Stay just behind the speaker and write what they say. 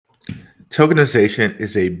Tokenization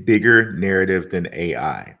is a bigger narrative than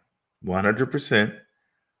AI. 100%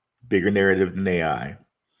 bigger narrative than AI.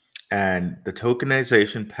 And the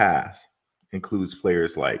tokenization path includes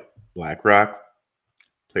players like BlackRock,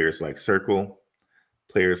 players like Circle,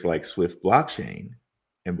 players like Swift Blockchain,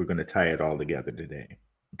 and we're going to tie it all together today.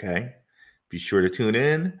 Okay? Be sure to tune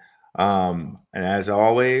in. And as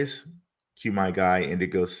always, cue my guy,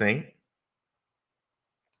 Indigo Saint.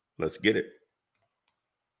 Let's get it.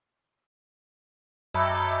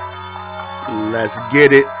 Let's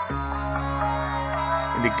get it.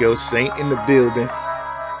 Indigo Saint in the building.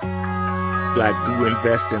 Black View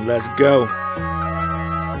Investing. Let's go.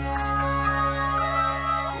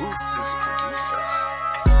 Who's this producer?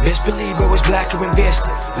 Best believe I was black or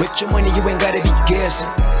invested. With your money, you ain't gotta be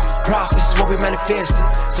guessing. Profits is what we manifested.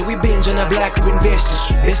 So we binge on a black or invested.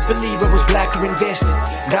 Best believe I was black or invested.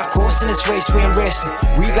 That course in this race, we ain't resting.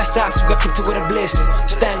 We got stocks, we got crypto with a blessing.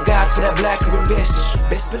 So thank God for that black or invested.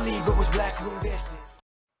 Best believe I was black or invested.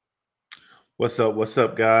 What's up? What's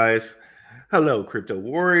up, guys? Hello, crypto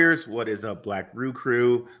warriors. What is up, Black Roo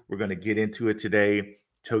crew? We're going to get into it today.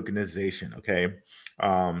 Tokenization. Okay.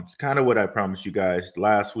 It's kind of what I promised you guys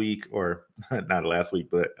last week, or not last week,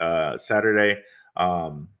 but Saturday.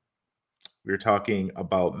 We were talking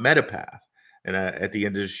about Metapath. And at the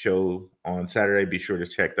end of the show on Saturday, be sure to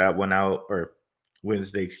check that one out, or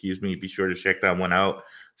Wednesday, excuse me, be sure to check that one out.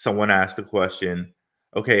 Someone asked the question,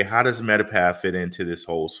 okay, how does Metapath fit into this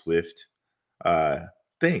whole SWFT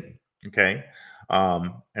thing? Okay.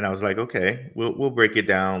 And I was like, okay, we'll break it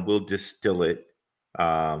down. We'll distill it.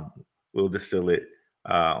 On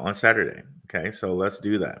Saturday. Okay. So let's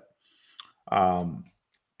do that.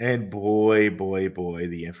 And boy,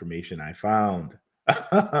 the information I found,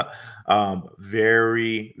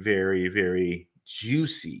 very, very, very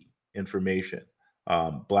juicy information.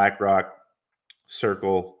 BlackRock,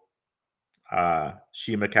 Circle,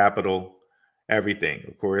 Shima Capital, everything.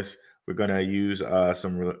 Of course, we're going to use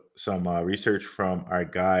some research from our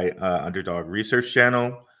guy, Underdog Research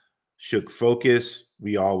Channel, Shook Focus.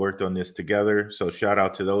 We all worked on this together. So shout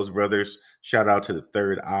out to those brothers. Shout out to the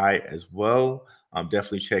Third Eye as well.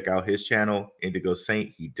 Definitely check out his channel, Indigo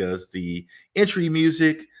Saint. He does the entry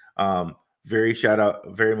music. Very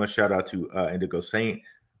much shout out to Indigo Saint.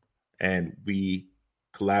 And we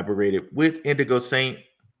collaborated with Indigo Saint,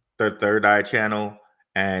 the Third Eye channel,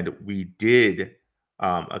 and we did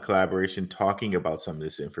a collaboration talking about some of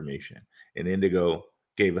this information. And Indigo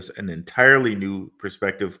gave us an entirely new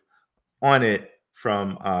perspective on it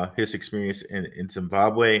from his experience in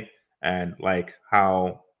Zimbabwe, and like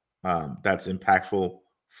how that's impactful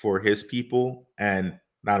for his people, and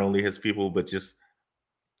not only his people, but just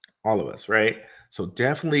all of us, right? So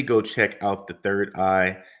definitely go check out the Third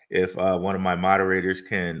Eye. If one of my moderators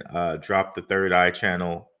can drop the Third Eye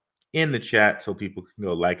channel in the chat so people can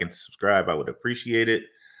go like and subscribe, I would appreciate it.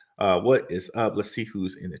 What is up? Let's see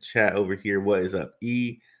who's in the chat over here. What is up,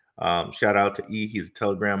 E? Shout out to E. He's a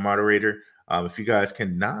Telegram moderator. If you guys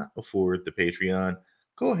cannot afford the Patreon,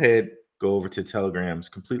 go ahead, go over to Telegram. It's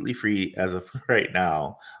completely free as of right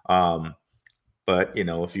now. But, you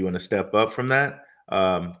know, if you want to step up from that,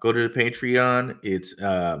 go to the Patreon. It's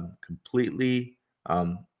completely,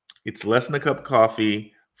 it's less than a cup of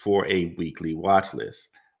coffee for a weekly watch list.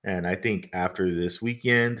 And I think after this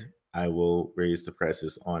weekend, I will raise the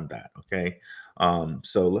prices on that. Okay.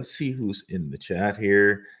 So let's see who's in the chat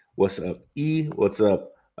here. What's up, E? What's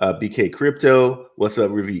up, BK Crypto? What's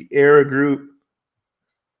up, Riviera Group?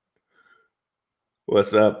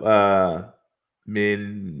 What's up,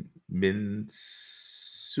 Minsuk?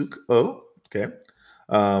 Oh, okay.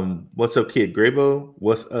 What's up, Kid Grabo?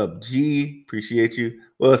 What's up, G? Appreciate you.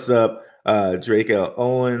 What's up, Drake L.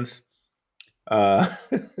 Owens?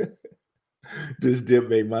 This dip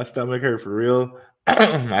made my stomach hurt for real.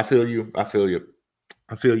 I feel you. I feel you.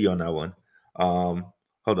 I feel you on that one.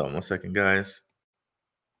 Hold on 1 second, guys.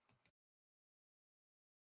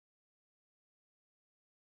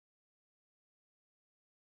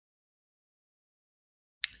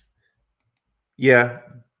 Yeah,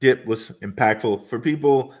 dip was impactful for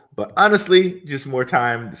people, but honestly, just more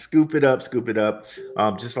time to scoop it up.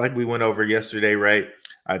 Just like we went over yesterday, right?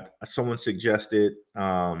 Someone suggested,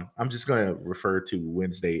 I'm just going to refer to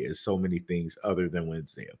Wednesday as so many things other than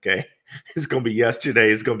Wednesday, okay? It's going to be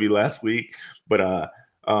yesterday, it's going to be last week, but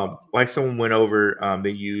like someone went over, they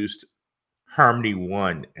used Harmony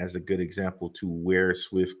One as a good example to where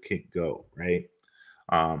SWFT can go, right?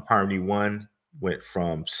 Harmony One went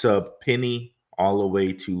from sub penny all the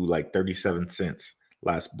way to like 37 cents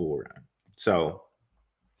last bull run. So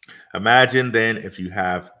imagine then if you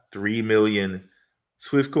have 3 million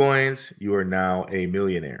SWFT coins, you are now a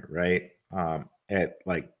millionaire, right? at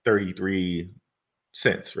like 33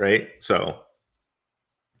 cents, right? So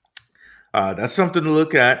that's something to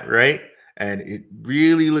look at, right? And it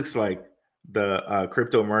really looks like the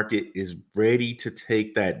crypto market is ready to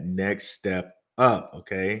take that next step up,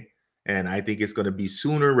 okay? And I think it's going to be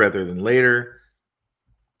sooner rather than later.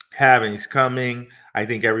 Halving's coming. I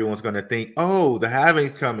think everyone's going to think, oh, the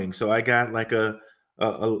halving's coming. So I got like a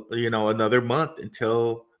another month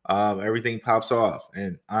until everything pops off.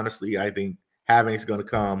 And honestly, I think halving's going to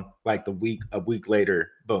come like a week later.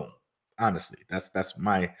 Boom. Honestly, that's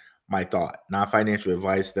my thought. Not financial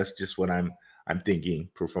advice. That's just what I'm thinking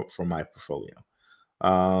for my portfolio.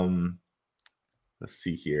 Let's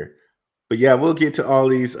see here. But yeah, we'll get to all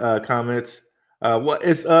these comments. What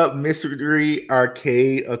is up, Mystery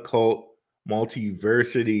Arcade Occult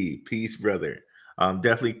Multiversity? Peace, brother.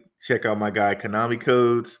 Definitely check out my guy Konami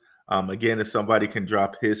Codes. Again, if somebody can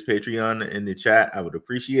drop his Patreon in the chat, I would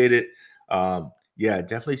appreciate it. Yeah,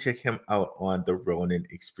 definitely check him out on the Ronin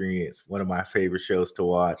Experience, one of my favorite shows to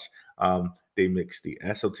watch. They mix the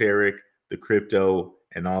esoteric, the crypto,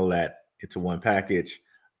 and all that into one package.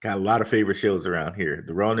 Got a lot of favorite shows around here.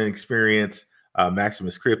 The Ronin Experience,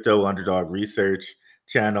 Maximus Crypto, Underdog Research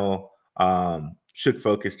Channel, Shook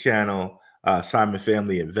Focus Channel, Simon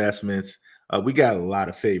Family Investments. We got a lot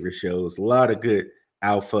of favorite shows, a lot of good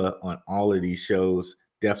alpha on all of these shows.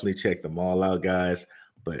 Definitely check them all out, guys.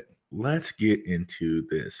 But let's get into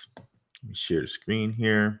this. Let me share the screen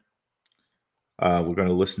here. We're going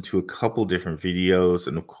to listen to a couple different videos,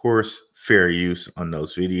 and of course, fair use on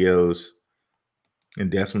those videos. And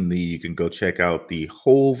definitely you can go check out the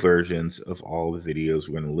whole versions of all the videos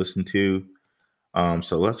we're going to listen to.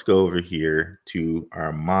 So let's go over here to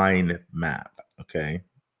our mind map. Okay.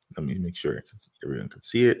 Let me make sure everyone can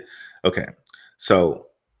see it. Okay. So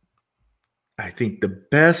I think the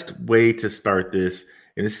best way to start this,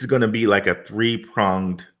 and this is going to be like a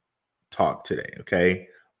three-pronged talk today. Okay.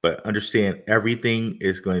 But understand everything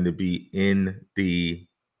is going to be in the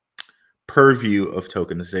purview of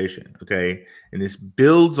tokenization, okay? And this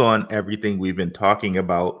builds on everything we've been talking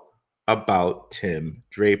about Tim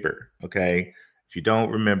Draper, okay? If you don't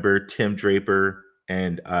remember, Tim Draper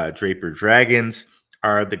and Draper Dragons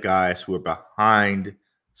are the guys who are behind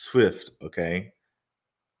SWFT, okay?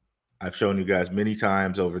 I've shown you guys many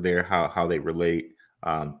times over there how they relate.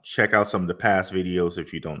 Check out some of the past videos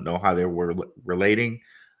if you don't know how they were relating.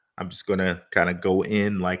 I'm just going to kind of go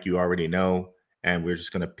in like you already know. And we're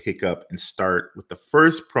just going to pick up and start with the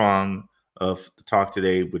first prong of the talk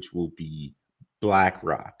today, which will be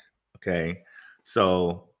BlackRock. Okay.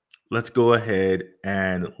 So let's go ahead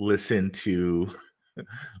and listen to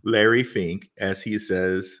Larry Fink as he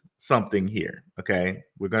says something here. Okay.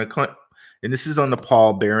 We're going to, and this is on the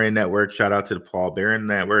Paul Barron Network. Shout out to the Paul Barron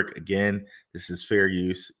Network. Again, this is fair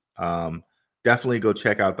use. Definitely go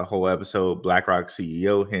check out the whole episode. BlackRock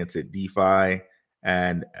CEO hints at DeFi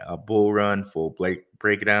and a bull run, full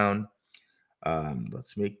breakdown.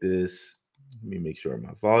 Let's make this. Let me make sure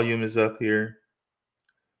my volume is up here.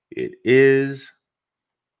 It is.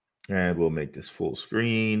 And we'll make this full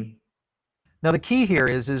screen. Now, the key here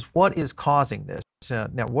is what is causing this?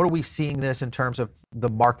 Now, what are we seeing this in terms of the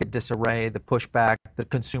market disarray, the pushback, the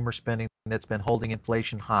consumer spending that's been holding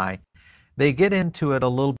inflation high? They get into it a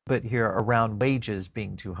little bit here around wages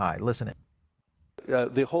being too high. Listen in.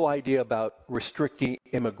 The whole idea about restricting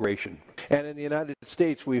immigration. And in the United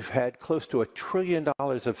States, we've had close to $1 trillion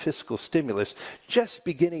of fiscal stimulus just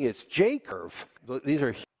beginning its J curve. These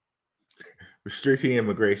are restricting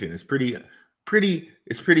immigration. It's pretty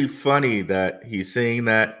funny that he's saying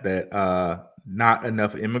that not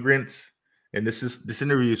enough immigrants. And this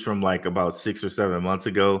interview is from like about 6 or 7 months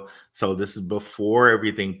ago. So this is before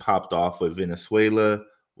everything popped off with Venezuela,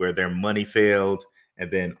 where their money failed.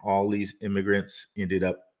 And then all these immigrants ended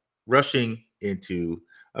up rushing into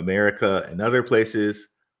America and other places.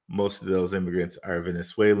 Most of those immigrants are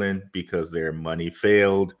Venezuelan because their money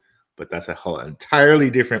failed. But that's a whole entirely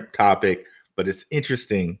different topic. But it's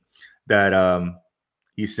interesting that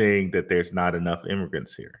he's saying that there's not enough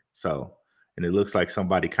immigrants here. So, and it looks like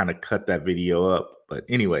somebody kind of cut that video up. But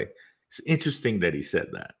anyway, it's interesting that he said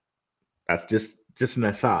that. That's just an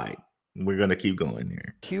aside. We're going to keep going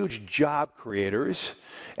here. Huge job creators.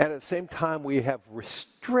 And at the same time, we have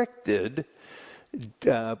restricted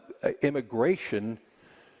immigration.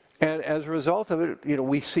 And as a result of it,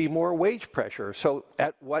 we see more wage pressure. So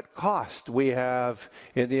at what cost? We have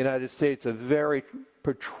in the United States a very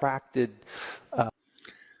protracted.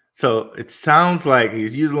 So it sounds like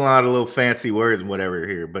he's using a lot of little fancy words and whatever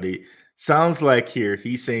here, but he sounds like here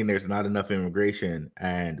he's saying there's not enough immigration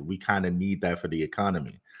and we kind of need that for the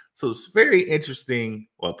economy. So it's very interesting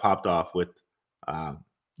what popped off with,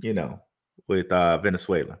 you know, with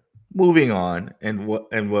Venezuela. Moving on, and what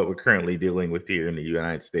we're currently dealing with here in the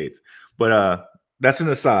United States. But that's an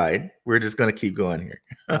aside. We're just going to keep going here.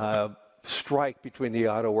 Strike between the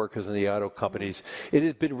auto workers and the auto companies. It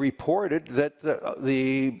has been reported that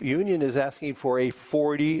the union is asking for a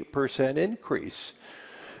 40% increase.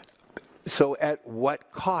 So at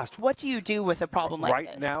what cost? What do you do with a problem like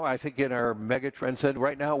this? Right now, I think in our megatrend said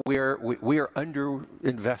right now we are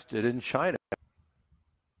underinvested in China.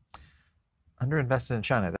 Underinvested in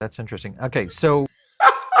China. That's interesting. Okay, so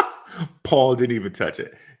Paul didn't even touch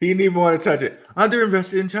it. He didn't even want to touch it.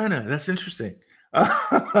 Underinvested in China. That's interesting.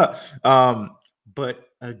 But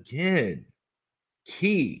again,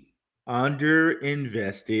 key,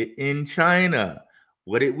 underinvested in China.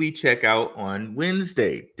 What did we check out on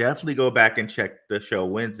Wednesday? Definitely go back and check the show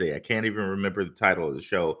Wednesday. I can't even remember the title of the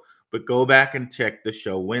show, but go back and check the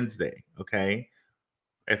show Wednesday. Okay.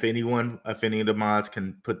 If any of the mods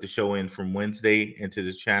can put the show in from Wednesday into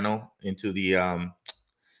the channel, into the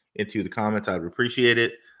comments, I'd appreciate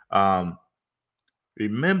it.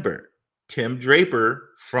 Remember, Tim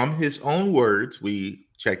Draper, from his own words, we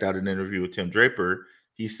checked out an interview with Tim Draper.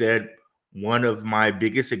 He said, one of my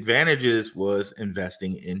biggest advantages was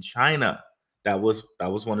investing in China. That was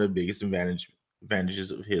one of the biggest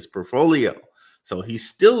advantages of his portfolio. So he's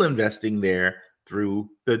still investing there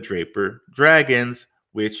through the Draper Dragons,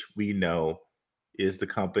 which we know is the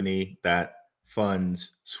company that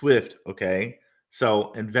funds SWIFT. Okay.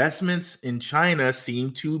 So investments in China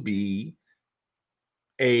seem to be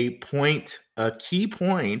a key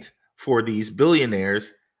point for these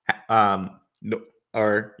billionaires,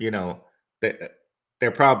 or, you know,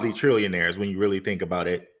 they're probably trillionaires when you really think about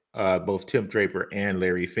it, both Tim Draper and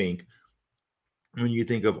Larry Fink, when you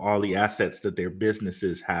think of all the assets that their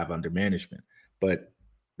businesses have under management. But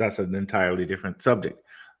that's an entirely different subject.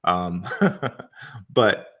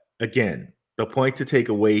 But again, the point to take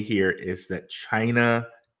away here is that China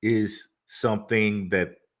is something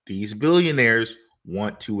that these billionaires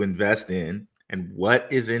want to invest in. And what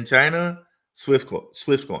is in China? Swift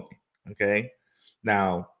coin. Okay.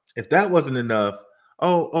 Now, if that wasn't enough,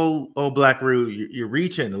 Blackroot, you're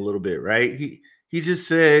reaching a little bit, right? He just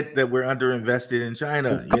said that we're underinvested in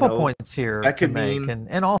China. A couple points here that could to make, mean,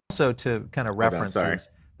 and also to kind of reference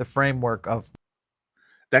the framework of.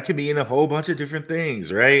 That could mean a whole bunch of different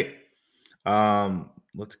things, right?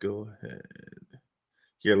 Let's go ahead.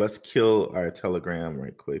 Here, let's kill our Telegram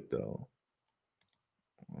right quick, though.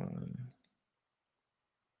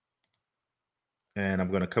 And I'm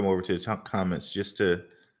going to come over to the comments just to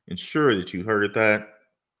ensure that you heard that.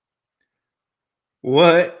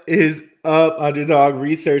 What is up, Underdog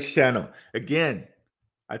Research Channel? Again,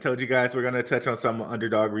 I told you guys we're going to touch on some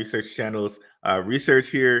Underdog Research Channel's research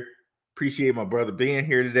here. Appreciate my brother being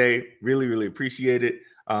here today. Really, really appreciate it.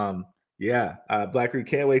 Blackroot,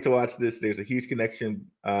 can't wait to watch this. There's a huge connection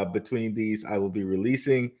between these. I will be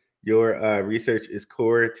releasing. Your research is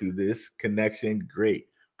core to this connection. Great.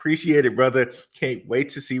 Appreciate it, brother. Can't wait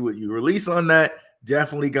to see what you release on that.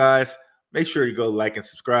 Definitely, guys, make sure you go like and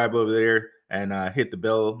subscribe over there and hit the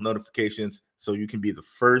bell notifications so you can be the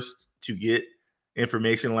first to get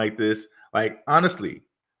information like this. Like, honestly,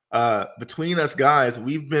 between us guys,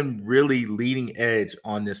 we've been really leading edge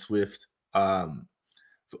on this SWIFT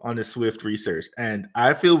research, and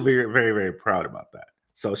I feel very, very, very proud about that.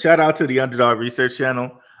 So shout out to the Underdog Research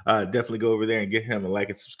Channel. Definitely go over there and get him a like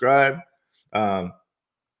and subscribe.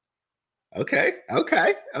 Okay.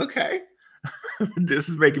 This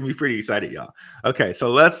is making me pretty excited, y'all. Okay, so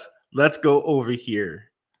let's go over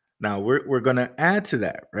here. Now we're gonna add to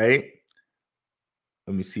that, right?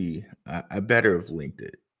 Let me see. I better have linked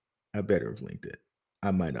it. I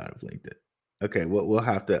might not have linked it. Okay, we'll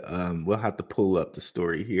have to pull up the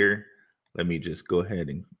story here. Let me just go ahead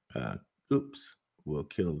and we'll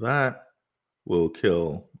kill that. We'll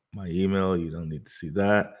kill my email. You don't need to see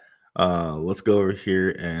that. Let's go over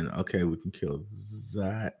here and we can kill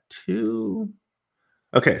that too.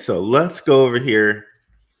 Okay, so let's go over here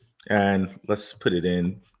and let's put it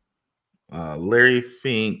in. Larry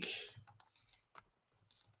Fink,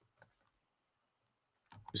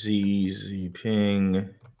 Xi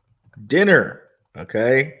Jinping dinner.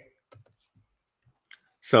 Okay.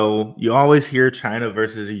 So you always hear China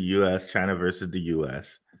versus the US, China versus the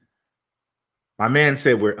US. My man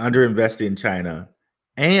said we're underinvested in China.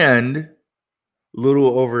 And a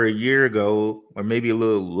little over a year ago, or maybe a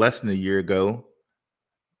little less than a year ago,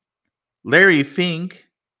 Larry Fink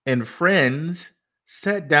and friends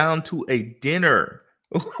sat down to a dinner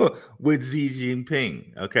with Xi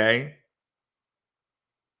Jinping. Okay.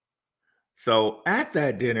 So at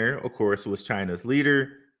that dinner, of course, was China's leader,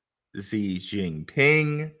 Xi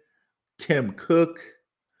Jinping, Tim Cook,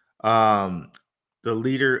 the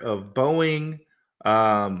leader of Boeing,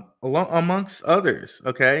 amongst others.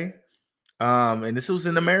 Okay. And this was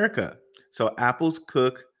in America. So Apple's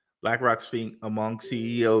Cook, BlackRock's Fink among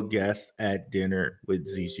CEO guests at dinner with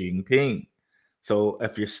Xi Jinping. So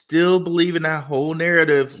if you're still believing that whole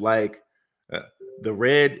narrative, like the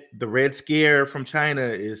red scare from China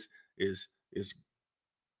is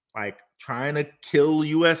like trying to kill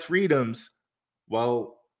U.S. freedoms,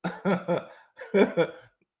 well,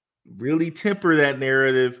 really temper that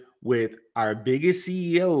narrative with our biggest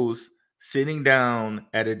CEOs sitting down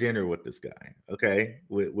at a dinner with this guy, okay,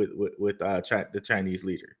 with the Chinese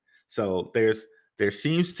leader. So there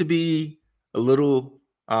seems to be a little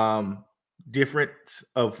difference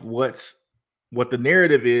of what the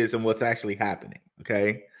narrative is and what's actually happening.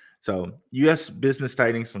 Okay, so U.S. business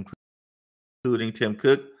tidings, including Tim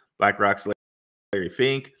Cook, BlackRock's Larry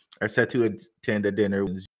Fink, are set to attend a dinner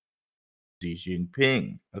with Xi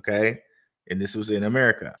Jinping. Okay, and this was in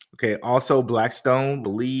America. Okay, also Blackstone,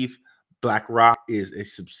 believe BlackRock is a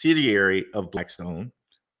subsidiary of Blackstone,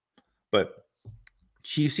 but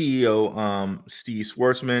Chief CEO Steve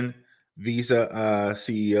Schwarzman, Visa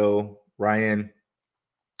CEO Ryan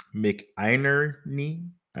McInerney,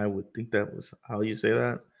 I would think that was how you say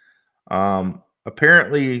that.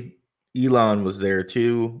 Apparently Elon was there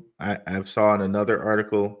too. I've saw in another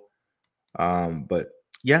article. But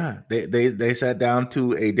yeah, they sat down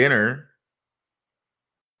to a dinner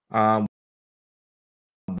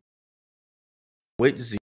with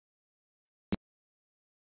Xi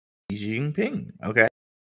Jinping. Okay.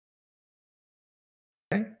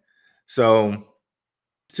 So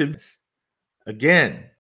again,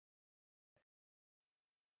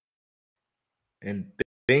 and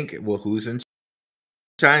think, well, who's in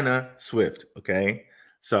China? SWIFT. Okay.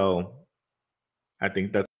 So I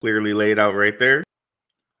think that's clearly laid out right there.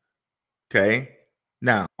 Okay.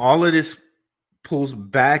 Now, all of this pulls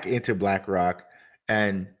back into BlackRock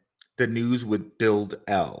and the news with Build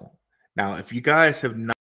L. Now, if you guys have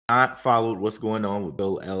not followed what's going on with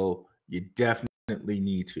Build L, you definitely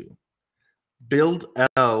need to. Build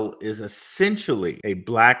L is essentially a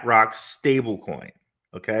BlackRock stablecoin.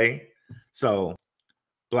 Okay. So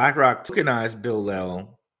BlackRock tokenized Build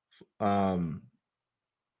L.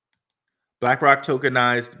 BlackRock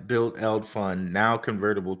tokenized Build L fund, now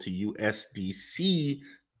convertible to USDC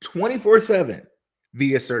 24/7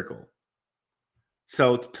 via Circle.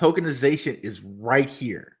 So tokenization is right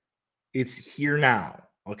here. It's here now.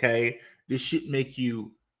 Okay. This should make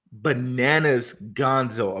you bananas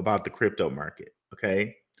gonzo about the crypto market.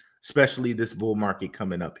 Okay. Especially this bull market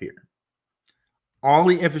coming up here. All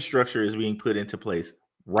the infrastructure is being put into place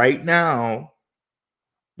right now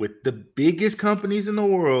with the biggest companies in the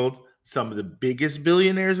world, some of the biggest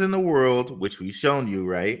billionaires in the world, which we've shown you,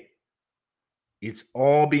 right? It's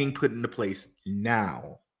all being put into place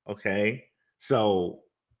now. Okay. So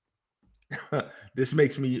this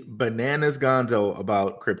makes me bananas gonzo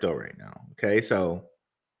about crypto right now. Okay. So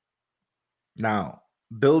now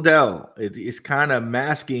Build L is kind of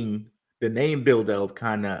masking the name. Build L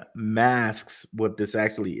kind of masks what this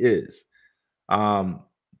actually is.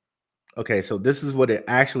 Okay. So this is what it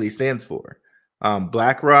actually stands for.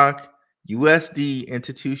 BlackRock USD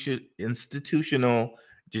Institutional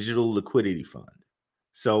Digital Liquidity Fund.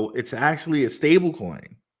 So it's actually a stable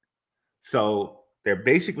coin. So they're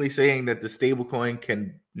basically saying that the stable coin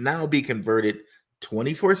can now be converted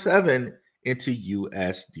 24/7 into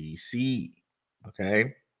USDC.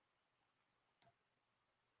 Okay.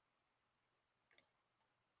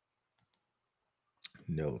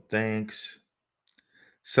 No thanks.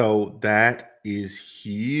 So that is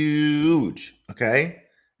huge. Okay.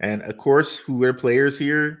 And of course, who are players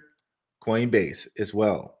here? Coinbase as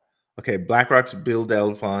well. Okay. BlackRock's Build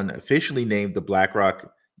L Fund, officially named the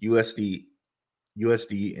BlackRock USD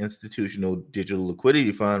Institutional Digital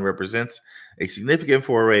Liquidity Fund, represents a significant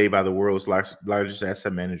foray by the world's largest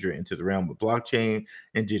asset manager into the realm of blockchain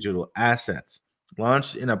and digital assets.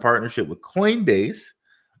 Launched in a partnership with Coinbase,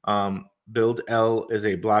 Build L is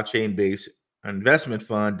a blockchain-based investment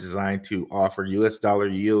fund designed to offer US dollar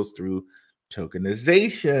yields through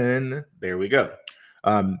tokenization. There we go.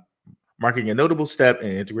 Marking a notable step in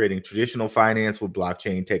integrating traditional finance with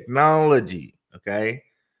blockchain technology. Okay.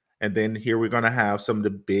 And then here we're going to have some of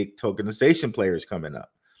the big tokenization players coming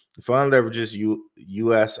up. The fund leverages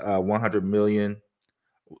US 100 million.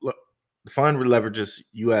 The fund leverages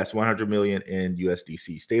US 100 million in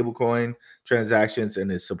USDC stablecoin transactions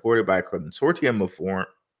and is supported by a consortium of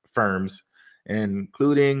firms,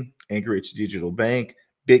 including Anchorage Digital Bank,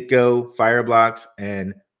 BitGo, Fireblocks,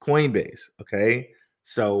 and Coinbase. Okay,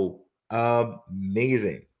 so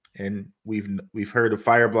amazing. And we've heard of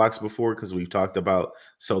Fireblocks before because we've talked about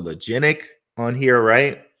Sologenic on here,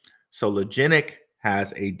 right? Sologenic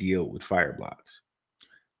has a deal with Fireblocks.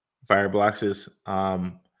 Fireblocks is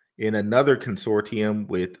in another consortium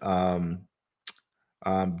with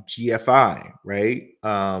GFI, right?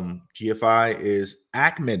 GFI is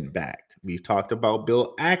Ackman backed. We've talked about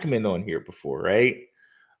Bill Ackman on here before, right?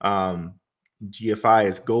 GFI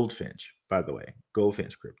is Goldfinch, by the way,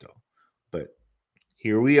 Goldfinch Crypto. But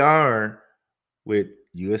here we are with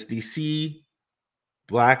USDC,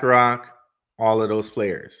 BlackRock, all of those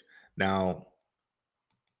players. Now,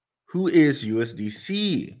 who is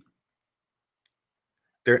USDC?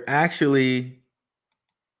 They're actually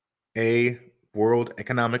a World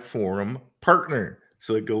Economic Forum partner.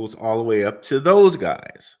 So it goes all the way up to those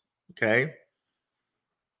guys. Okay.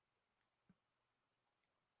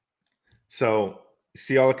 So you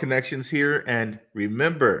see all the connections here. And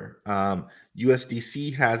remember,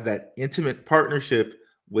 USDC has that intimate partnership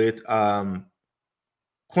with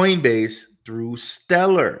Coinbase through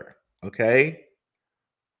Stellar. Okay.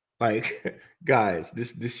 Like, guys,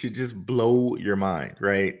 this should just blow your mind,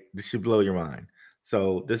 right? This should blow your mind.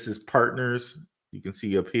 So this is partners. You can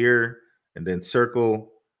see up here, and then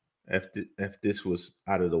circle. If this was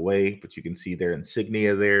out of the way, but you can see their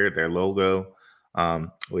insignia there, their logo,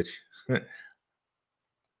 which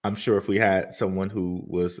I'm sure if we had someone who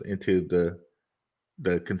was into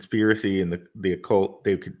the conspiracy and the occult,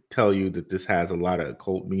 they could tell you that this has a lot of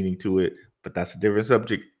occult meaning to it. But that's a different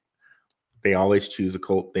subject. They always choose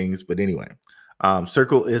occult things. But anyway,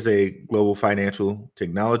 Circle is a global financial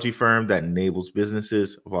technology firm that enables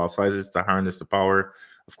businesses of all sizes to harness the power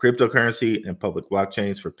of cryptocurrency and public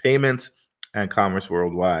blockchains for payments and commerce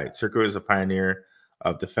worldwide. Circle is a pioneer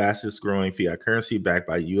of the fastest growing fiat currency backed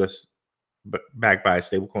by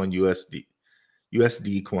stablecoin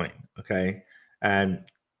USD coin. Okay. And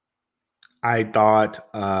I thought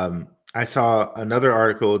I saw another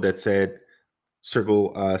article that said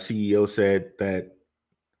Circle CEO said that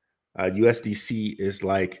USDC is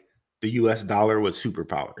like the US dollar with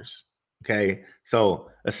superpowers. Okay. So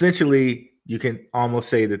essentially, you can almost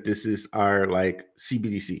say that this is our like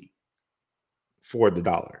CBDC for the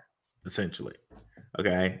dollar, essentially.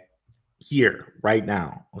 Okay. Here, right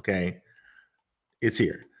now. Okay. It's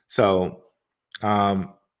here. So I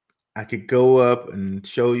could go up and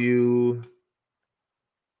show you.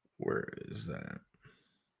 Where is that?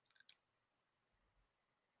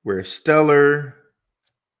 Where Stellar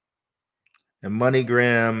and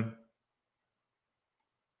MoneyGram.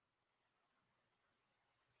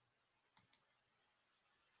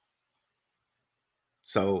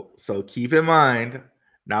 So keep in mind,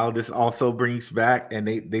 now this also brings back, and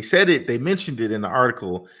they said it, they mentioned it in the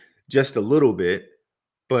article just a little bit,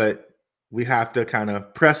 but we have to kind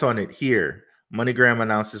of press on it here. MoneyGram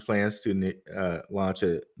announces plans to launch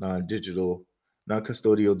a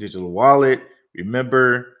non-custodial digital wallet.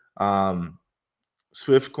 Remember,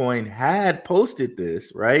 SwiftCoin had posted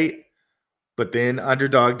this, right? But then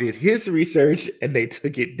Underdog did his research and they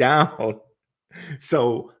took it down.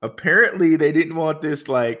 So apparently they didn't want this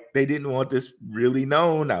really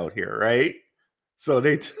known out here, right? So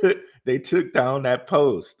they took down that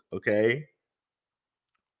post, okay?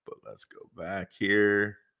 But let's go back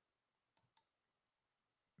here.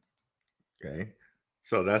 Okay.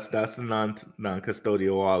 So that's the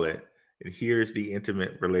non-custodial wallet. And here's the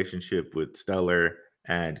intimate relationship with Stellar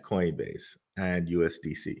and Coinbase and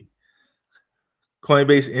USDC.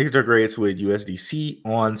 Coinbase integrates with USDC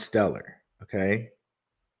on Stellar. Okay.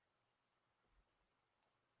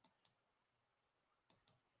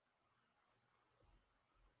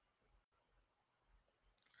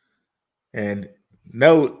 And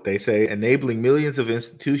note, they say, enabling millions of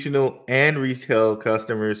institutional and retail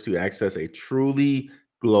customers to access a truly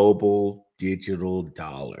global digital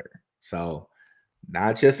dollar. So,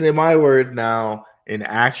 not just in my words now, an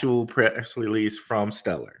actual press release from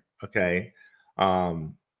Stellar. Okay.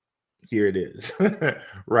 Here it is.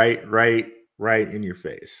 right in your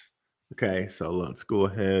face. Okay, so let's go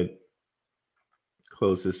ahead,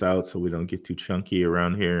 close this out so we don't get too chunky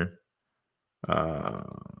around here.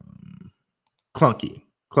 Clunky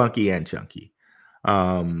and chunky.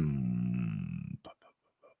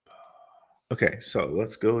 Okay, so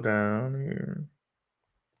let's go down here.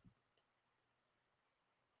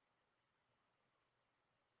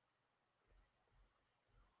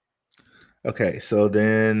 Okay, so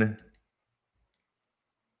then,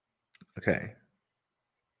 okay.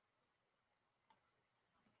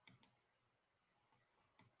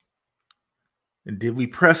 And did we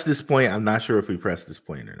press this point? I'm not sure if we pressed this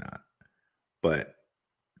point or not. But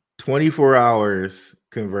 24 hours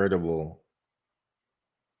convertible.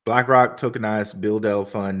 BlackRock tokenized BuildL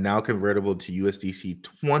fund now convertible to USDC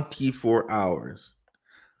 24 hours,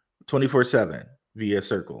 24/7 via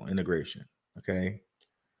Circle integration. Okay.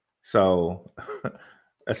 So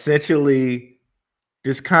essentially,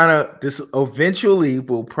 this eventually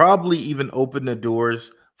will probably even open the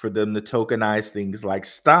doors for them to tokenize things like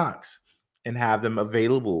stocks and have them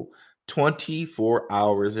available 24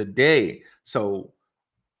 hours a day. So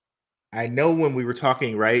I know when we were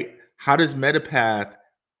talking, right? How does Metapath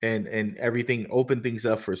and everything open things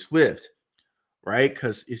up for Swift, right?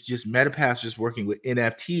 Because it's just Metapath just working with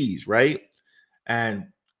NFTs, right? And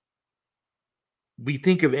we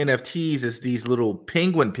think of NFTs as these little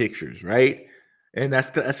penguin pictures, right? And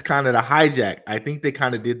that's kind of the hijack. I think they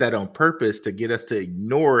kind of did that on purpose to get us to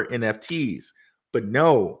ignore NFTs. But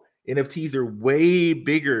no, NFTs are way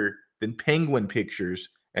bigger than penguin pictures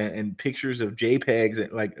and pictures of JPEGs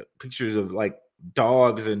and like pictures of like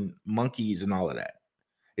dogs and monkeys and all of that.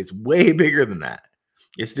 It's way bigger than that.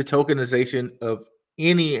 It's the tokenization of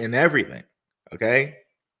any and everything. Okay.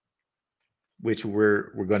 Which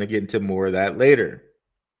we're going to get into more of that later.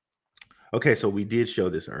 Okay, so we did show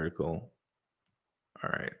this article. All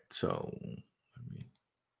right, so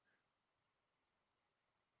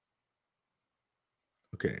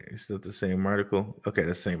okay, is that the same article? Okay,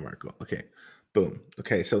 the same article. Okay, boom.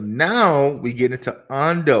 Okay, so now we get into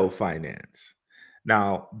Ondo Finance.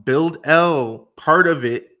 Now, BuildL, part of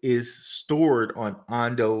it is stored on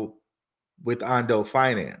Ondo with Ondo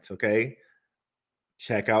Finance. Okay,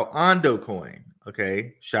 check out Ondo Coin.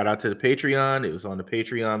 Okay, shout out to the Patreon. It was on the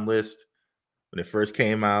Patreon list when it first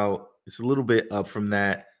came out. It's a little bit up from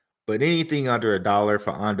that, but anything under $1 for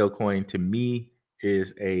Ondo Coin to me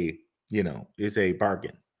is a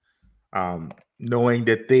bargain. Knowing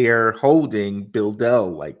that they are holding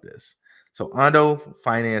BuildL like this. So Ondo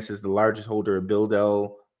Finance is the largest holder of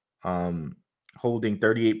BuildL, holding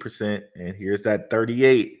 38%. And here's that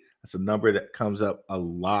 38. That's a number that comes up a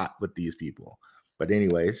lot with these people. But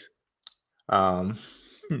anyways,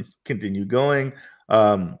 continue going.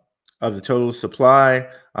 Of the total supply,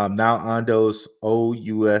 now Ondo's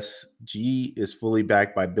OUSG is fully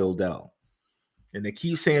backed by BuildL. And they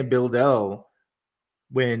keep saying BuildL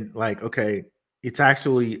when, like, okay, it's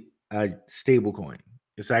actually a stable coin.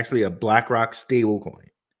 It's actually a BlackRock stable coin.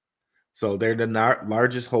 So they're the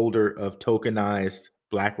largest holder of tokenized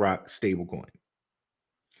BlackRock stablecoin.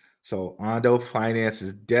 So Ondo Finance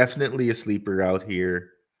is definitely a sleeper out here.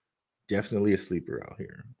 Definitely a sleeper out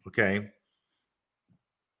here. Okay.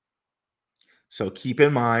 So keep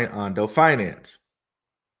in mind Ondo Finance.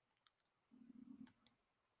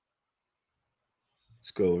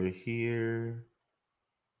 Let's go over here.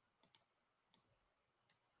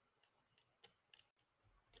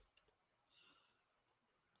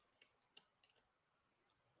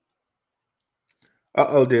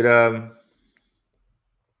 Uh-oh, did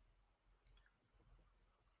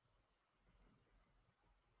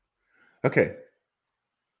okay.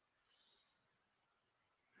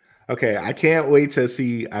 Okay, I can't wait to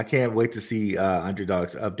see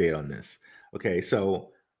Underdog's update on this. Okay,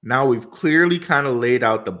 so now we've clearly kind of laid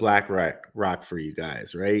out the BlackRock for you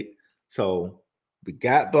guys, right? So we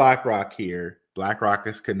got BlackRock here. BlackRock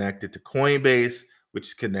is connected to Coinbase, which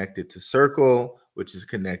is connected to Circle, which is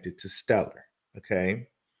connected to Stellar. Okay.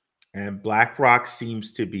 And BlackRock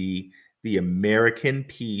seems to be the American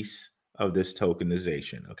piece of this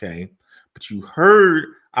tokenization. Okay. But you heard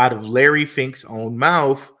out of Larry Fink's own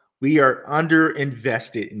mouth, we are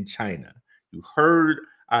underinvested in China. You heard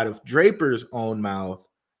out of Draper's own mouth,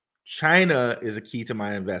 China is a key to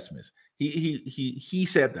my investments. He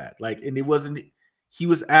said that, like, and it wasn't. He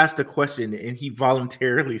was asked a question and he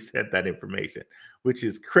voluntarily said that information, which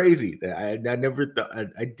is crazy. That I never thought.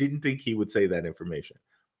 I didn't think he would say that information,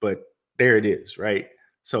 but there it is, right?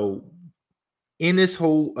 So, in this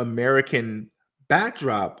whole American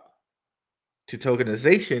backdrop to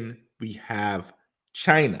tokenization, we have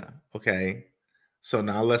China. Okay, so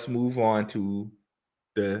now let's move on to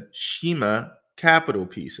the Shima capital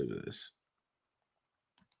piece of this.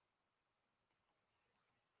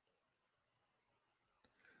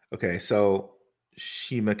 Okay, so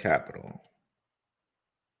Shima Capital.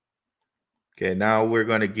 Okay, now we're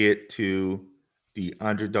going to get to the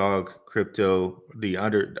Underdog Crypto, the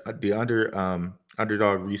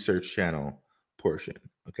Underdog Research Channel portion.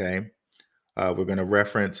 Okay, we're going to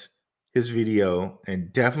reference his video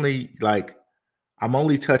and definitely, like, I'm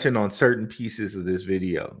only touching on certain pieces of this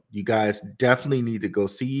video. You guys definitely need to go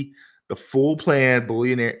see the full plan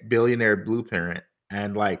billionaire blueprint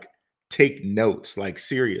and, like, take notes, like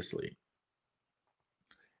seriously.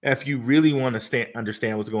 If you really want to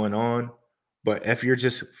understand what's going on, but if you're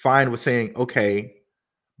just fine with saying, okay,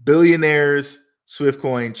 billionaires, Swift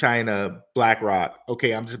Coin, China, BlackRock,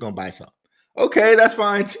 okay, I'm just gonna buy some. Okay, that's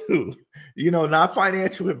fine too. Not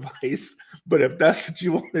financial advice, but if that's what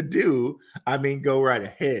you want to do, I mean, go right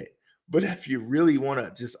ahead. But if you really want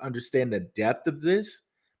to just understand the depth of this,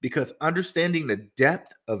 because understanding the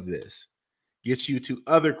depth of this gets you to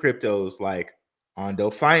other cryptos like Ondo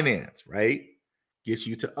Finance, right? Gets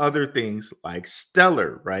you to other things like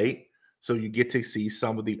Stellar, right? So you get to see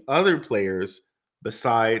some of the other players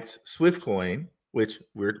besides Swiftcoin, which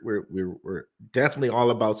we're definitely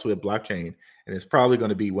all about Swift blockchain, and it's probably going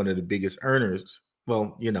to be one of the biggest earners.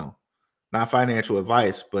 Well, not financial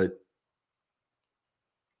advice, but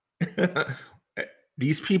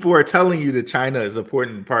these people are telling you that China is an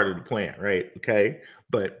important part of the plan, right? Okay,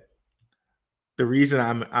 but the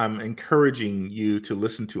reason I'm encouraging you to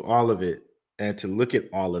listen to all of it and to look at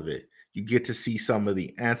all of it, you get to see some of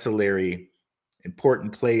the ancillary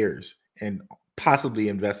important players and possibly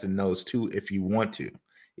invest in those too if you want to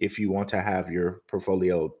have your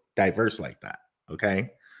portfolio diverse like that. Okay.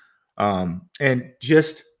 And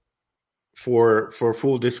just for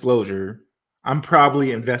full disclosure, I'm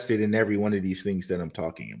probably invested in every one of these things that I'm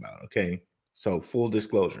talking about. Okay. So full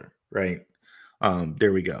disclosure, right?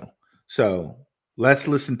 There we go. So let's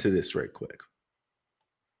listen to this right quick.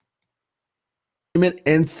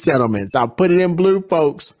 And settlements. I'll put it in blue,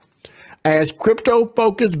 folks. As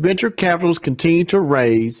crypto-focused venture capitals continue to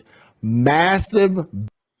raise massive.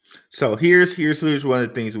 So here's one of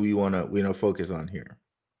the things we want to focus on here.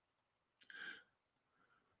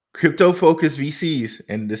 Crypto-focused VCs,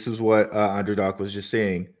 and this is what Underdog was just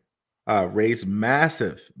saying, raise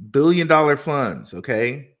massive billion-dollar funds.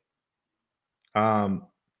 Okay,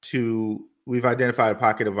 we've identified a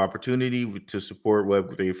pocket of opportunity to support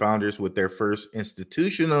Web3 founders with their first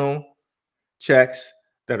institutional checks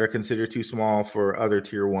that are considered too small for other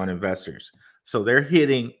tier one investors. So they're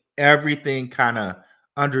hitting everything kind of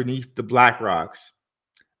underneath the BlackRocks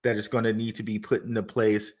that is going to need to be put into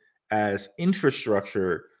place as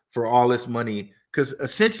infrastructure for all this money. Because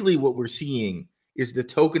essentially what we're seeing is the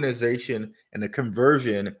tokenization and the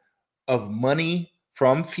conversion of money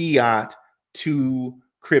from fiat to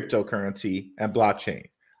cryptocurrency and blockchain.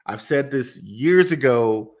 I've said this years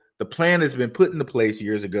ago. The plan has been put into place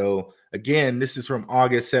years ago. Again, this is from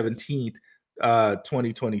August 17th,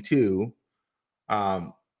 2022.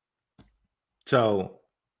 So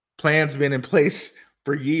plan's been in place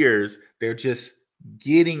for years. They're just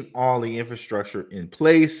getting all the infrastructure in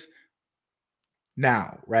place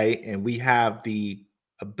now, right? And we have the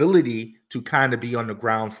ability to kind of be on the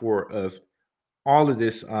ground floor of all of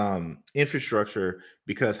this infrastructure,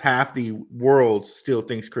 because half the world still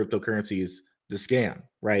thinks cryptocurrency is the scam,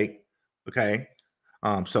 right? Okay.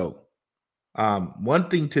 So one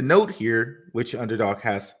thing to note here, which Underdog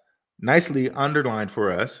has nicely underlined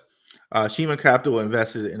for us, Shima Capital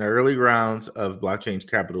invested in early rounds of blockchain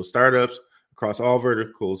capital startups across all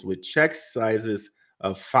verticals with check sizes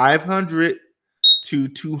of 500 to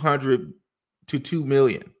 200 to 2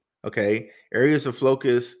 million. Okay. Areas of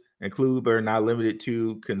focus include but are not limited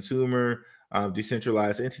to consumer,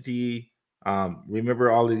 decentralized entity.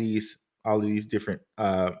 Remember all of these different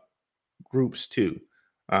groups too.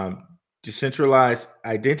 Decentralized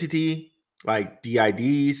identity, like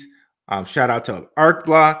DIDs. Shout out to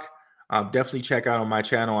ArcBlock. Definitely check out on my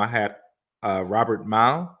channel. I had Robert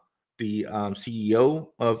Mao, the CEO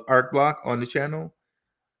of ArcBlock, on the channel.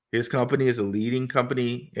 His company is a leading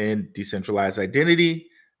company in decentralized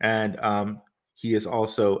identity, and he is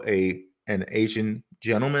also an Asian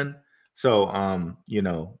gentleman. So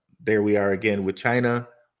there we are again with China.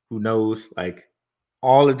 Who knows, like,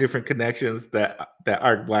 all the different connections that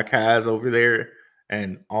ArcBlock has over there,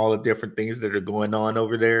 and all the different things that are going on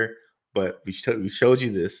over there. But we showed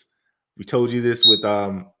you this. We told you this with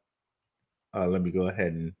let me go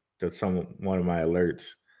ahead and that's one of my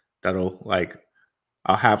alerts that'll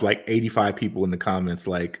I'll have like 85 people in the comments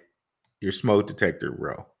like, your smoke detector,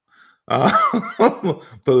 bro. But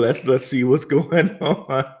let's see what's going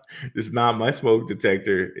on. It's not my smoke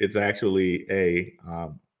detector. It's actually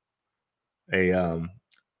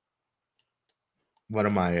one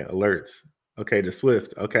of my alerts. Okay, the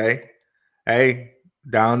Swift. Okay, hey,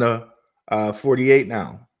 down to 48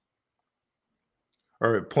 now,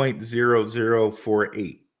 or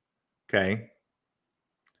 0.0048. Okay,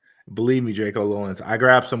 believe me, Draco Lawrence, I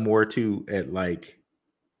grabbed some more too at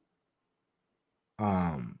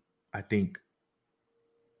I think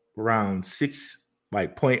around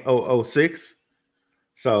 0.006.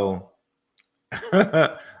 So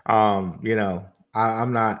You know,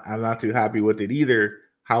 I'm not too happy with it either.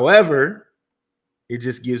 However, it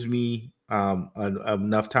just gives me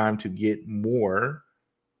enough time to get more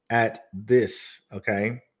at this,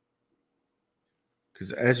 okay?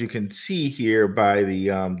 Because as you can see here by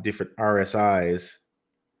the different RSIs,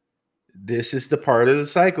 this is the part of the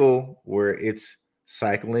cycle where it's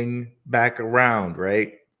cycling back around,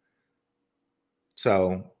 right?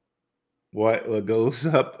 So what goes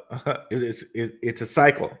up it's a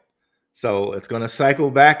cycle. So it's going to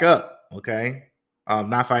cycle back up, okay?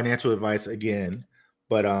 Not financial advice again,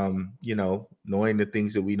 but you know, knowing the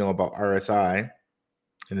things that we know about RSI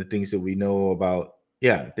and the things that we know about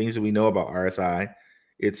things that we know about RSI,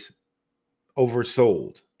 it's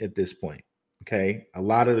oversold at this point. Okay, a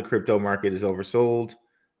lot of the crypto market is oversold.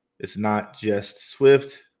 It's not just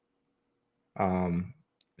Swift.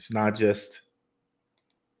 It's not just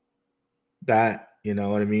that, you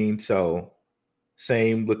know what I mean? So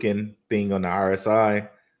same looking thing on the RSI.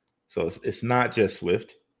 So it's not just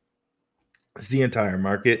Swift. It's the entire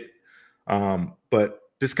market. But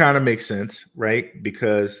this kind of makes sense, right?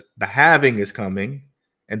 Because the halving is coming.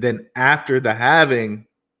 And then after the halving,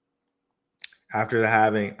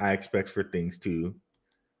 I expect for things to,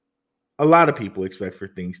 a lot of people expect for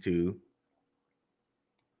things to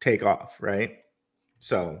take off, right?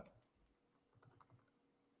 So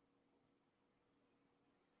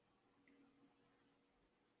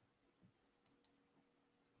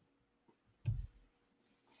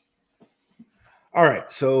all right,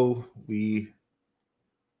 so we,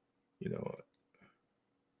 you know,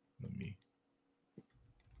 let me,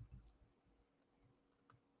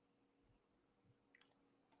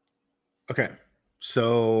 okay,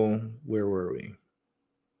 so where were we?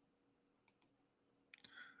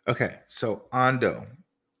 Okay, so Ondo,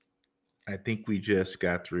 I think we just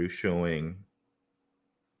got through showing.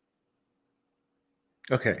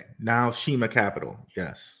 Okay, now Shima Capital.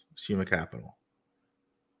 Yes, Shima Capital.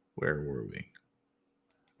 Where were we?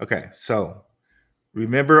 Okay, so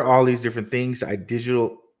remember all these different things.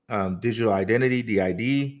 Digital identity,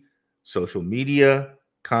 DID, social media,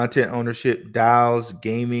 content ownership, DAOs,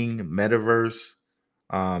 gaming, metaverse,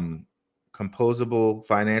 composable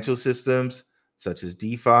financial systems such as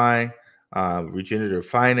DeFi, regenerative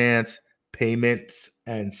finance, payments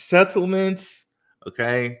and settlements.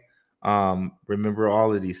 Okay, remember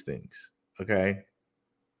all of these things. Okay,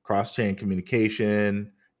 cross-chain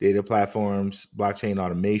communication, data platforms, blockchain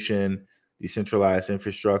automation, decentralized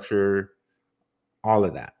infrastructure, all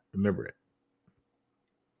of that. Remember it.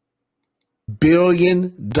 $1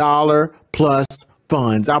 billion plus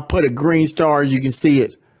funds. I'll put a green star. You can see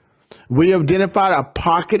it. We have identified a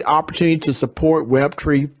pocket opportunity to support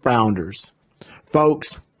Web3 founders.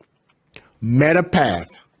 Folks, Metapath,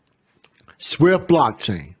 Swift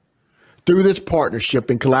Blockchain, through this partnership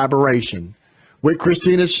and collaboration with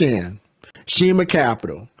Christina Shin, Shima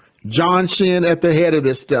Capital, John Shin at the head of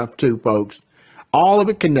this stuff too, folks. All of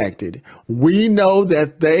it connected. We know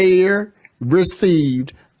that they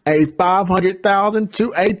received a $500,000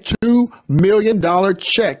 to a $2 million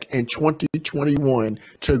check in 2021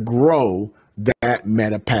 to grow that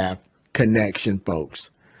Metapath connection, folks.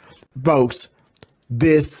 Folks,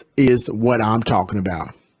 this is what I'm talking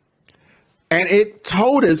about. And it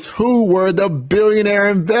told us who were the billionaire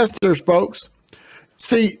investors, folks.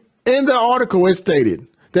 See, in the article, it stated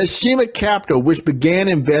that Shima Capital, which began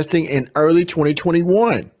investing in early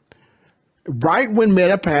 2021, right when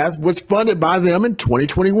Metapath was funded by them in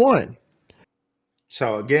 2021.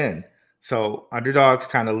 So again, Underdogs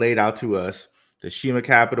kind of laid out to us that Shima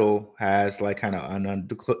Capital has like kind of an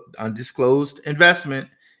undisclosed investment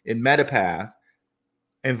in Metapath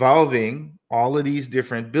involving all of these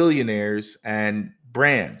different billionaires and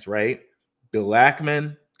brands, right? Bill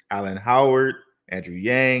Ackman, Alan Howard, Andrew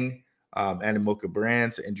Yang, Animoca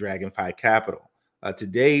Brands, and Dragonfly Capital.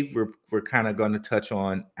 Today, we're kind of going to touch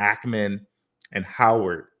on Ackman and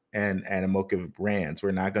Howard and Animoca Brands.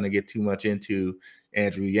 We're not going to get too much into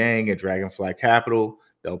Andrew Yang and Dragonfly Capital.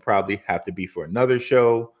 They'll probably have to be for another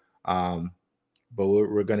show. But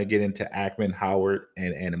we're going to get into Ackman, Howard,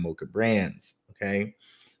 and Animoca Brands. Okay,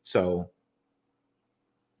 so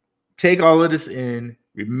take all of this in.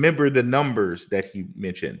 Remember the numbers that he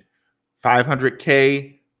mentioned: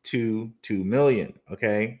 500K to 2 million.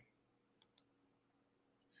 Okay,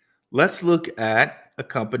 let's look at a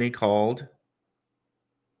company called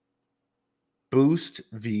Boost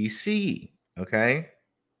VC. Okay,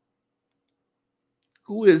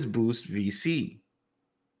 who is Boost VC?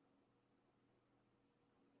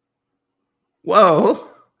 Well,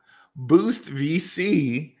 Boost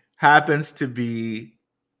VC happens to be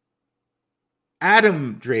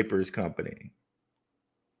Adam Draper's company.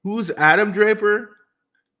 Who's Adam Draper?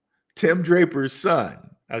 Tim Draper's son.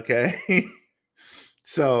 Okay.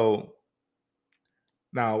 So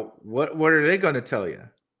now what are they going to tell you?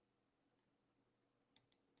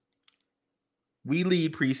 We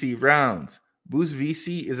lead pre-seed rounds. Boost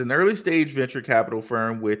VC is an early stage venture capital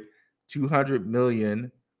firm with 200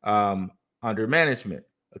 million under management.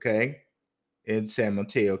 Okay. In San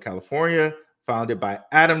Mateo, California, founded by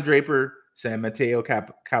Adam Draper. San Mateo,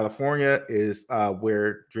 California is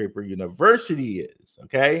where Draper University is.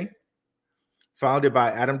 Okay. Founded by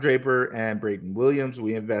Adam Draper and Brayden Williams.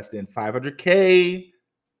 We invest in $500K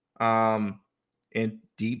in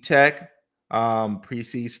deep tech,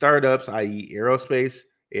 pre-seed startups, i.e. aerospace,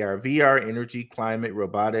 AR, VR, energy, climate,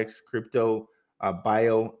 robotics, crypto,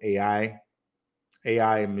 bio, AI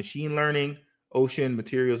and machine learning, ocean,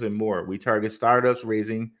 materials, and more. We target startups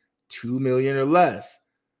raising 2 million or less.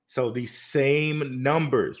 So these same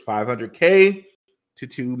numbers, 500K to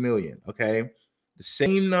 2 million, okay? The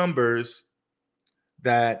same numbers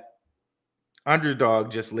that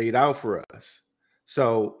Underdog just laid out for us.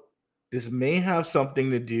 So this may have something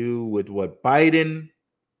to do with what Biden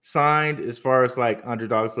signed as far as like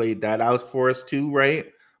Underdog's laid that out for us too, right?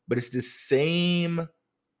 But it's the same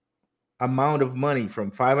amount of money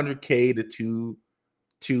from 500K to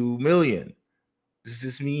 2 million. Does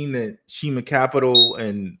this mean that Shima Capital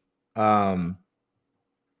and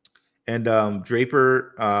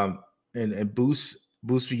Draper and Boost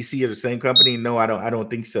VC are the same company? No, I don't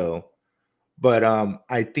think so. But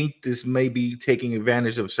I think this may be taking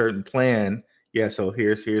advantage of a certain plan. Yeah, so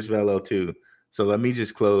here's Velo too. So let me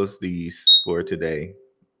just close these for today.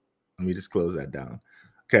 Let me just close that down.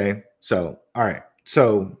 Okay. So all right.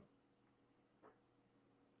 So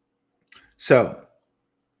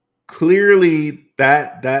clearly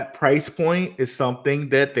that price point is something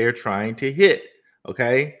that they're trying to hit.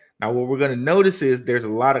 Okay. Now what we're going to notice is there's a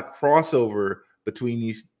lot of crossover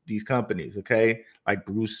between these companies. Okay, like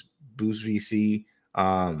Boost VC,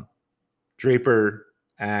 Draper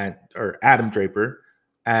or Adam Draper,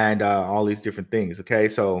 and all these different things. Okay,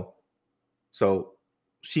 so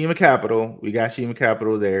Shima Capital, we got Shima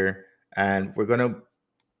Capital there, and we're gonna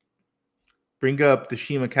bring up the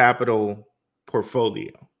Shima Capital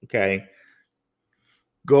portfolio. Okay,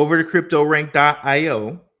 go over to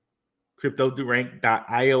CryptoRank.io.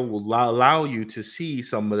 CryptoRank.io will allow you to see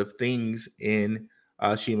some of the things in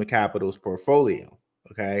Shima Capital's portfolio.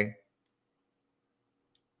 Okay.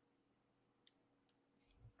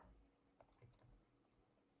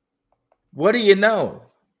 What do you know?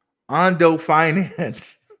 Ondo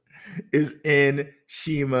Finance is in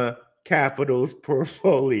Shima Capital's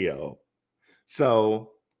portfolio.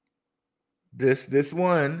 So this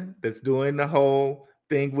one that's doing the whole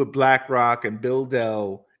thing with BlackRock and Bill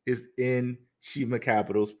Dell is in Shima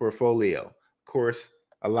Capital's portfolio. Of course,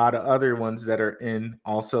 a lot of other ones that are in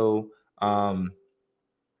also the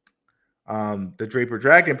Draper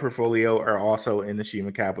Dragon portfolio are also in the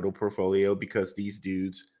Shima Capital portfolio because these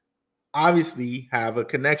dudes obviously have a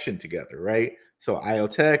connection together, right? So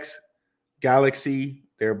IoTex, Galaxy,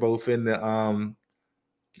 they're both in the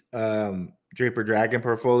Draper Dragon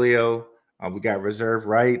portfolio. We got Reserve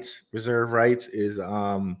Rights. Reserve Rights is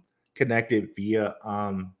connected via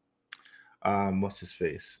what's his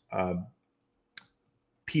face?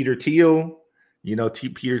 Peter Thiel. You know,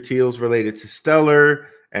 Peter Thiel's related to Stellar,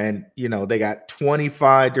 and you know they got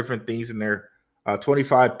 25 different things in their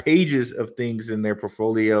 25 pages of things in their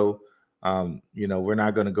portfolio. You know, we're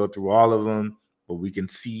not going to go through all of them, but we can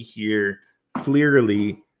see here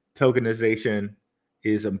clearly tokenization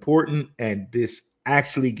is important, and this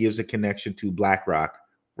actually gives a connection to BlackRock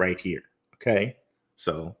right here. Okay,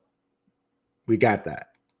 so we got that.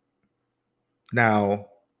 Now,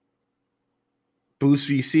 Boost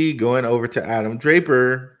VC going over to Adam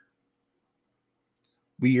Draper,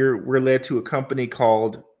 we're led to a company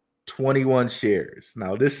called 21 Shares.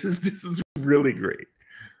 Now, this is really great.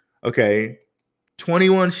 Okay,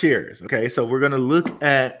 21 shares. Okay, so we're going to look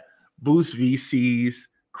at Boost VC's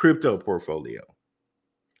crypto portfolio.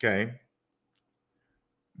 Okay,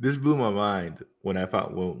 this blew my mind when I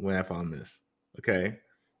found this. Okay,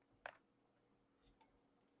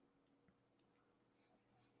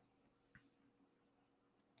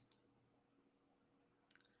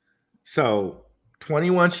 so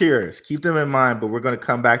 21 shares. Keep them in mind, but we're going to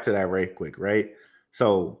come back to that right quick. Right.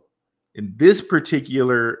 So in this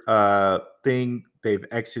particular thing, they've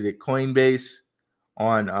exited Coinbase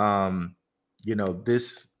on you know,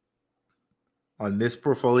 this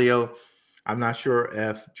portfolio. I'm not sure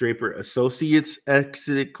if Draper Associates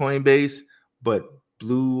exited Coinbase, but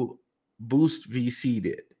Boost VC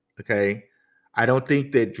did. Okay. I don't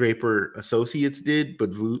think that Draper Associates did,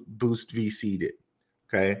 but Boost VC did.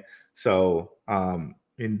 Okay. So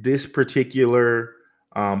in this particular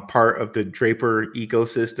part of the Draper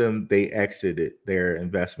ecosystem, they exited their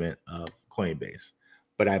investment of Coinbase.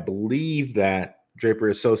 But I believe that Draper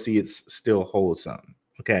Associates still holds some.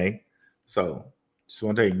 Okay. So just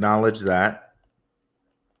want to acknowledge that.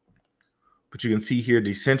 But you can see here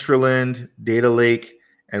Decentraland, Data Lake,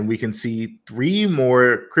 and we can see 3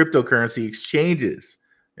 more cryptocurrency exchanges.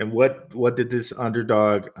 And what did this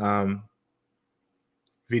underdog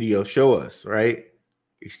video show us, right?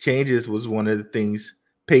 Exchanges was one of the things,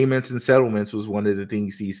 payments and settlements was one of the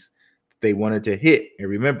things they wanted to hit. And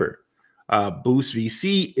remember, Boost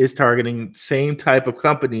VC is targeting same type of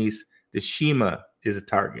companies that Shima is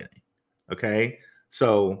targeting. Okay,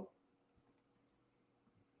 so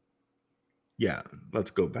yeah,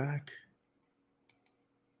 let's go back.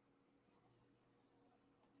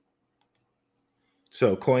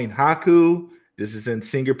 So CoinHaku, this is in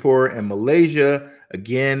Singapore and Malaysia,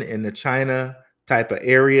 again in the China type of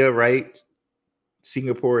area, right?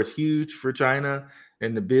 Singapore is huge for China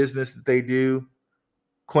and the business that they do.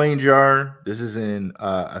 CoinJar, this is in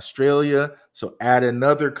Australia. So add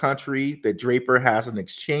another country that Draper has an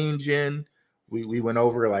exchange in. We went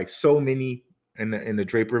over like so many in the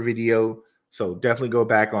Draper video. So definitely go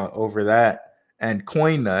back over that. And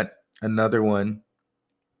CoinNut, another one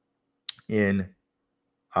in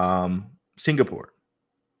Singapore.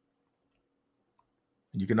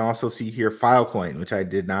 You can also see here Filecoin, which I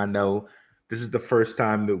did not know. This is the first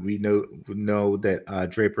time that we know that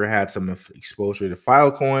Draper had some exposure to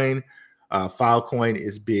Filecoin. Filecoin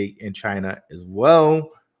is big in China as well.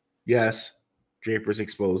 Yes, Draper's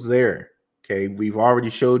exposed there. Okay, we've already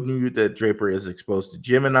showed you that Draper is exposed to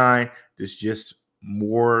Gemini. There's just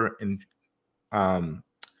more and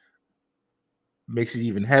makes it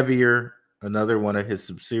even heavier. Another one of his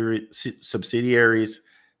subsidiaries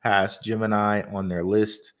has Gemini on their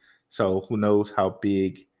list. So who knows how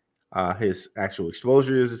big his actual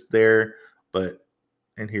exposure is there.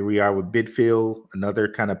 And here we are with Bitfield, another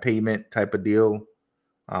kind of payment type of deal.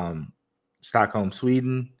 Stockholm,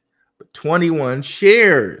 Sweden. But 21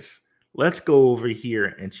 shares. Let's go over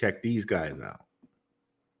here and check these guys out.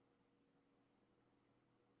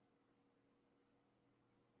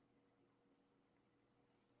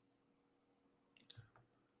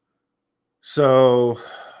 So,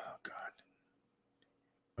 God.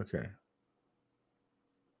 Okay.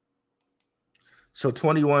 So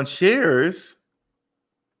 21 shares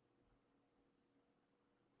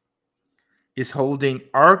is holding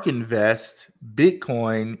ARK Invest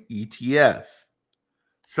Bitcoin ETF.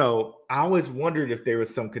 So I always wondered if there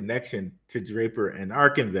was some connection to Draper and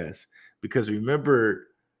ARK Invest, because remember,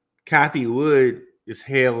 Cathie Wood is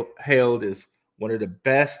hailed as one of the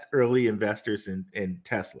best early investors in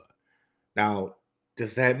Tesla. Now,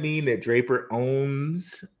 does that mean that Draper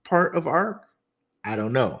owns part of ARK? I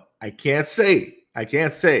don't know. I can't say.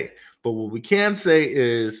 But what we can say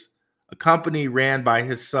is a company ran by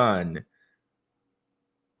his son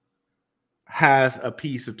has a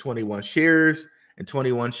piece of 21 shares, and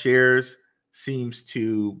 21 shares seems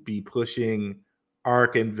to be pushing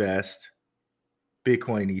ARK Invest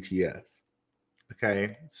Bitcoin ETF.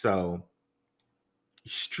 Okay, so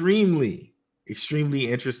extremely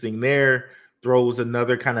interesting there. Throws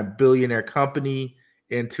another kind of billionaire company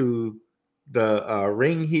into the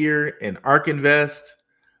ring here in ARK Invest.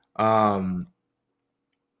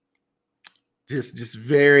 Just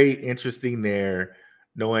very interesting there,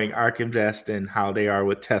 knowing ARK Invest and how they are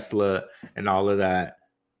with Tesla and all of that.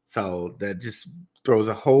 So that just throws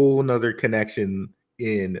a whole nother connection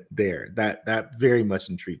in there. That very much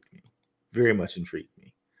intrigued me.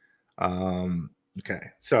 Okay,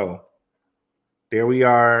 so there we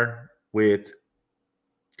are with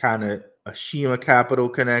kind of a Shima Capital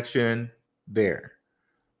connection there.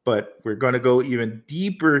 But we're going to go even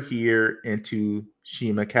deeper here into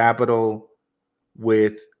Shima Capital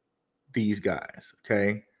with these guys.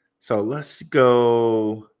 Okay, so let's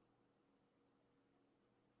go.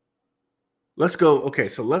 Okay,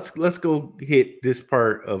 so let's go hit this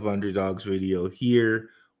part of Underdog's video here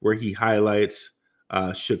where he highlights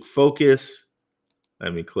Shook Focus.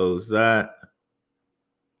 Let me close that.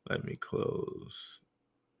 Let me close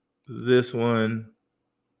this one.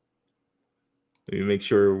 Let me make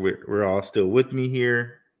sure we're all still with me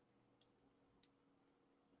here.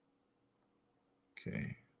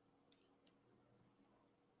 Okay.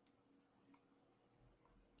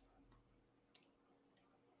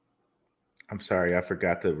 I'm sorry, I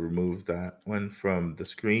forgot to remove that one from the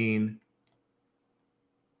screen.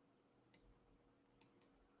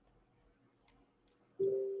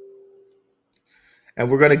 And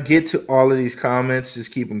we're going to get to all of these comments.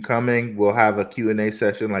 Just keep them coming. We'll have a Q&A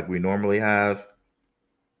session like we normally have.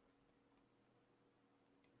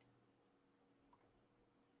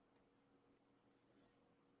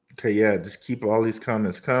 Okay, yeah, just keep all these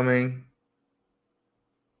comments coming.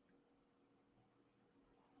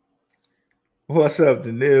 What's up,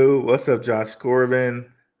 Danu? What's up, Josh Corbin?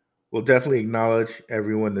 We'll definitely acknowledge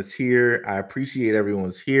everyone that's here. I appreciate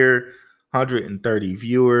everyone's here. 130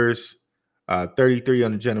 viewers, 33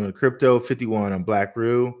 on the Gentleman Crypto, 51 on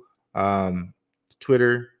Blackrock,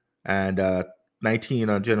 Twitter, and 19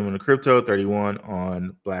 on Gentleman Crypto, 31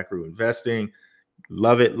 on Blackrock Investing.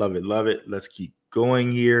 Love it, love it, love it. Let's keep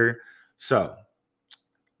going here. So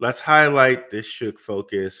let's highlight this Shook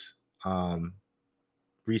Focus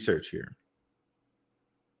research here.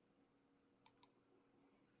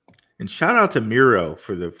 And shout out to Miro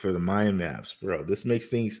for the mind maps, bro. This makes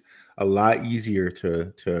things a lot easier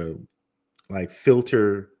to like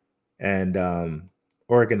filter and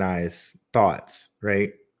organize thoughts,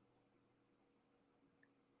 right?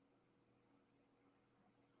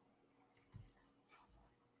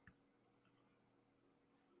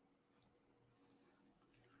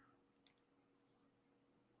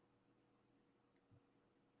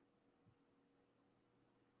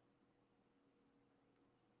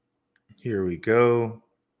 Here we go.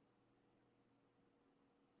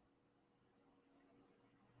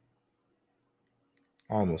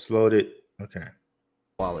 Almost loaded. Okay.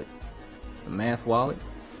 Wallet, the Math wallet,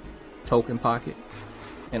 Token Pocket,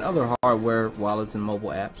 and other hardware wallets and mobile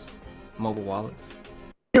apps, mobile wallets.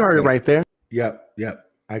 You heard it right there. Yep.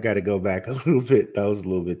 I got to go back a little bit. That was a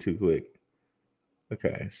little bit too quick.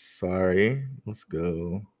 Okay, sorry. Let's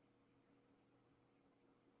go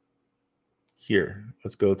here.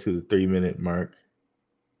 Let's go to the 3-minute mark.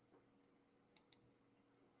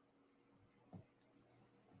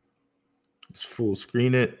 Let's full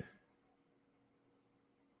screen it.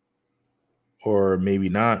 Or maybe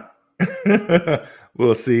not.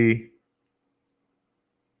 We'll see.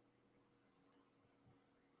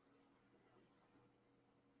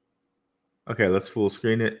 Okay, let's full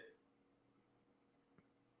screen it.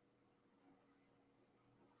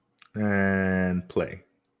 And play.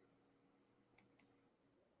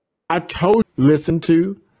 I told you listen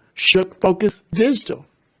to Shook Focus Digital.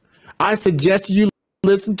 I suggest you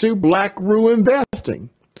listen to Blackrock Investing.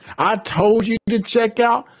 I told you to check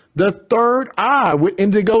out The Third Eye with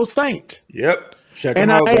Indigo Saint. Yep. Check them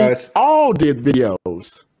out, guys. All did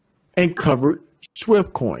videos and covered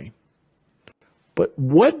SwiftCoin. But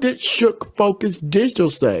what did Shook Focus Digital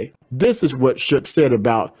say? This is what Shook said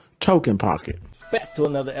about Token Pocket. Back to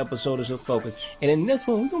another episode of Shook Focus. And in this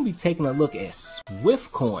one, we're going to be taking a look at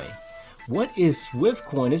SwiftCoin. What is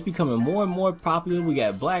SwiftCoin? It's becoming more and more popular. We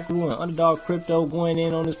got Blackrock and Underdog Crypto going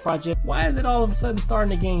in on this project. Why is it all of a sudden starting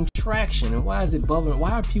to gain traction? And why is it bubbling?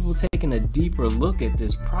 Why are people taking a deeper look at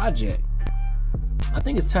this project? I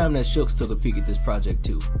think it's time that Shooks took a peek at this project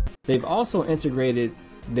too. They've also integrated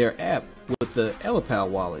their app with the Elipal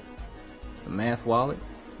wallet, the Math wallet,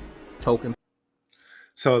 Token.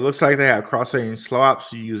 So it looks like they have cross-chain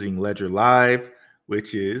swaps using Ledger Live,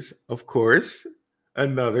 which is, of course,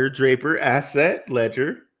 another Draper asset,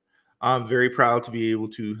 Ledger. I'm very proud to be able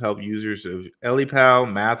to help users of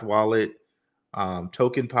Elipal, Math wallet,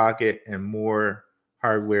 Token Pocket, and more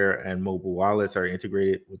hardware and mobile wallets are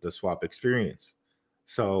integrated with the swap experience.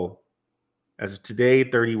 So as of today,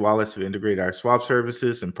 30 wallets have integrated our swap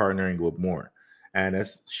services and partnering with more. And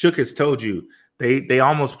as Shook has told you, they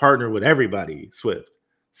almost partner with everybody, Swift.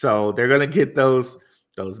 So they're going to get those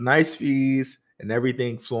nice fees and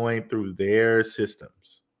everything flowing through their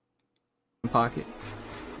systems. Pocket.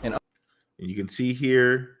 And you can see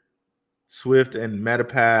here, Swift and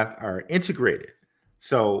Metapath are integrated.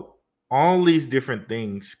 So all these different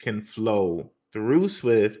things can flow through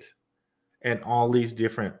Swift and all these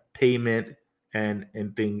different payment and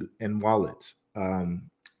things and wallets,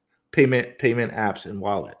 payment apps and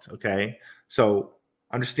wallets. Okay. So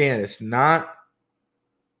understand it's not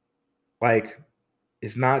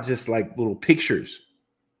just like little pictures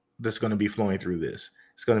that's going to be flowing through this.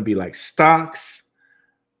 It's going to be like stocks,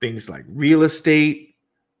 things like real estate,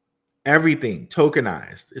 everything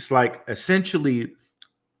tokenized. It's like essentially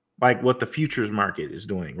like what the futures market is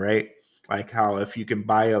doing, right? Like how if you can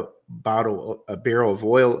buy a barrel of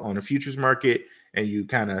oil on a futures market and you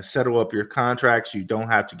kind of settle up your contracts, you don't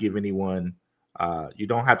have to give anyone, you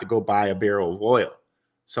don't have to go buy a barrel of oil.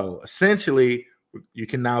 So essentially, you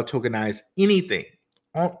can now tokenize anything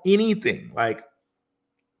like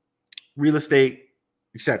real estate,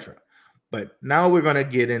 etc. But now we're going to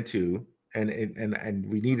get into and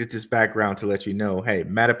we needed this background to let you know, hey,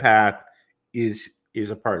 Metapath is is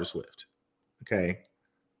a part of SWIFT. Okay.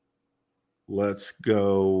 Let's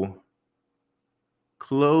go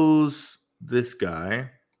close this guy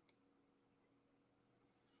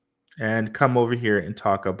and come over here and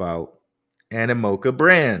talk about Animoca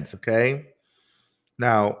Brands. Okay.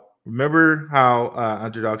 Now, remember how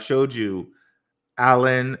Underdog showed you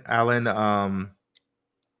Alan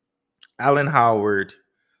Howard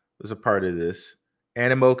was a part of this.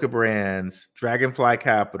 Animoca Brands, Dragonfly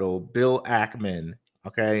Capital, Bill Ackman.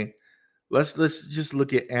 Okay. Let's just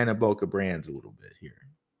look at Animoca Brands a little bit here.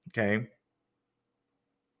 Okay.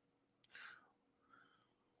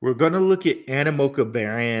 We're going to look at Animoca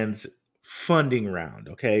Brands funding round,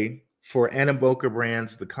 okay, for Animoca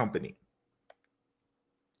Brands, the company.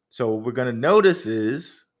 So what we're going to notice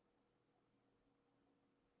is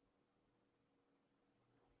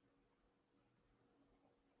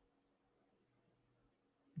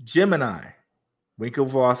Gemini,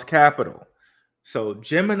 Winklevoss Capital. So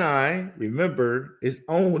Gemini, remember, is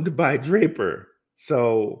owned by Draper.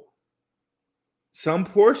 So some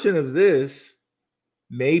portion of this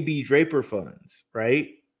may be Draper funds, right?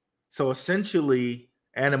 So essentially,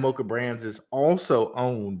 Animoca Brands is also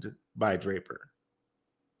owned by Draper.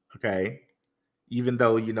 Okay. Even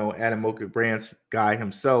though, you know, Animoca Brands guy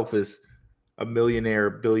himself is a millionaire,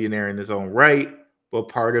 billionaire in his own right, but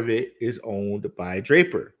part of it is owned by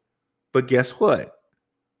Draper. But guess what?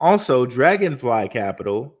 Also, Dragonfly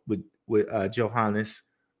Capital with Johannes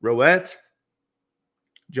Roetz.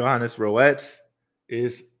 Johannes Roetz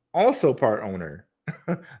is also part owner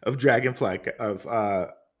of Dragonfly of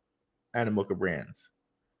Animoca Brands.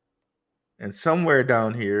 And somewhere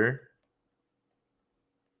down here,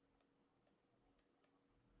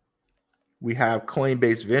 we have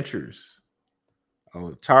Coinbase Ventures,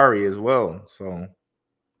 Atari as well. So,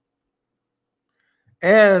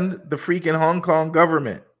 and the freaking Hong Kong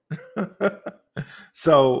government.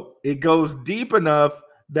 So it goes deep enough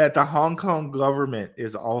that the Hong Kong government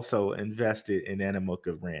is also invested in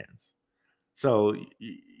Animoca Brands. So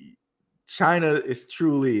China is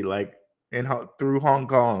truly like through Hong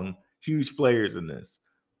Kong, huge players in this.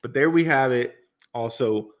 But there we have it.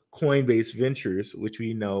 Also, Coinbase Ventures, which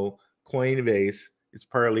we know Coinbase is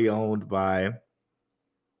partly owned by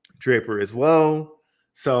Draper as well.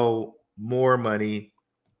 So more money,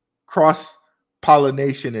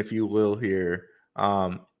 cross-pollination, if you will, here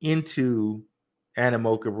into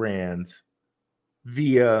Animoca Brands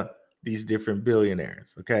via these different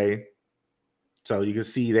billionaires. Okay. So you can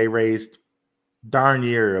see they raised darn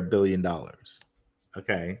near $1 billion.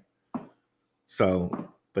 Okay. So,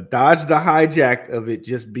 but dodge the hijack of it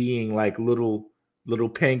just being like little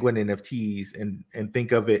penguin NFTs and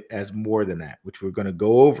think of it as more than that, which we're going to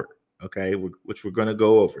go over. Okay. Which we're going to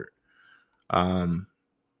go over.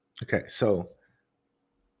 Okay. So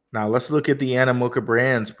now let's look at the Animoca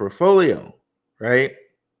Brands portfolio, right?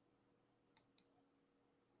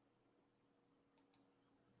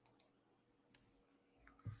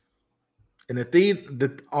 And the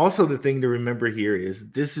thing to remember here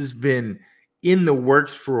is this has been in the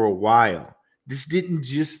works for a while. This didn't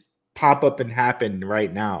just pop up and happen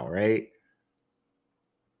right now, right?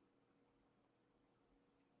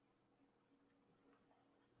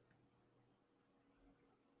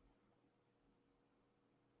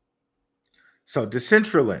 So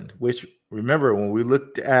Decentraland, which remember when we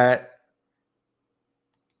looked at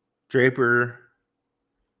Draper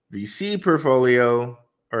VC portfolio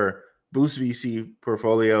or Boost VC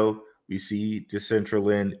portfolio, we see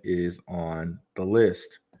Decentraland is on the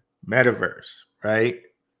list. Metaverse, right?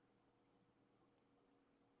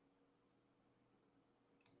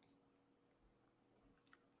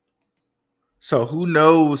 So who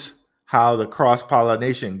knows how the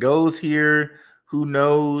cross-pollination goes here? Who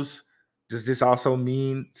knows? Does this also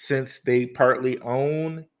mean since they partly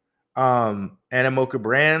own Animoca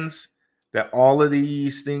Brands, that all of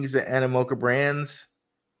these things that Animoca Brands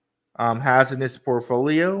has in its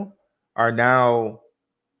portfolio are now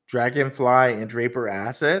Dragonfly and Draper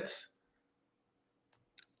assets?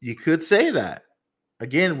 You could say that.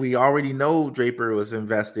 Again, we already know Draper was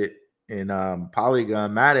invested in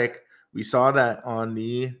Polygon Matic. We saw that on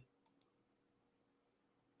the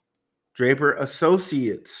Draper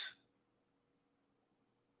Associates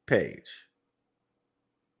page.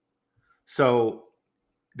 So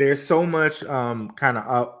there's so much kind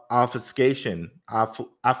of obfuscation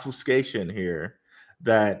here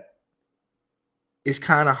that it's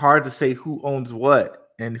kind of hard to say who owns what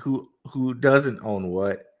and who doesn't own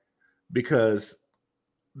what, because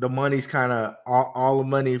the money's kind of all the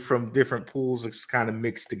money from different pools is kind of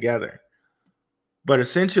mixed together. But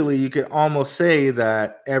essentially, you could almost say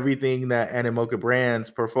that everything that Animoca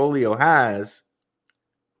Brands portfolio has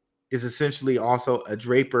is essentially also a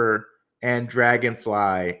Draper and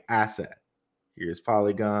Dragonfly asset. Here's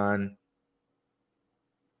Polygon.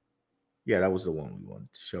 Yeah, that was the one we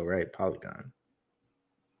wanted to show, right? Polygon.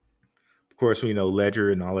 Of course, we know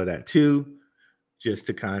Ledger and all of that too, just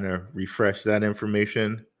to kind of refresh that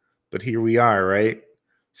information. But here we are, right?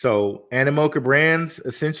 So Animoca Brands,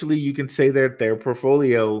 essentially you can say that their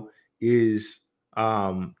portfolio is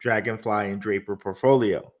Dragonfly and Draper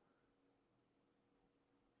portfolio.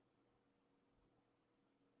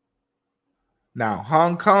 Now,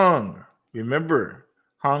 Hong Kong, remember,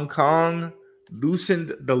 Hong Kong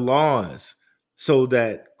loosened the laws so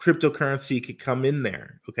that cryptocurrency could come in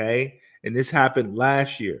there, okay? And this happened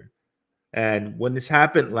last year. And when this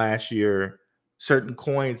happened last year, certain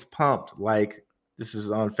coins pumped, like this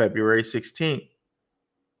is on February 16th.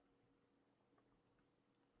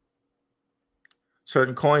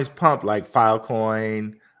 Certain coins pumped, like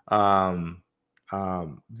Filecoin,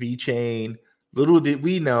 VeChain. Little did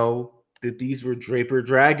we know that these were Draper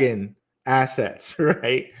Dragon assets,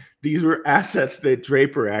 right? These were assets that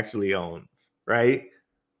Draper actually owns, right?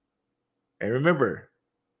 And remember,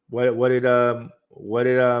 what did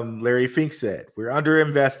Larry Fink said? We're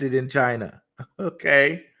underinvested in China,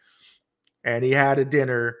 okay? And he had a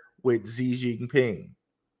dinner with Xi Jinping.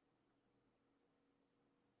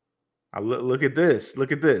 Look at this.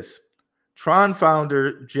 Look at this. Tron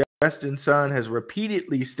founder Justin Sun has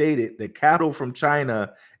repeatedly stated that capital from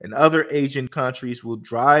China and other Asian countries will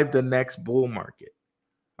drive the next bull market.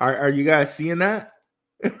 Are you guys seeing that?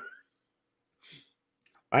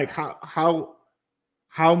 Like how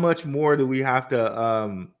much more do we have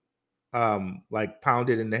to like pound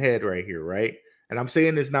it in the head right here, right? And I'm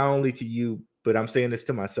saying this not only to you, but I'm saying this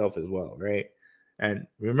to myself as well, right? And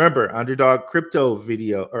remember, Underdog Crypto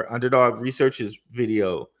video or Underdog Research's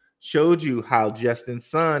video showed you how Justin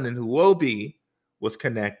Sun and Huobi was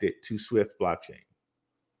connected to Swift blockchain.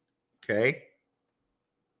 Okay.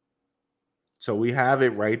 So we have it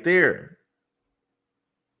right there.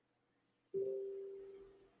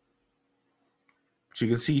 But you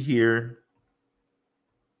can see here,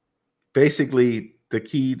 basically the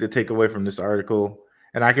key to take away from this article,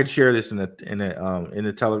 and I can share this in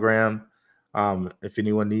the Telegram. If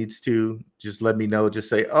anyone needs to, just let me know. Just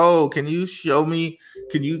say, oh, can you show me?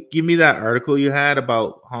 Can you give me that article you had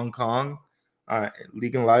about Hong Kong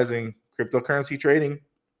legalizing cryptocurrency trading?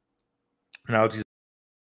 And I'll just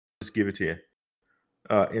give it to you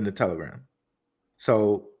in the Telegram.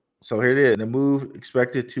 So here it is. The move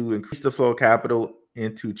expected to increase the flow of capital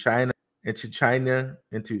into China,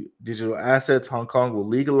 into digital assets. Hong Kong will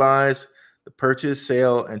legalize the purchase,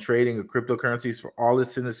 sale, and trading of cryptocurrencies for all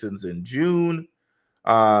its citizens in June.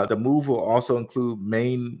 The move will also include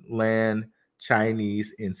mainland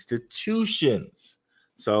Chinese institutions.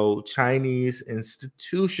 So Chinese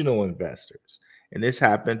institutional investors. And this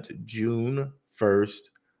happened June 1st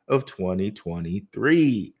of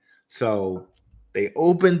 2023. So they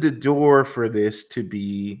opened the door for this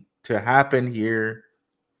to happen here,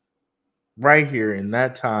 right here in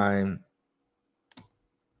that time.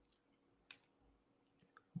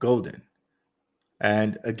 Golden.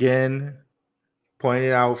 And again,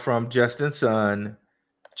 pointed out from Justin Sun,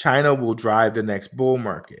 China will drive the next bull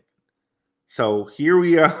market. So here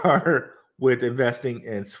we are with investing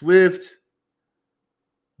in Swift.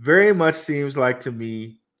 Very much seems like to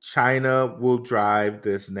me China will drive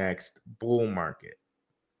this next bull market.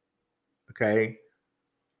 Okay.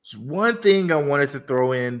 Just one thing I wanted to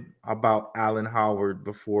throw in about Alan Howard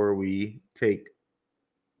before we take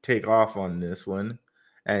off on this one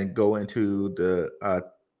and go into the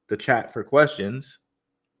chat for questions.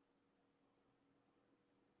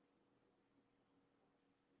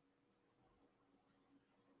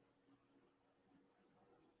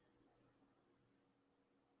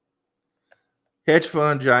 Hedge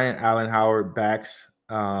fund giant Alan Howard backs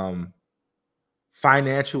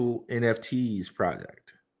financial NFTs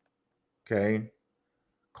project, okay,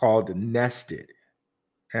 called Nested.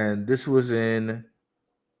 And this was in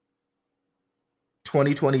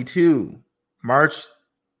 2022, March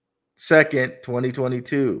 2nd,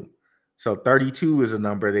 2022. So 32 is a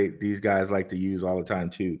number these guys like to use all the time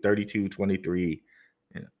too. 32, 23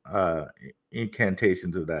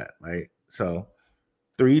 incantations of that, right? So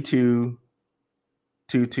 32,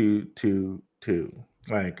 2222.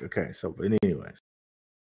 Like, okay, so but anyways.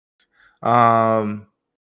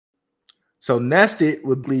 So Nested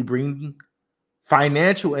would be bring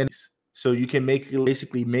financial entities, so you can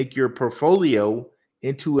basically make your portfolio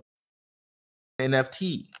into an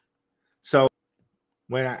NFT. So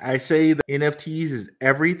when I say the NFTs is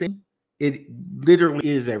everything, it literally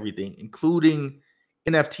is everything, including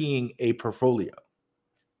NFTing a portfolio.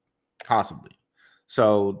 possibly.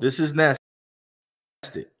 So this is nested.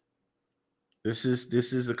 This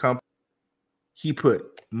is a company he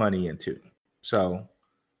put money into. So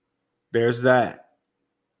there's that.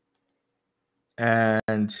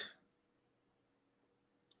 And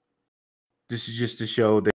this is just to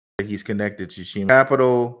show that he's connected to Shima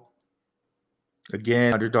Capital.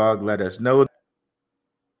 Again, Underdog let us know.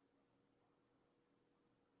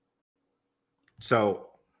 So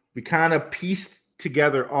we kind of pieced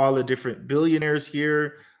together all the different billionaires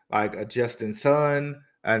here, like a Justin Sun,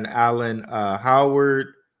 an Alan Howard,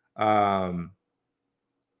 Shima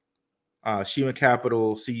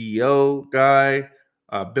Capital CEO guy,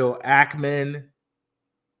 Bill Ackman,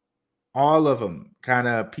 all of them kind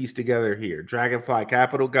of pieced together here. Dragonfly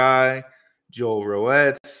Capital guy, Joel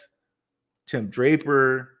Roetz, Tim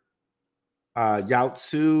Draper, Yao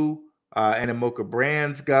Tzu, Animoca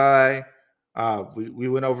Brands guy. We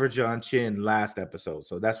went over John Chen last episode.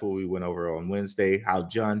 So that's what we went over on Wednesday, how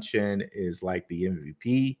John Chen is like the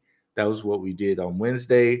MVP. That was what we did on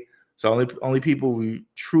Wednesday. So only people we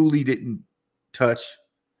truly didn't touch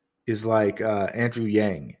is like Andrew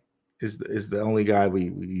Yang is the only guy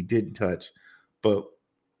we didn't touch. But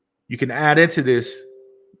you can add into this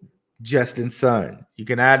Justin Sun. You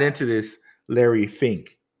can add into this Larry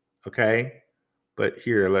Fink. Okay? But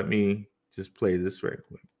here, let me just play this right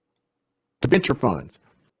quick. The venture funds.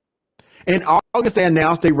 In August, they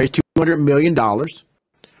announced they raised $200 million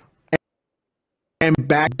and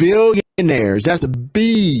backed billionaires. That's a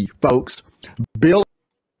B, folks. Bill.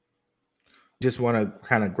 Just want to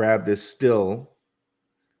kind of grab this still.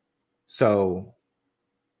 So,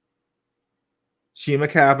 Shima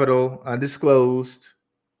Capital, undisclosed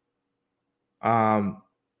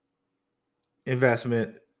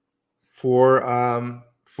investment for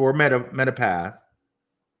Metapath,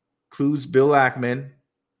 includes Bill Ackman,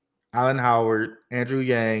 Alan Howard, Andrew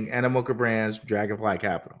Yang, Animoca Brands, Dragonfly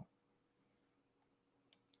Capital.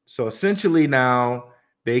 So essentially now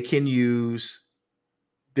they can use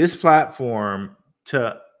this platform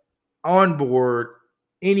to onboard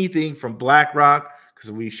anything from Blackrock,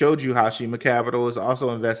 because we showed you how Shima Capital is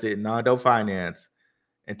also invested in Nando Finance,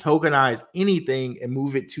 and tokenize anything and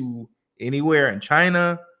move it to anywhere in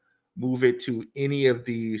China, move it to any of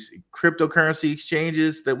these cryptocurrency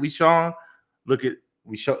exchanges that we saw. Look at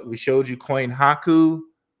we showed you Coin Haku,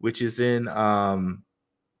 which is in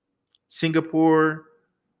Singapore.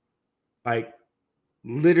 Like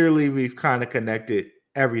literally, we've kind of connected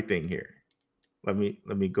everything here. Let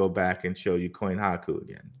me go back and show you Coin Haku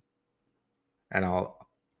again, and all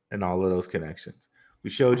of those connections. We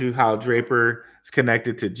showed you how Draper is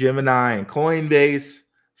connected to Gemini and Coinbase.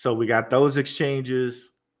 So we got those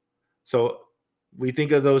exchanges. So we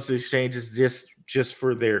think of those exchanges just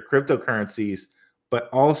for their cryptocurrencies, but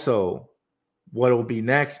also what will be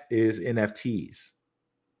next is NFTs.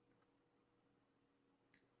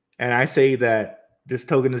 And I say that this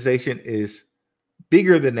tokenization is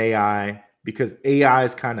bigger than AI because AI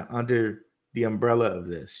is kind of under the umbrella of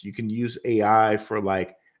this. You can use AI for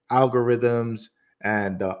like algorithms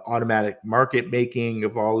and automatic market making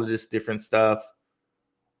of all of this different stuff.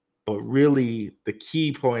 But really, the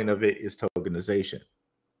key point of it is tokenization.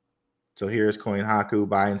 So here's Coin Haku,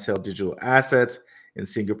 buy and sell digital assets in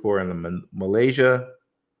Singapore and Malaysia.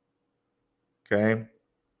 Okay.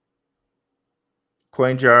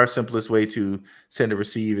 CoinJar, simplest way to send and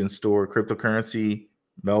receive and store cryptocurrency,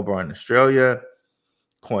 Melbourne, Australia.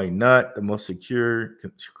 CoinNut, the most secure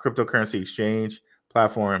cryptocurrency exchange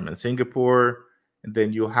platform in Singapore. And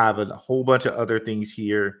then you'll have a whole bunch of other things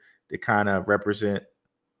here that kind of represent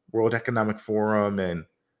World Economic Forum and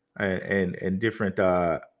different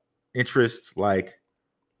interests, like,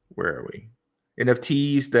 where are we?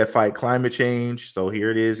 NFTs that fight climate change. So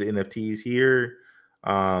here it is, NFTs here.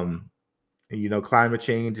 And you know, climate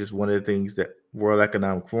change is one of the things that World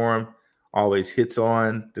Economic Forum always hits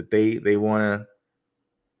on, that they want to,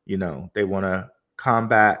 you know, they want to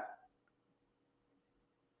combat.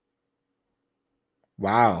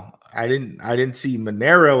 Wow, I didn't see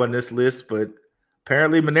Monero in this list, but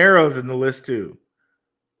apparently Monero's in the list too.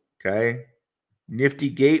 Okay. Nifty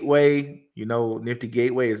Gateway, you know, Nifty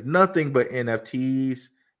Gateway is nothing but NFTs.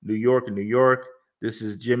 New York. This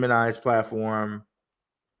is Gemini's platform.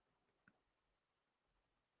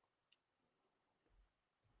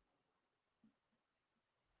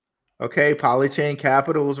 Okay, Polychain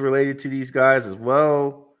Capital is related to these guys as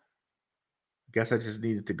well. Guess I just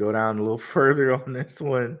needed to go down a little further on this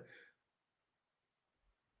one.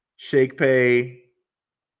 ShakePay,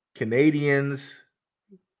 Canadians,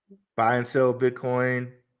 buy and sell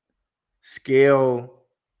Bitcoin. Scale,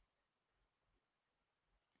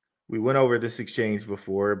 We went over this exchange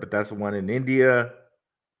before, but that's the one in India.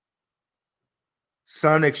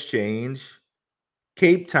 Sun Exchange,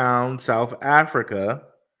 Cape Town, South Africa.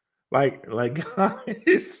 Like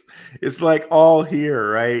it's like all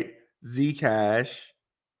here, right? Zcash.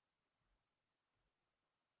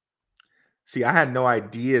 See, I had no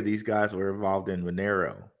idea these guys were involved in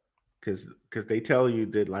Monero, because they tell you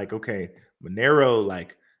that, like, okay, Monero,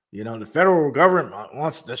 like, you know, the federal government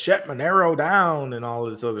wants to shut Monero down and all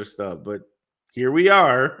this other stuff, but here we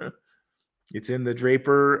are. It's in the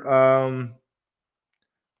Draper,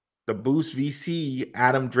 the Boost VC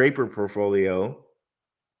Adam Draper portfolio.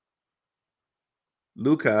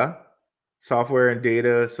 Luca, software and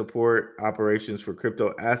data support operations for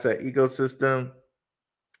crypto asset ecosystem.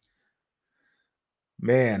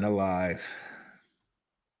 Man alive.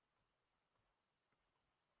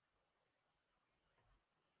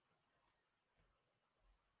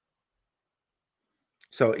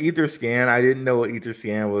 So Etherscan, I didn't know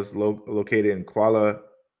Etherscan was located in Kuala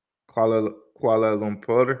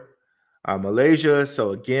Lumpur, Malaysia. So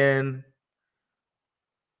again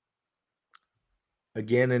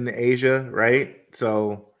in Asia, right?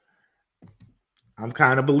 So I'm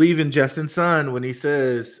kind of believing Justin Sun when he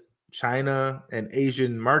says China and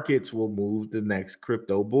Asian markets will move the next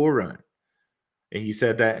crypto bull run. And he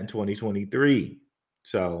said that in 2023.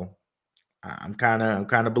 So I'm kind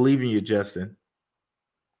of believing you, Justin.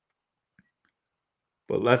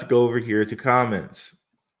 But let's go over here to comments.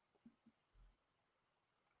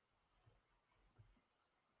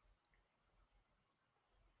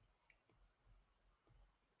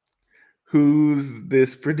 Who's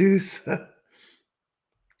this producer?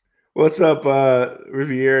 What's up,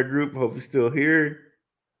 Riviera Group? Hope you're still here.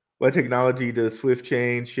 What technology does Swift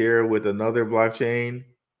Chain share with another blockchain?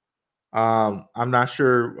 I'm not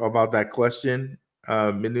sure about that question,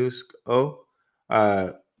 Minusk.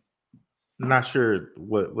 I'm not sure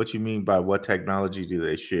what you mean by what technology do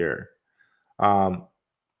they share.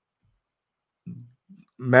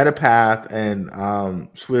 Metapath and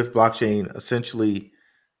Swift blockchain essentially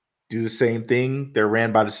do the same thing. They're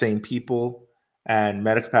ran by the same people, and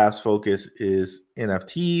Metapath's focus is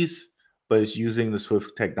NFTs, but it's using the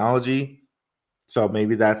Swift technology. So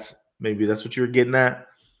maybe that's what you were getting at.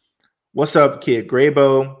 What's up, Kid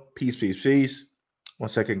Graybo? Peace, peace, peace. 1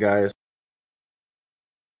 second, guys.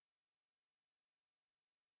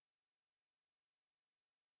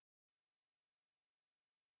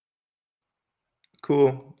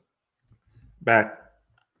 Cool. Back.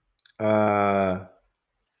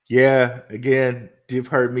 Yeah, again, Div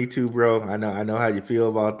hurt me too, bro. I know how you feel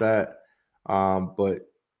about that.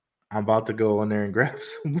 But I'm about to go on there and grab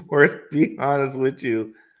some more, to be honest with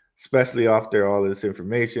you, especially after all this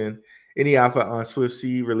information. Any alpha on Swift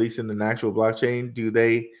C releasing an actual blockchain? Do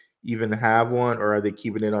they even have one, or are they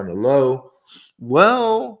keeping it on the low?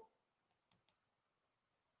 Well,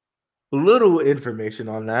 little information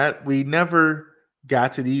on that. We never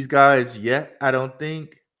got to these guys yet, I don't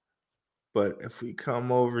think. But if we come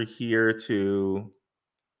over here to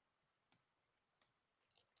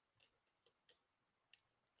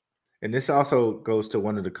and this also goes to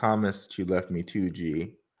one of the comments that you left me too,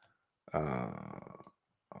 G.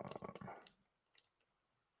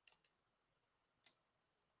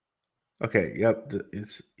 Okay, yep,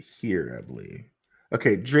 it's here, I believe.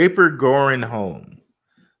 Okay, Draper Gorin Home.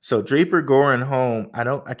 So Draper Gorin Home,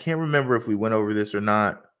 I can't remember if we went over this or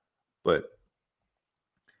not, but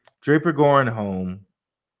Draper Gorin Home.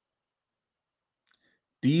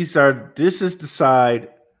 This is the side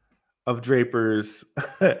of Draper's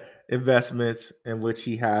investments in which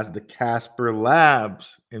he has the Casper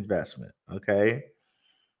Labs investment. Okay.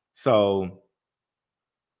 So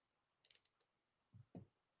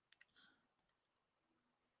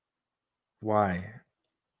why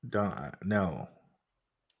don't I know?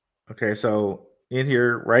 Okay, so in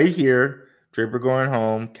here, right here, Draper Going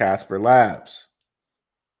Home, Casper Labs.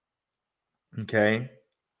 Okay.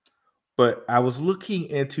 But I was looking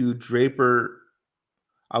into Draper,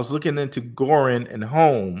 I was looking into Gorin and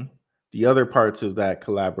Home, the other parts of that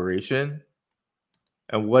collaboration.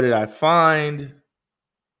 And what did I find?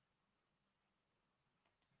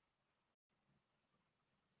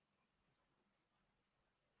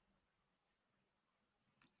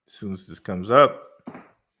 As soon as this comes up,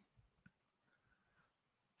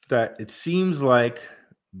 that it seems like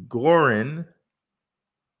Gorin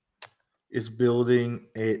is building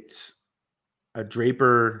a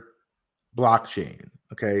Draper blockchain.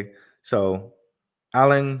 Okay, so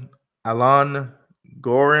Alan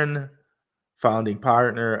Gorin, founding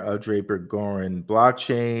partner of Draper Gorin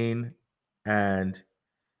blockchain, and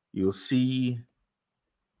you'll see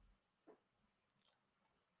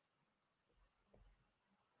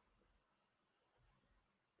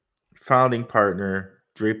founding partner,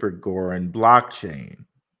 Draper Gorin blockchain.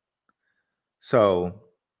 So,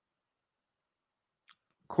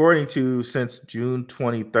 according to since June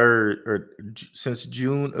 23rd, or since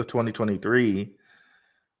June of 2023,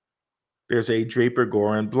 there's a Draper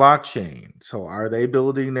Gorin blockchain. So, are they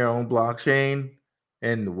building their own blockchain?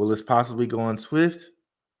 And will this possibly go on Swift?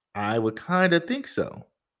 I would kind of think so.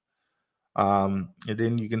 And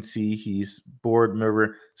then you can see he's board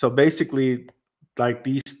member. So basically, like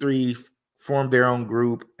these three formed their own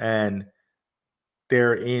group, and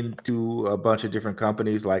they're into a bunch of different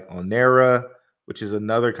companies like Onera, which is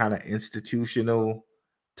another kind of institutional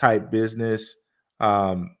type business,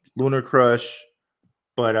 Lunar Crush,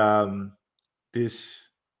 but this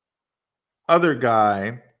other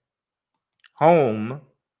guy, Home,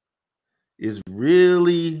 is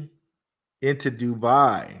really into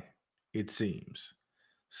Dubai, it seems.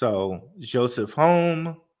 So Joseph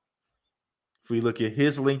Home, if we look at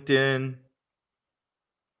his LinkedIn,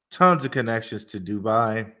 tons of connections to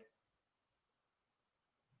Dubai.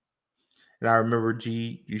 And I remember,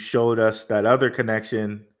 G, you showed us that other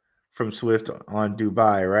connection from Swift on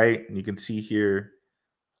Dubai, right? And you can see here,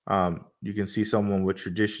 you can see someone with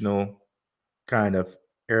traditional kind of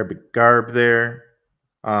Arabic garb there,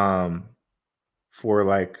 for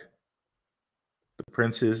like the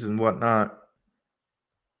princes and whatnot.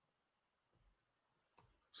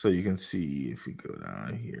 So you can see if we go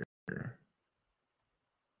down here.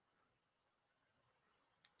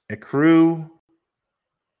 A Crew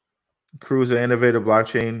is an innovative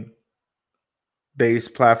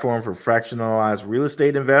blockchain-based platform for fractionalized real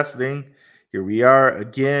estate investing. Here we are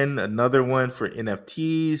again, another one for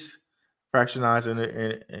NFTs, fractionalized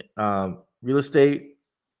real estate.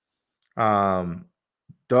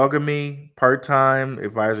 Dogamy, part-time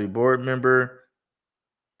advisory board member,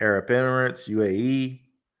 Arab Emirates, UAE.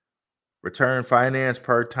 Return Finance,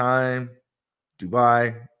 part-time,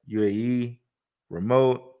 Dubai, UAE.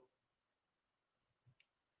 Remote.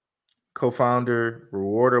 Co-founder,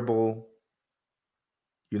 Rewardable,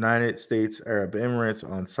 United States Arab Emirates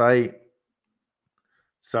on site.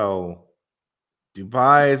 So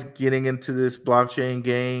Dubai is getting into this blockchain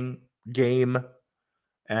game,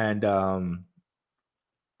 and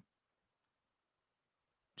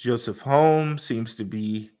Joseph Home seems to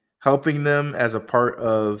be helping them as a part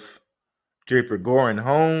of Draper Gorin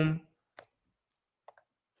Home.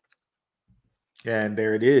 And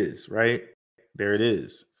there it is, right? There it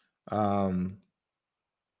is.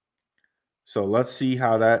 So let's see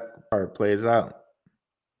how that part plays out,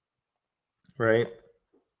 right?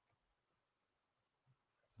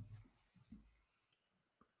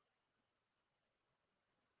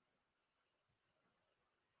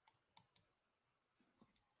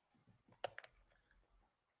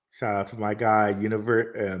 Shout out to my guy,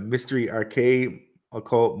 Mystery Arcade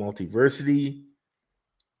Occult Multiversity.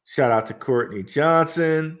 Shout out to Courtney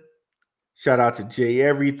Johnson. Shout out to Jay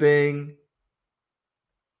Everything.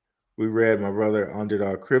 We read my brother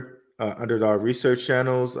Underdog Research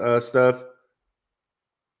Channel's stuff.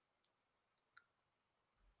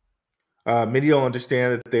 Many don't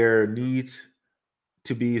understand that there needs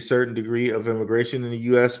to be a certain degree of immigration in the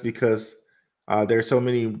U.S. because there are so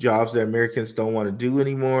many jobs that Americans don't want to do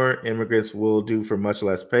anymore. Immigrants will do for much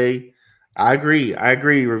less pay. I agree,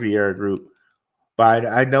 Riviera Group. But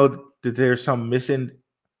I know that there's some missing.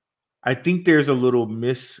 I think there's a little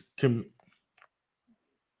not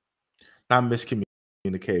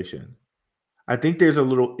miscommunication. I think there's a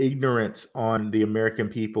little ignorance on the American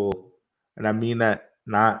people, and I mean that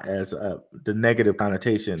not as the negative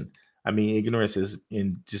connotation. I mean ignorance is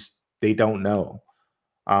in just they don't know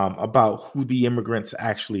about who the immigrants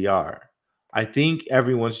actually are. I think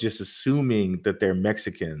everyone's just assuming that they're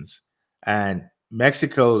Mexicans, and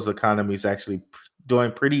Mexico's economy is actually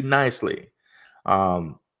doing pretty nicely.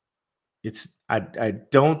 I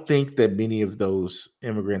don't think that many of those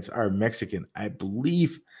immigrants are Mexican. I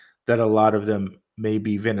believe that a lot of them may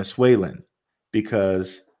be Venezuelan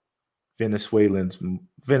because Venezuela's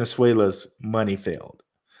money failed.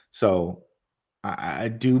 So I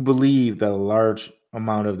do believe that a large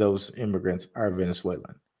amount of those immigrants are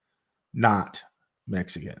Venezuelan, not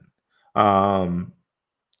Mexican.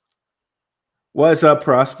 What's up,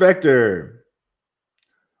 Prospector?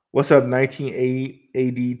 What's up, 1980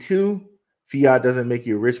 AD2? Fiat doesn't make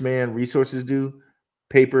you a rich man. Resources do.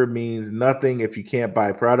 Paper means nothing if you can't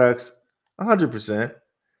buy products. 100%.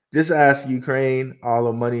 Just ask Ukraine, all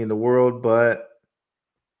the money in the world, but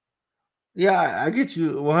yeah, I get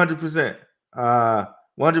you 100%.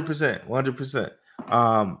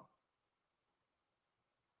 100%.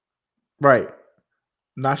 Right.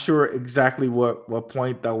 Not sure exactly what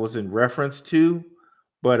point that was in reference to,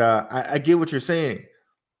 But I get what you're saying.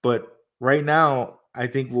 But right now, I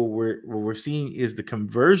think what we're seeing is the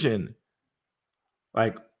conversion,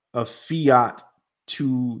 like, of fiat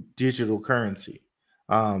to digital currency.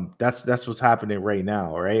 That's what's happening right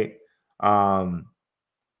now, right?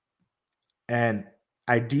 And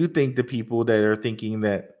I do think the people that are thinking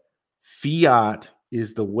that fiat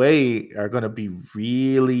is the way are going to be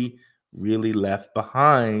really, really left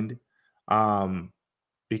behind,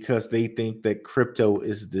 because they think that crypto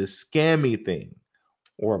is this scammy thing,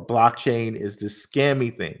 or blockchain is this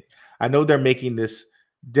scammy thing. I know they're making this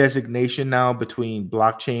designation now between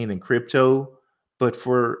blockchain and crypto, but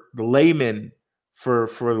for the layman,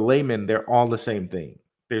 they're all the same thing.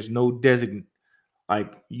 There's no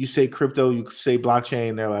like, you say crypto, you say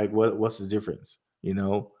blockchain, they're like, what's the difference? You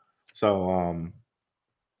know? So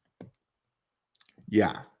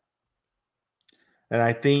yeah. And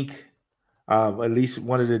I think at least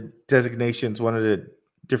one of the designations, one of the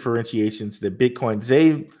differentiations that Bitcoin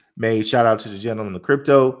Zay made, shout out to the gentleman of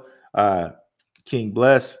crypto, King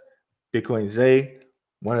Bless, Bitcoin Zay.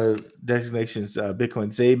 One of the designations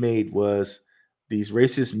Bitcoin Zay made was these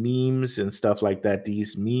racist memes and stuff like that.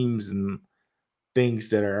 These memes and things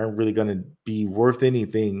that aren't really going to be worth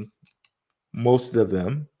anything, most of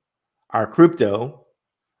them are crypto,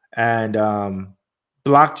 and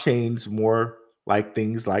blockchains more like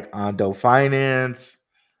things like Ondo Finance,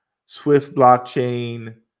 Swift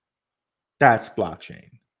blockchain. That's blockchain.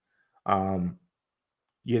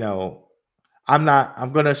 You know,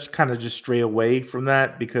 I'm going to kind of just stray away from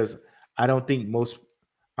that, because I don't think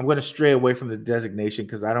I'm going to stray away from the designation,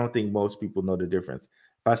 because I don't think most people know the difference.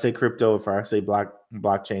 If I say crypto, if I say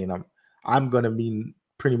blockchain, I'm going to mean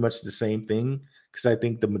pretty much the same thing, because I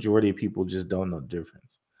think the majority of people just don't know the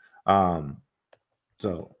difference.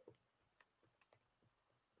 So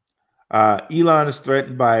Elon is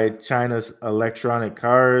threatened by China's electronic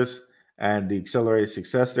cars and the accelerated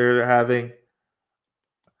success they're having.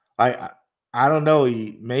 I don't know.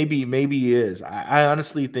 Maybe he is. I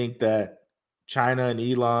honestly think that China and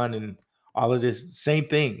Elon and all of this same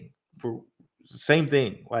thing.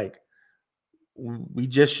 Like, we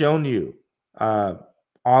just shown you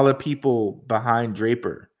all the people behind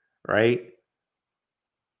Draper, right?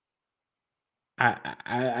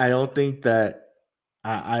 I don't think that.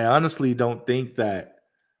 I honestly don't think that.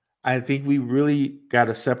 I think we really got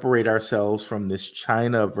to separate ourselves from this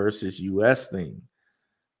China versus US thing,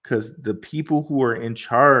 because the people who are in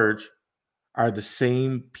charge are the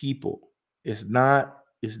same people. It's not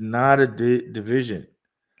a division.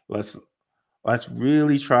 Let's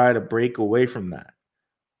really try to break away from that,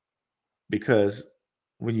 because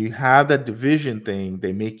when you have that division thing,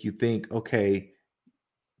 they make you think, okay,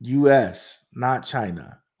 US, not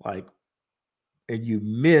China, like, and you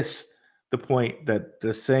miss the point that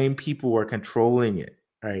the same people are controlling it,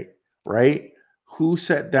 right? Who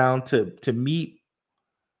sat down to meet?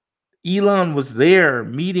 Elon was there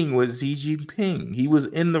meeting with Xi Jinping. He was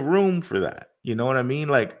in the room for that. You know what I mean?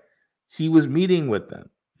 Like, he was meeting with them.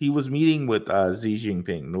 He was meeting with Xi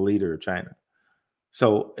Jinping, the leader of China.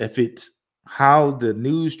 So if it's how the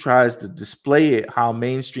news tries to display it, how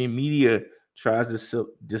mainstream media tries to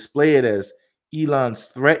display it as Elon's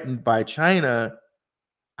threatened by China,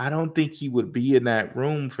 I don't think he would be in that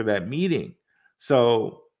room for that meeting.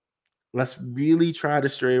 So let's really try to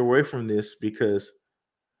stray away from this, because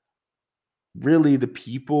really the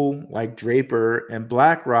people like Draper and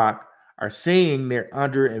Blackrock are saying they're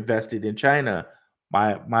underinvested in China.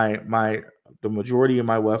 The majority of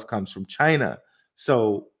my wealth comes from China.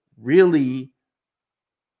 So really,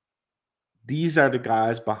 these are the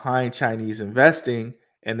guys behind Chinese investing,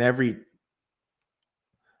 and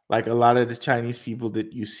like, a lot of the Chinese people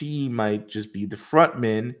that you see might just be the front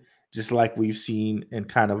men, just like we've seen in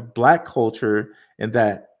kind of black culture, and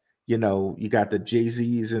that, you got the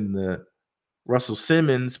Jay-Z's and the Russell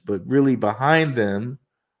Simmons, but really behind them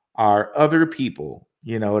are other people.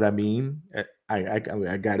 You know what I mean? I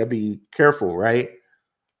gotta be careful, right?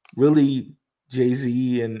 Really,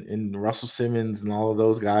 Jay-Z and Russell Simmons and all of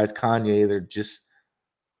those guys, Kanye, they're just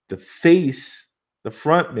the face, the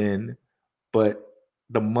front men, but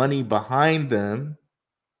the money behind them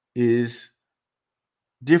is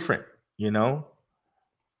different, What's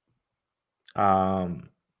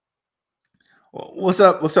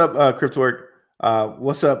up, Cryptwork?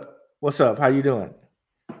 What's up? How you doing?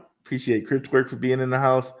 Appreciate Cryptwork for being in the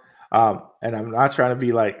house. And I'm not trying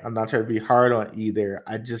to be hard on either.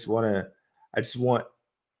 I just want, as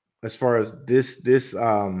far as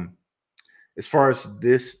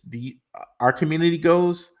our community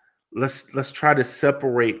goes, let's try to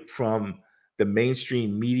separate from the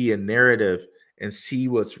mainstream media narrative and see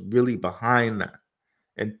what's really behind that.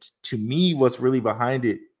 And to me, what's really behind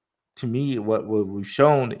it, to me, what we've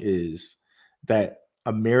shown is that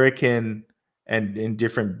American and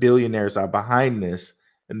different billionaires are behind this,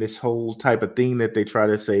 and this whole type of thing that they try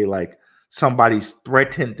to say, like somebody's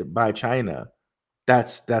threatened by China.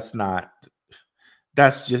 That's not.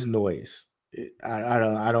 That's just noise.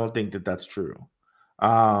 I don't think that that's true.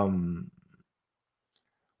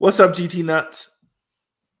 What's up, GT Nuts?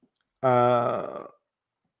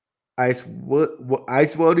 Ice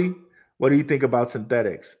Woody, what do you think about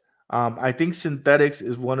synthetics? I think synthetics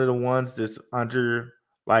is one of the ones that's under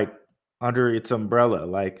its umbrella.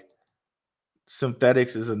 Like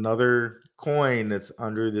synthetics is another coin that's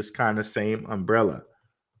under this kind of same umbrella.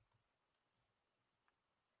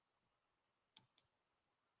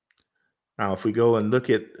 Now, if we go and look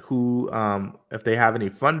at who, if they have any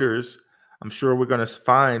funders, I'm sure we're going to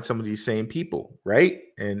find some of these same people, right?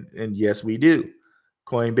 And yes, we do.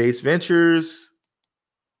 Coinbase Ventures,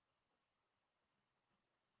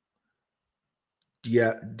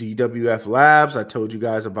 DWF Labs. I told you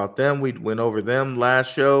guys about them. We went over them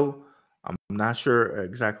last show. I'm not sure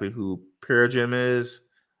exactly who Paragem is.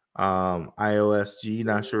 IOSG,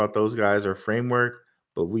 not sure about those guys or Framework,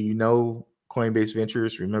 but we know Coinbase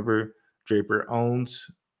Ventures. Remember, Draper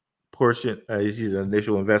owns portion. He's an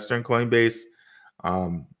initial investor in Coinbase.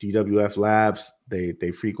 DWF Labs,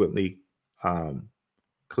 they frequently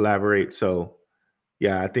collaborate. So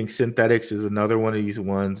yeah, I think synthetics is another one of these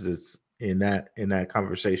ones that's in that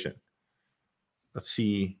conversation. Let's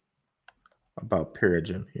see about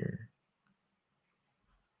Paragem here.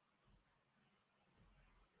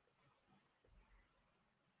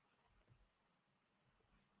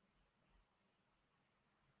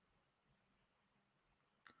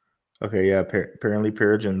 Okay, yeah, apparently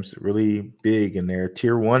Paragem's really big and they're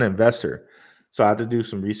tier 1 investor. So I have to do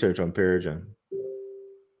some research on Paragem.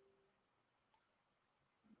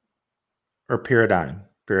 Or Paradigm.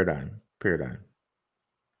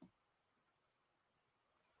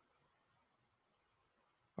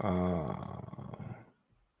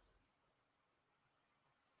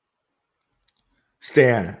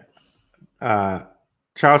 Stan,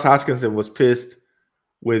 Charles Hoskinson was pissed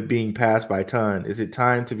with being passed by Ton. Is it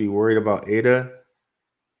time to be worried about ADA?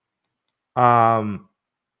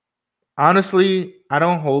 Honestly, I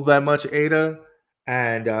don't hold that much ADA,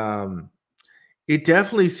 and it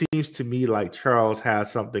definitely seems to me like Charles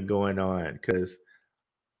has something going on,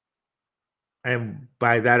 and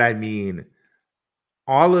by that I mean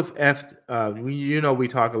all of we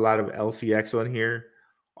talk a lot of LCX on here.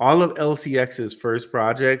 All of LCX's first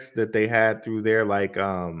projects that they had through their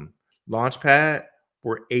Launchpad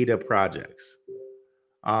were ADA projects.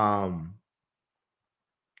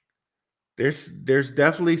 There's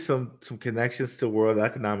definitely some connections to World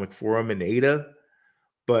Economic Forum and ADA,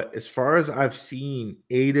 but as far as I've seen,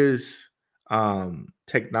 ADA's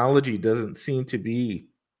technology doesn't seem to be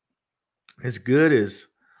as good as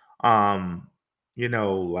like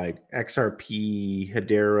XRP,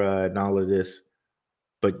 Hedera, and all of this.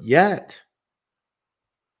 But yet,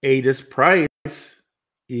 ADA's price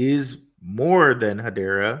is more than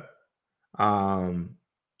Hedera,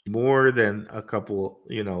 more than a couple,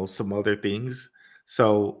 some other things.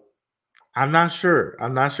 So I'm not sure.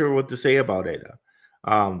 I'm not sure what to say about ADA.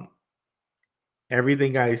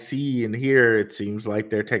 Everything I see and hear, it seems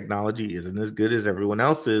like their technology isn't as good as everyone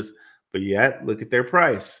else's, but yet look at their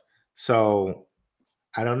price. So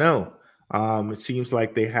I don't know. It seems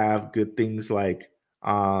like they have good things like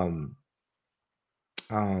AGIX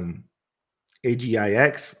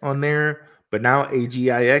on there, but now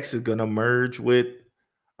AGIX is going to merge with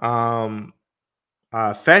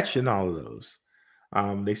Fetch and all of those.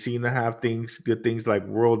 They seem to have good things like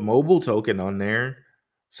World Mobile Token on there.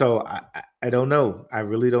 So I don't know. I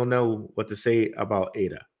really don't know what to say about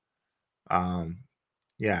ADA.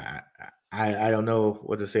 Yeah, I don't know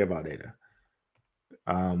what to say about ADA.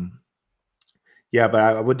 Yeah, but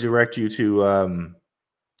I would direct you to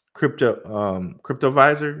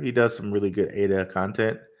CryptoVisor. He does some really good ADA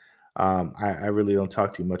content. I really don't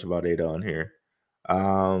talk too much about ADA on here.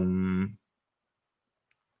 How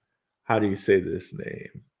do you say this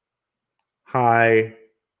name? Hi,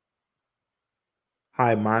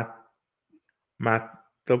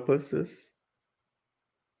 Matopoulos.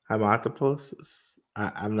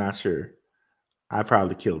 I'm not sure. I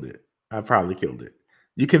probably killed it.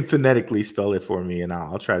 You can phonetically spell it for me, and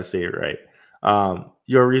I'll try to say it right.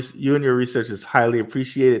 You and your research is highly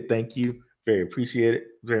appreciated. Thank you. Very appreciated.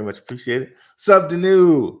 Very much appreciated. Sub to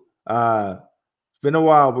new. Been a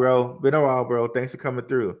while, bro. Thanks for coming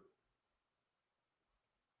through.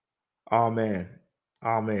 Oh man.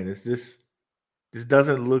 Is this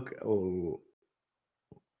doesn't look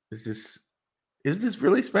is this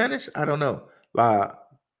really Spanish? I don't know. La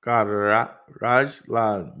Garage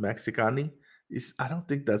La Mexicani. I don't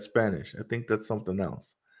think that's Spanish. I think that's something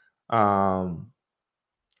else.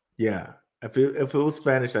 Yeah. If it was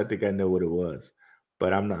Spanish, I think I know what it was,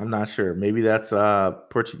 but I'm not sure. Maybe that's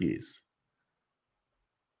Portuguese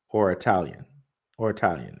or Italian.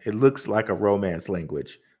 It looks like a Romance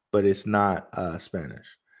language, but it's not Spanish.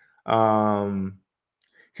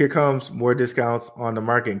 Here comes more discounts on the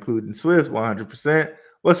market, including Swift, 100%.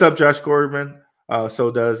 What's up, Josh Corbin? So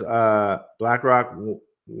does BlackRock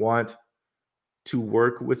want to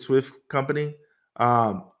work with Swift Company?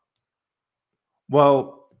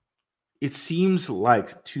 Well, it seems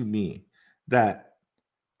like to me that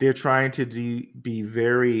they're trying to be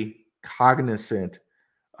very cognizant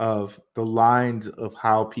of the lines of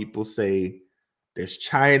how people say there's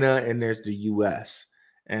China and there's the US.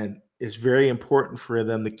 And it's very important for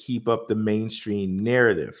them to keep up the mainstream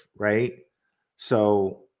narrative, right?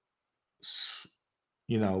 So,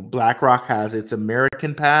 BlackRock has its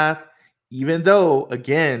American path, even though,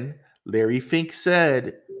 again, Larry Fink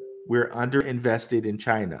said we're underinvested in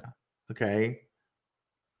China. Okay.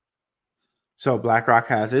 So BlackRock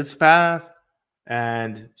has its path,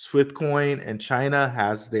 and SwiftCoin and China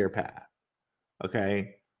has their path.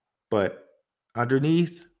 Okay. But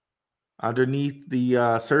underneath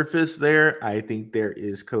the surface there, I think there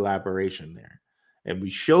is collaboration there. And we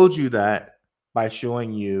showed you that by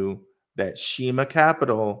showing you that Shima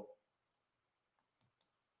Capital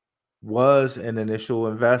was an initial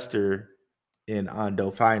investor in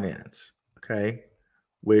Ondo Finance, okay?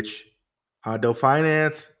 Which Ondo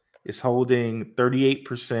Finance is holding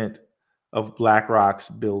 38% of BlackRock's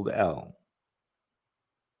Build L.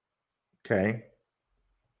 Okay.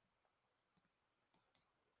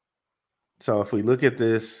 So if we look at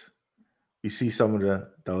this, we see some of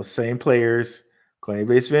those same players,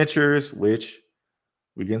 Coinbase Ventures, which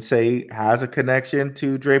we can say has a connection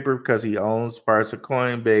to Draper because he owns parts of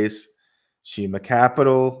Coinbase. Shima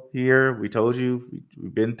Capital here, we told you,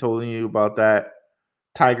 we've been telling you about that.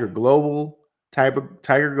 Tiger Global,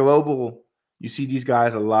 you see these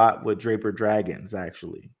guys a lot with Draper Dragons,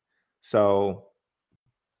 actually. So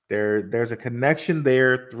there's a connection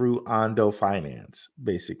there through Ondo Finance,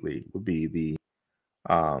 basically, would be the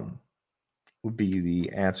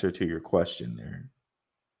answer to your question there.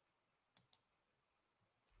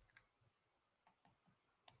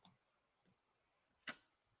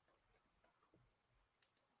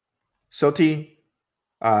 Soti,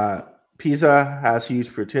 Pisa has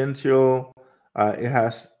huge potential. It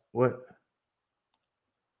has what?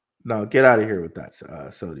 No, get out of here with that,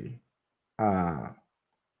 Soti.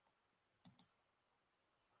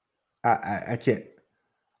 I can't.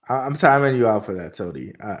 I'm timing you out for that,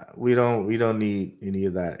 Soti. We don't need any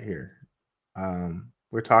of that here.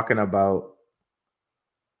 We're talking about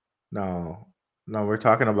we're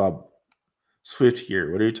talking about Switch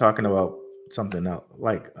here. What are you talking about? Something else,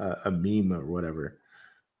 like a meme or whatever.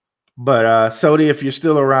 But Sodi, if you're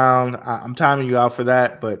still around, I'm timing you out for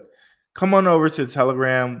that. But come on over to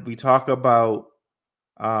Telegram. We talk about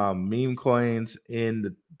meme coins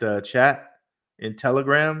in the chat in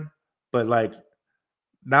Telegram. But like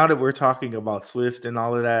now that we're talking about Swift and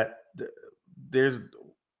all of that, there's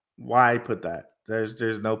why put that?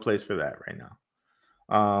 There's no place for that right now.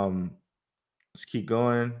 Let's keep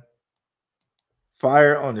going.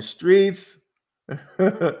 Fire on the streets.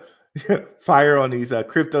 Fire on these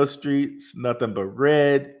crypto streets. Nothing but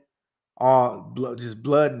red. All blood, just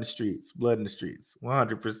blood in the streets. Blood in the streets.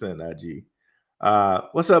 100% IG.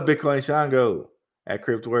 What's up, Bitcoin Shango at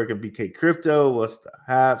CryptoWork and BK Crypto? What's the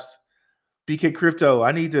haps? BK Crypto.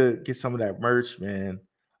 I need to get some of that merch, man.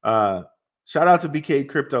 Shout out to BK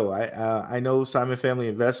Crypto. I know Simon Family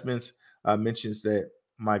Investments mentions that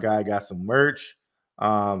my guy got some merch.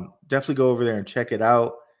 Definitely go over there and check it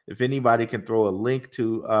out. If anybody can throw a link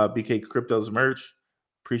to BK Crypto's merch,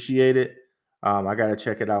 appreciate it. I got to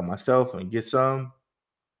check it out myself and get some.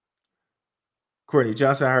 Courtney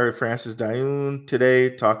Johnson, I heard Francis Dayun today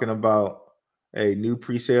talking about a new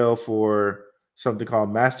presale for something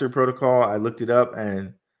called Master Protocol. I looked it up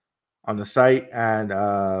and on the site, and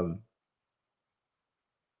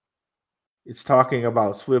it's talking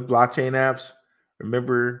about Swift blockchain apps.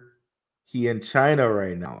 Remember, he in China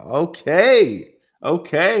right now. Okay.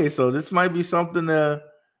 So this might be something to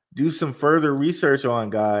do some further research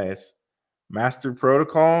on, guys. Master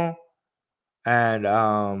Protocol. And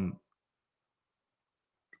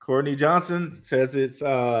Courtney Johnson says it's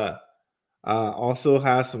also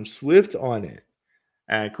has some Swift on it.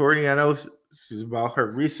 And Courtney, I know she's about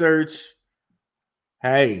her research.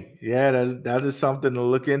 Hey, yeah, that is something to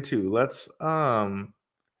look into. Let's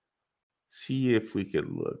see if we could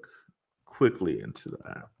look quickly into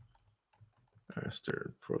that.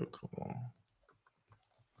 Master protocol.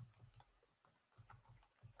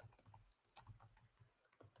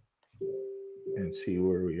 And see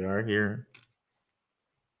where we are here.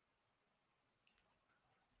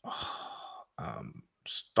 Oh, I'm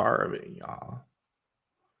starving, y'all.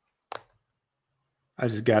 I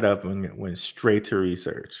just got up and went straight to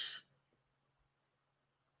research.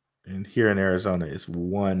 And here in Arizona, it's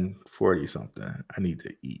 1:40 something. I need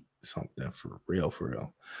to eat something for real, for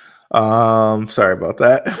real. Sorry about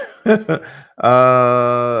that.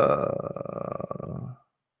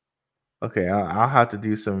 Okay, I'll have to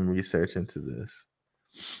do some research into this.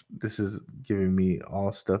 This is giving me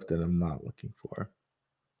all stuff that I'm not looking for.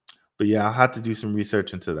 But yeah, I'll have to do some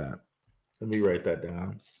research into that. Let me write that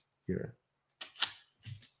down here.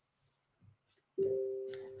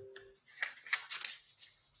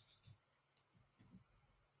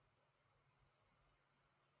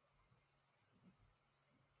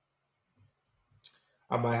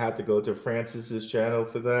 I might have to go to Francis's channel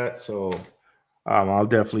for that. So I'll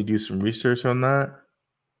definitely do some research on that.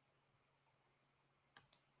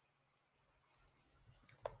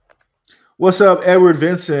 What's up, Edward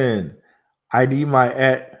Vincent? I need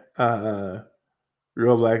my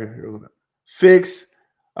real black fix.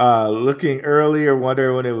 Looking earlier,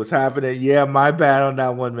 wondering when it was happening. Yeah, my bad on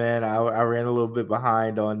that one, man. I ran a little bit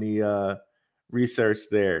behind on the research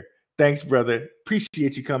there. Thanks, brother.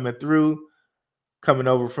 Appreciate you coming through. Coming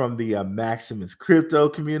over from the Maximus crypto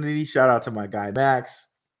community. Shout out to my guy Max.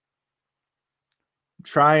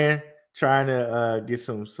 Trying to get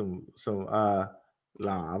some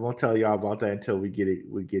I won't tell y'all about that until we get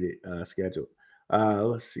it scheduled.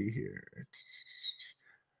 Let's see here.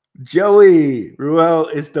 Joey Ruel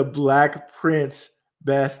is the Black Prince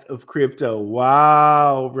best of crypto.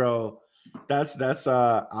 Wow, bro. That's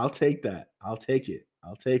I'll take that. I'll take it.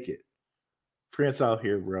 Prince out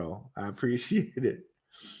here, bro. I appreciate it.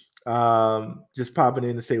 Just popping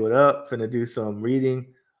in to say what up. Finna do some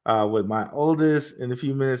reading with my oldest in a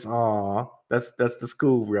few minutes. Aw, that's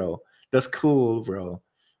cool, bro. That's cool, bro.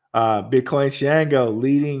 Bitcoin Shango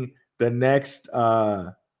leading the next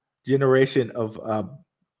generation of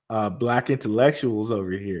Black intellectuals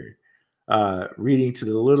over here. Reading to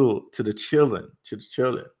the children.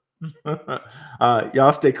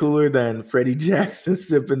 Y'all stay cooler than Freddie Jackson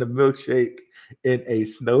sipping the milkshake in a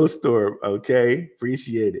snowstorm. Okay,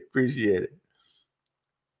 appreciate it.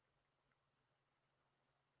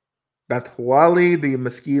 Dr. Wally, the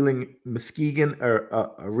Muskegon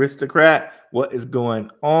aristocrat. What is going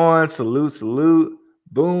on? Salute.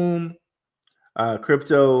 Boom.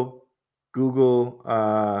 Crypto, Google,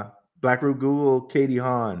 Blackroot, Google, Katie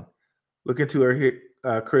Hahn. Look into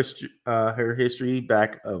her history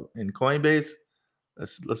back in Coinbase.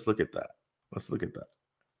 Let's look at that.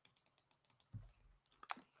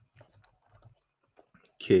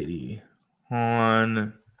 Katie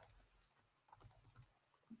Hahn,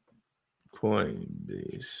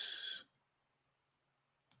 Coinbase.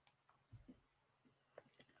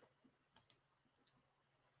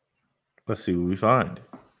 Let's see what we find.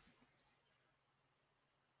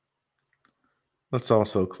 Let's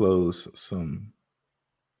also close some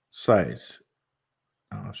sites.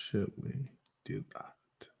 How should we do that?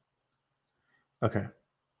 Okay.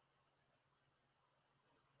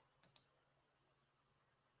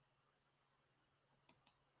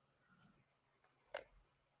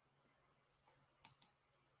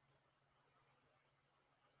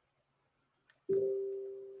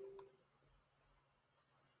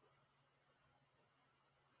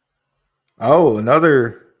 Oh,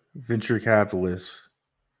 another venture capitalist.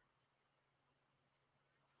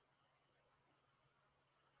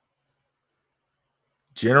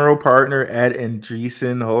 General partner at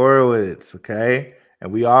Andreessen Horowitz. Okay.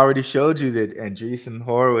 And we already showed you that Andreessen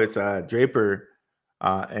Horowitz, Draper,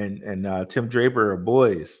 and Tim Draper are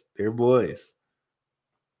boys. They're boys.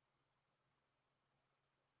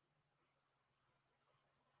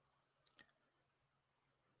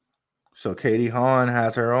 So Katie Hahn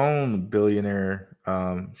has her own billionaire.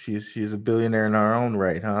 She's a billionaire in her own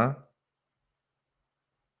right, huh?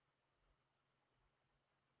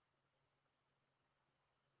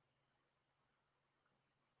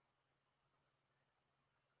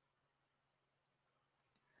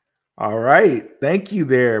 All right. Thank you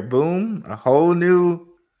there. Boom. A whole new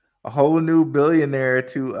billionaire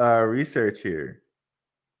to research here.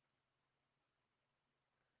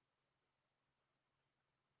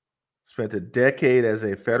 Spent a decade as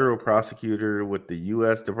a federal prosecutor with the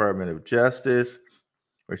U.S. Department of Justice,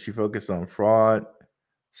 where she focused on fraud,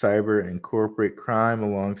 cyber, and corporate crime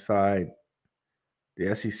alongside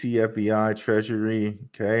The SEC, FBI, Treasury,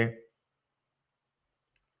 okay.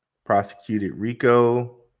 Prosecuted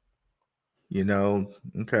RICO, you know,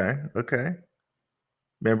 okay.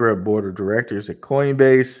 Member of board of directors at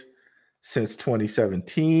Coinbase since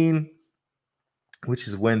 2017, which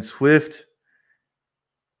is when SWIFT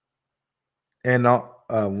and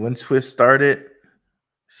when SWIFT started.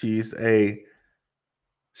 She's a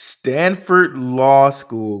Stanford Law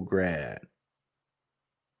School grad.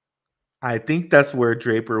 I think that's where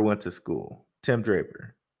Draper went to school. Tim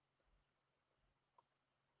Draper.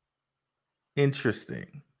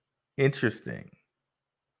 Interesting. Okay.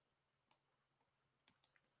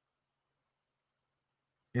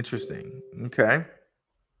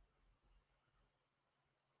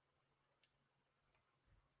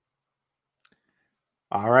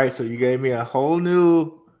 All right. So you gave me a whole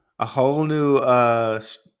new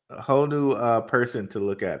person to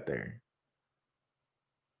look at there.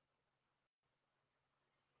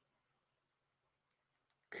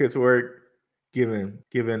 Kids work, giving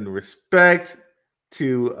respect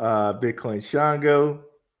to Bitcoin Shango.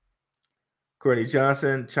 Courtney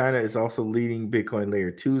Johnson, China is also leading Bitcoin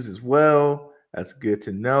layer 2s as well. That's good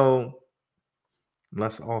to know.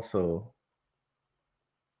 Let's also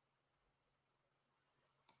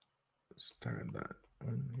start that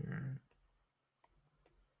on here.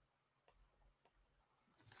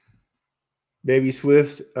 Maybe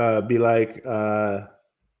Swift be like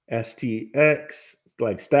STX,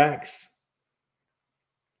 like Stacks.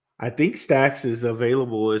 I think Stacks is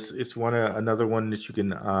available. It's another one that you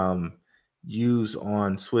can use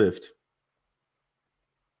on Swift.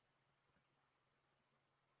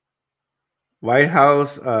 White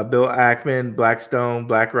House, Bill Ackman, Blackstone,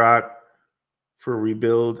 BlackRock for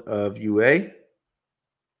rebuild of UA.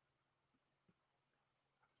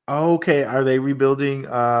 Okay, are they rebuilding?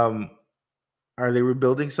 Are they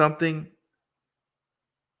rebuilding something?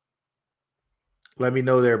 Let me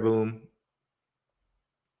know there, Boom.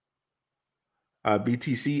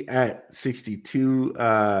 BTC at 62.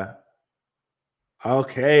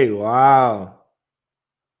 Okay, wow.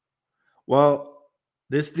 Well,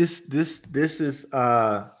 this is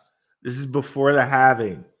before the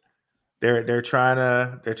halving. They're trying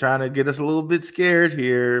to get us a little bit scared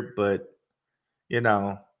here, but you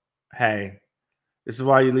know, hey, this is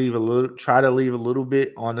why you try to leave a little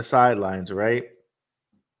bit on the sidelines, right?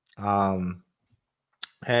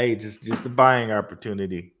 Hey, just a buying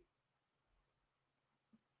opportunity.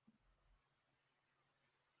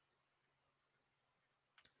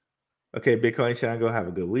 Okay, Bitcoin Shango, have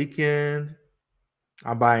a good weekend.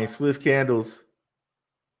 I'm buying Swift candles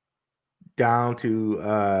down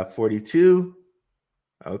to 42.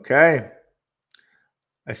 Okay.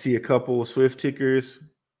 I see a couple of Swift tickers,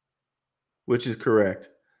 which is correct.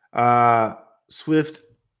 Swift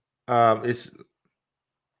is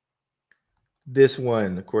this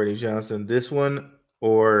one, Courtney Johnson, this one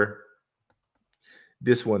or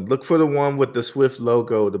this one. Look for the one with the Swift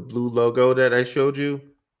logo, the blue logo that I showed you.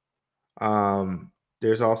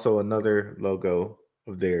 There's also another logo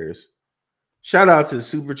of theirs. Shout out to the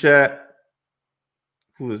Super Chat.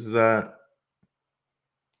 Who is that?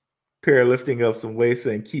 Pair lifting up some weights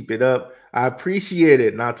and keep it up. I appreciate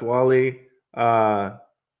it, Natwali. The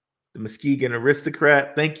Muskegon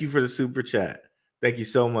Aristocrat. Thank you for the Super Chat. Thank you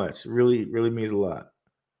so much. Really, really means a lot.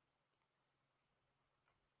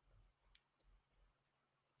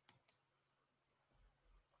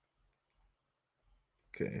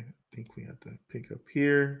 Okay, I think we have to pick up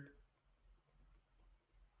here.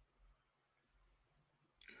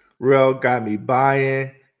 Ruel got me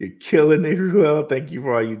buying. You're killing it, Ruel. Thank you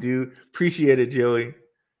for all you do. Appreciate it, Joey.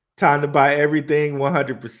 Time to buy everything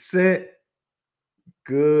 100%.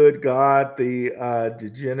 Good God, the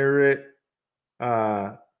degenerate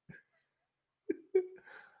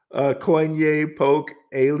Coinye Poke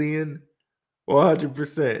Alien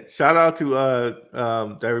 100%. Shout out to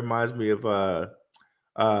that reminds me of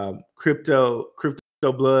Crypto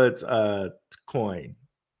Blood's coin.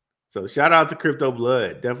 So shout out to Crypto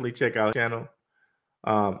Blood. Definitely check out the channel.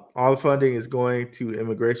 All the funding is going to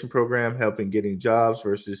immigration program, helping getting jobs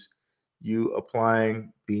versus you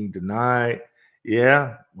applying, being denied.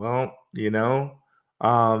 Yeah, well,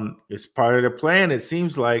 it's part of the plan. It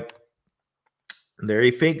seems like Larry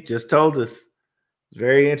Fink just told us. It's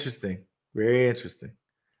very interesting. Very interesting.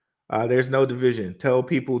 There's no division. Tell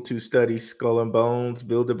people to study Skull and Bones,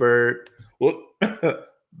 Bilderberg,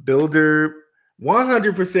 Builder,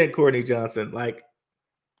 100% Courtney Johnson. Like,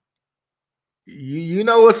 you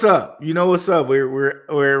know what's up. You know what's up.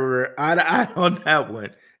 We're eye to eye on that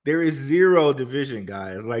one. There is zero division,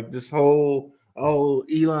 guys. Like this whole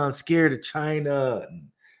Elon's scared of China.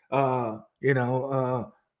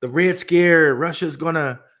 the Red Scare, Russia's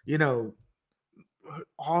gonna,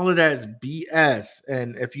 all of that is BS.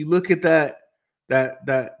 And if you look at that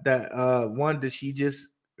one that she just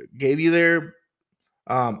gave you there,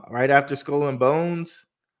 right after Skull and Bones,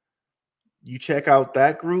 you check out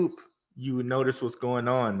that group, you would notice what's going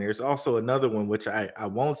on. There's also another one which I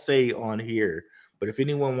won't say on here, but if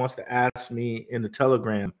anyone wants to ask me in the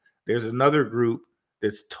Telegram, there's another group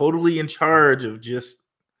that's totally in charge of just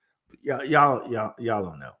y'all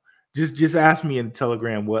don't know. Just ask me in the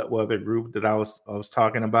Telegram what other group that I was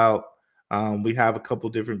talking about. We have a couple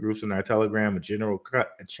different groups in our Telegram, a general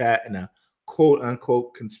chat, and a quote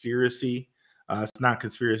unquote conspiracy. It's not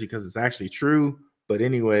conspiracy because it's actually true, but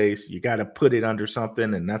anyways, you got to put it under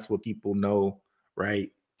something, and that's what people know, right?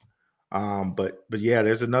 But yeah,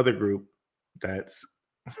 there's another group that's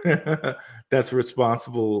that's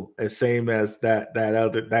responsible, as same as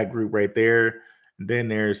that group right there. And then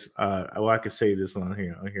there's I could say this on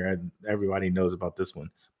here. Everybody knows about this one,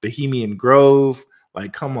 Bohemian Grove.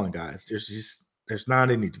 Like, come on, guys. There's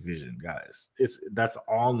not any division, guys. That's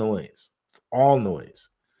all noise. It's all noise.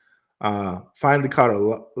 Finally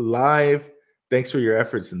caught live. Thanks for your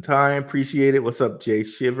efforts and time. Appreciate it. What's up, Jay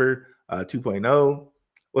Shiver 2.0?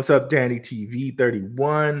 What's up, Danny TV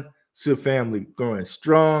 31? Swift family growing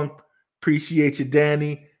strong. Appreciate you,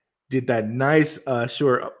 Danny. Did that nice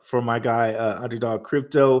short for my guy, Underdog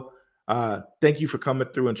Crypto. Thank you for coming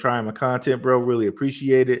through and trying my content, bro. Really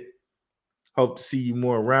appreciate it. Hope to see you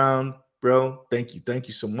more around, bro. Thank you. Thank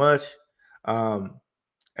you so much.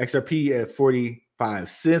 XRP at 45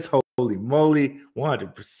 cents. Holy moly,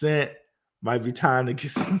 100%. Might be time to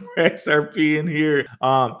get some more XRP in here.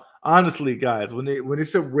 Honestly, guys, when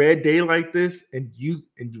it's a red day like this, and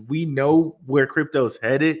we know where crypto's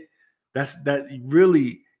headed,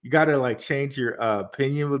 you gotta like change your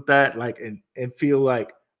opinion with that, like and feel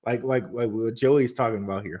like what Joey's talking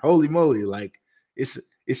about here. Holy moly, like it's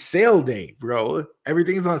sale day, bro.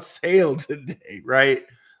 Everything's on sale today, right?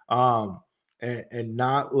 And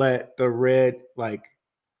not let the red like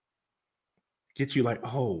get you like,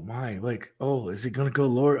 oh my, like, oh, is it gonna go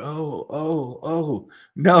lower? Oh,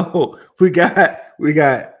 no, we got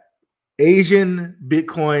Asian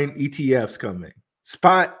Bitcoin ETFs coming,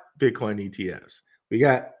 spot Bitcoin ETFs. We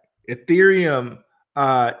got Ethereum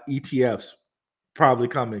ETFs probably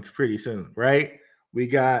coming pretty soon, right? We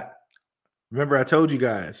got, remember I told you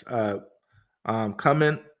guys,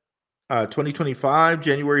 coming 2025,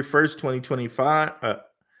 January 1st, 2025,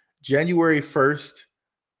 January 1st,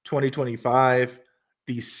 2025,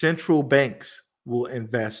 the central banks will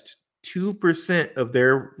invest 2% of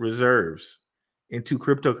their reserves into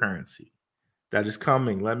cryptocurrency. That is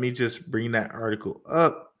coming. Let me just bring that article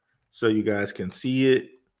up so you guys can see it.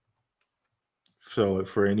 So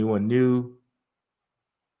for anyone new,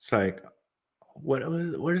 it's like, what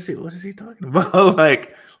is he talking about?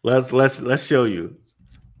 Like, let's show you.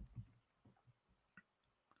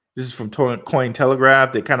 This is from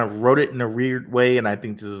Cointelegraph. They kind of wrote it in a weird way, and I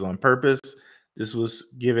think this is on purpose. This was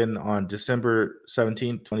given on December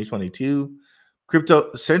 17, 2022.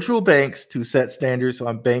 Crypto central banks to set standards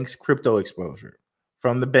on banks' crypto exposure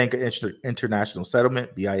from the Bank of International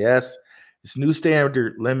Settlement, BIS. This new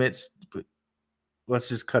standard limits, but let's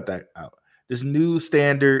just cut that out. This new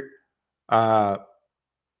standard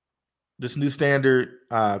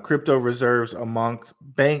crypto reserves amongst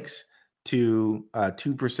banks to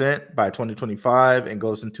 2% by 2025 and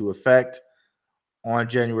goes into effect on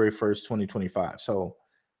January 1st, 2025. So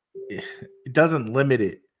it doesn't limit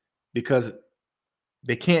it because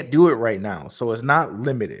they can't do it right now. So it's not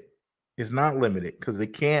limited. It's not limited because they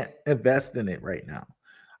can't invest in it right now.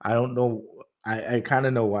 I don't know. I kind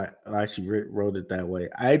of know why she wrote it that way.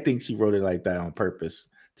 I think she wrote it like that on purpose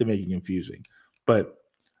to make it confusing. But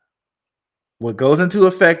what goes into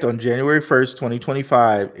effect on January 1st,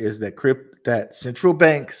 2025 is that central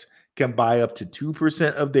banks can buy up to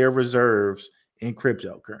 2% of their reserves in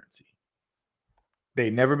cryptocurrency.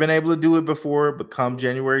 They've never been able to do it before, but come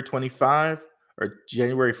January 25 or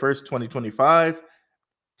January 1st, 2025,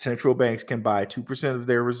 central banks can buy 2% of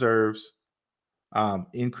their reserves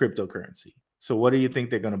in cryptocurrency. So what do you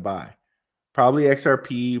think they're going to buy? Probably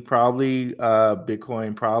XRP, probably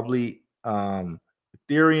Bitcoin, probably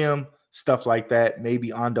Ethereum, stuff like that.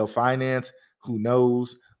 Maybe Ondo Finance, who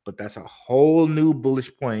knows? But that's a whole new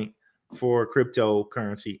bullish point for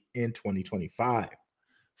cryptocurrency in 2025.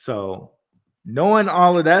 So knowing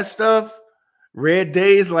all of that stuff, red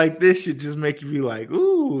days like this should just make you be like,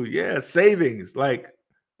 ooh, yeah, savings. Like,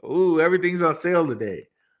 ooh, everything's on sale today.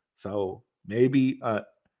 So maybe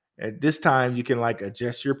at this time you can like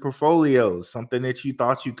adjust your portfolios, something that you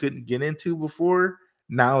thought you couldn't get into before.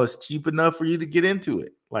 now it's cheap enough for you to get into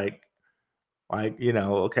it. Like,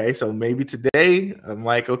 okay, so maybe today I'm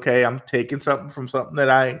like, okay, I'm taking something from something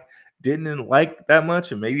that I didn't like that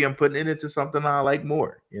much, and maybe I'm putting it into something I like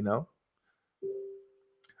more,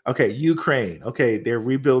 Okay, Ukraine. Okay, they're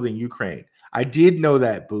rebuilding Ukraine. I did know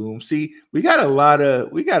that. Boom. See, we got a lot of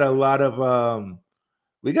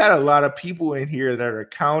people in here that are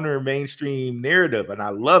counter mainstream narrative, and I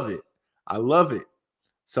love it. I love it.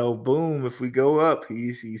 So boom, if we go up,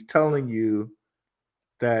 he's telling you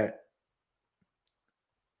that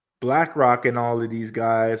Blackrock and all of these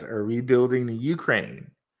guys are rebuilding the Ukraine.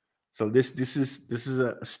 So this is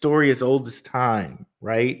a story as old as time,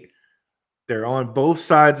 right? They're on both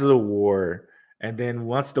sides of the war, and then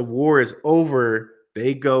once the war is over,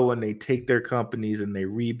 they go and they take their companies and they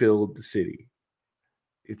rebuild the city.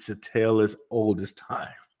 It's a tale as old as time.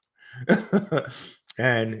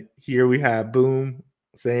 And here we have Boom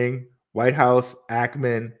saying White House,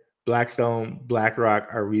 Ackman, Blackstone, BlackRock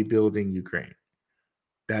are rebuilding Ukraine.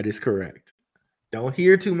 That is correct. Don't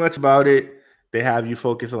hear too much about it. They have you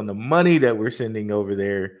focus on the money that we're sending over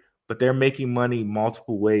there, but they're making money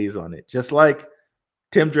multiple ways on it. Just like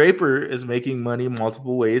Tim Draper is making money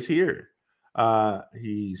multiple ways here.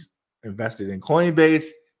 He's invested in Coinbase.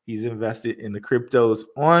 He's invested in the cryptos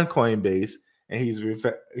on Coinbase, and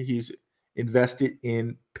he's invested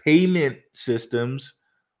in payment systems,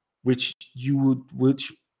 which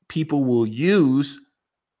people will use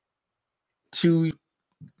to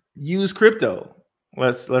use crypto.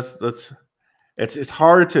 It's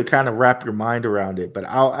hard to kind of wrap your mind around it, but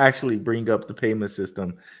I'll actually bring up the payment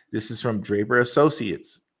system. This is from Draper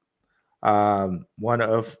Associates, one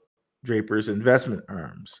of Draper's investment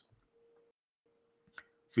arms.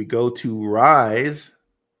 If we go to Rise,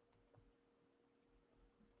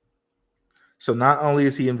 so not only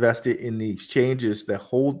is he invested in the exchanges that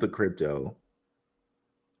hold the crypto,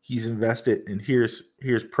 he's invested in here's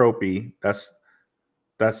Propy.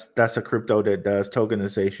 That's a crypto that does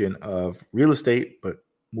tokenization of real estate. But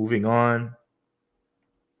moving on.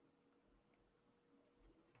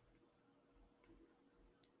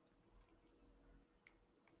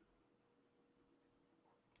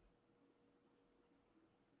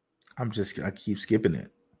 I keep skipping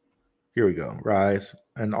it. Here we go. Rise.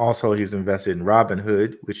 And also he's invested in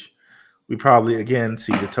Robinhood, which we probably again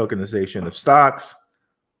see the tokenization of stocks.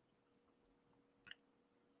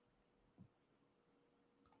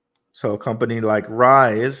 So a company like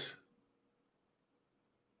Rise,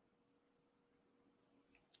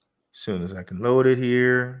 as soon as I can load it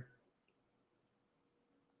here,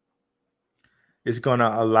 is going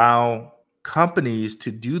to allow companies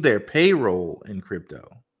to do their payroll in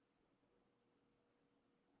crypto.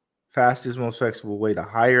 Fastest, most flexible way to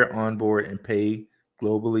hire, onboard, and pay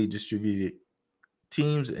globally distributed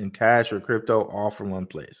teams in cash or crypto, all from one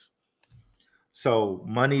place. So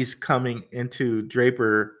money's coming into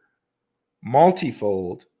Draper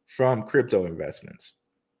multifold from crypto investments.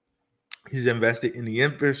 He's invested in the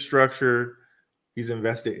infrastructure. He's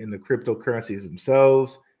invested in the cryptocurrencies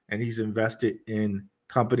themselves, and he's invested in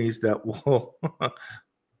companies that will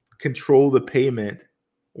control the payment,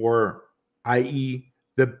 or i.e.,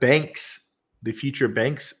 the banks, the future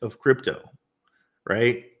banks of crypto,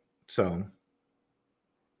 right? So,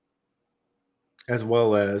 as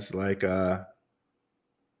well as like, yeah.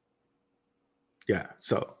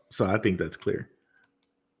 So I think that's clear.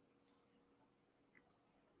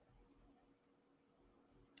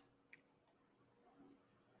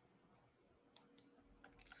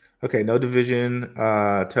 Okay, no division.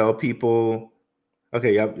 Tell people.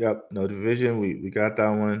 Okay, yep. No division. We got that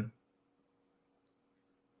one.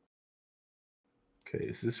 Okay,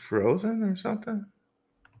 is this frozen or something?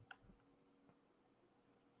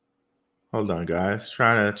 Hold on, guys.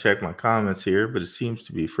 Trying to check my comments here, but it seems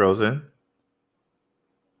to be frozen.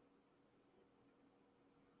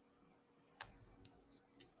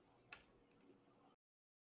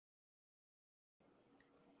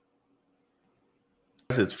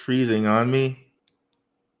 It's freezing on me.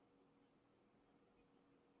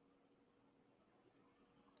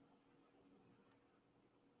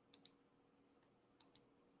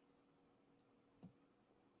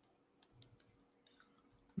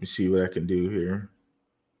 Let me see what I can do here.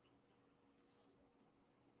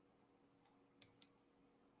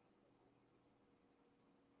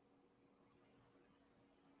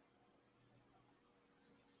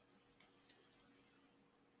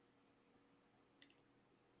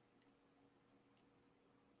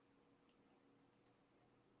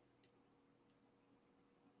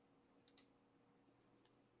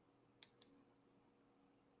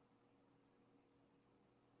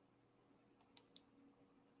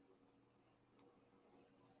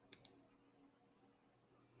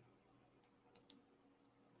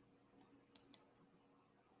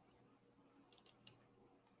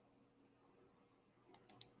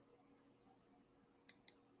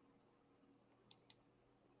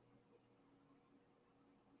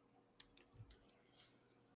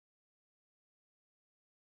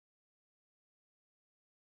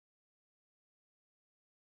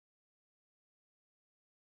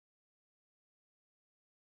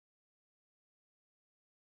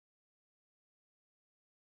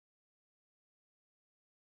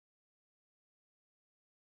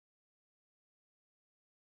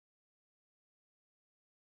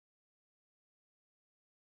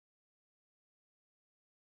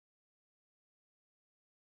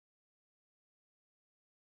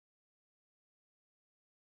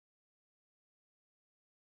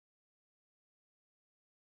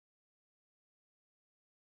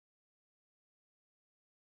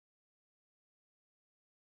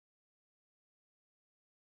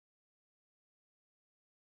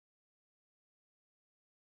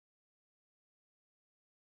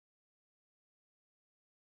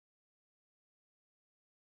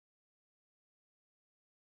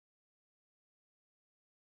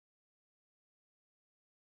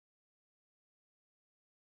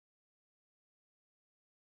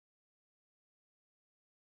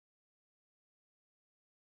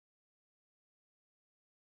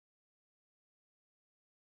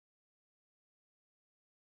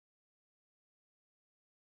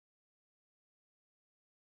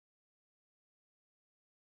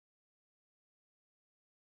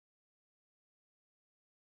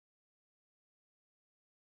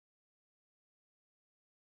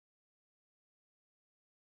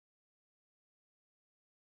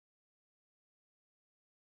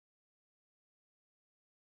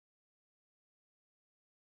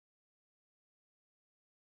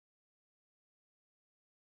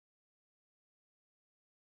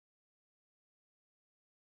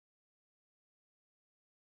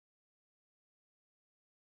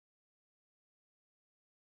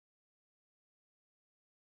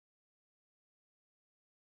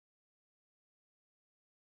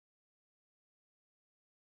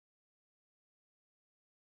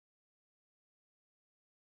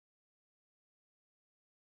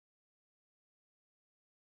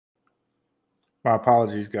 My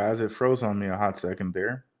apologies, guys. It froze on me a hot second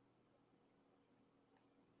there.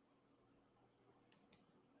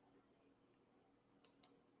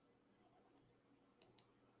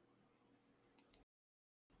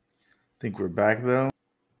 I think we're back though.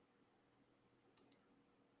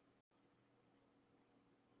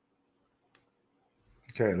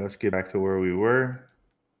 Okay, let's get back to where we were.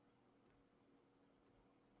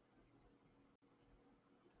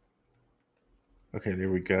 Okay,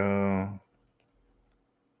 there we go.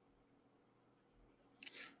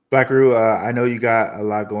 Blackaroo, I know you got a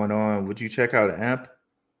lot going on. Would you check out AMP?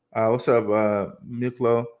 What's up,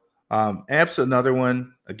 Miklo? AMP's another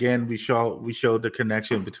one. Again, we showed the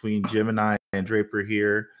connection between Gemini and Draper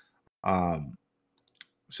here.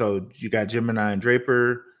 So you got Gemini and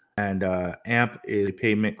Draper, and AMP is a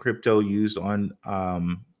payment crypto used on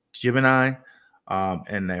Gemini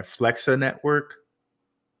and their Flexa network.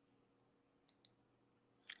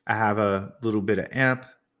 I have a little bit of AMP.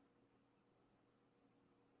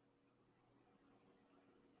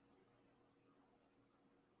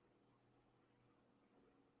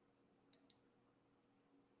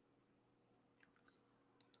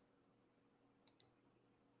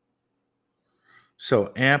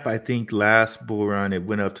 So AMP, I think last bull run, it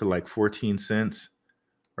went up to like 14 cents.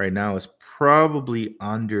 Right now, it's probably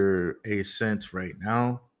under a cent right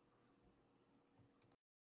now.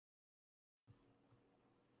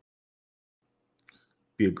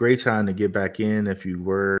 Be a great time to get back in if you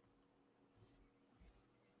were.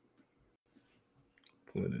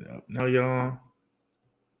 Pulling it up now, y'all.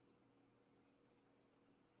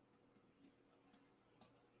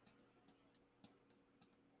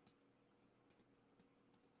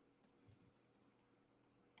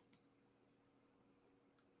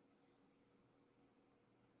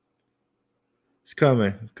 It's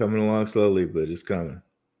coming along slowly, but it's coming.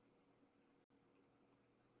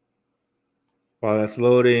 While that's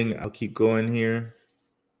loading, I'll keep going here.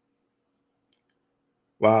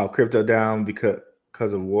 Wow, crypto down because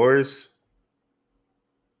of wars.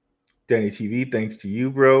 Danny TV, thanks to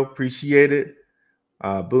you, bro. Appreciate it.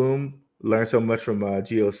 Boom. Learned so much from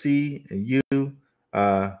GOC and you.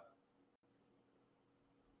 And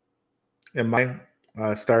my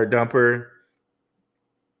Star Dumper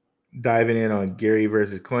diving in on Gary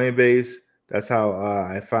versus Coinbase. That's how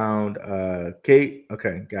I found Kate.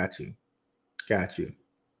 Okay, got you. Got you.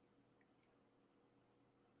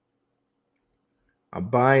 I'm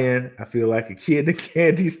buying. I feel like a kid in the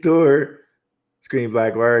candy store. Screen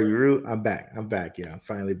Black, why are you rude? I'm back. Yeah, I'm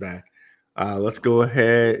finally back. Let's go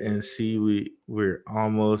ahead and see. We're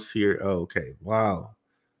almost here. Oh, okay. Wow.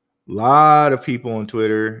 A lot of people on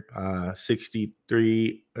Twitter.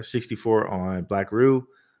 63 or 64 on Blackaroo,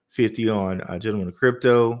 50 on Gentleman of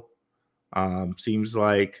Crypto. Seems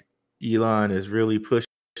like Elon is really pushing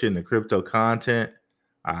the crypto content.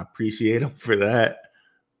 I appreciate him for that.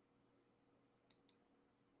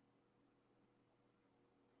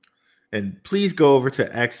 And please go over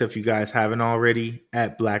to X if you guys haven't already,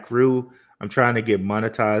 at Blackaroo. I'm trying to get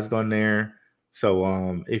monetized on there.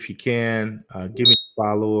 So if you can, give me a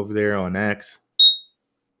follow over there on X.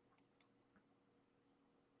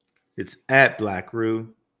 It's at Blackaroo.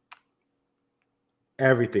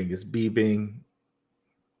 Everything is beeping.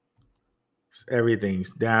 Everything's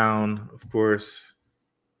down, of course.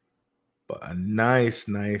 But a nice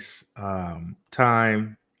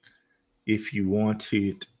time if you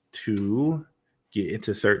wanted to get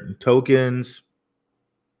into certain tokens.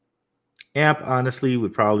 AMP, honestly,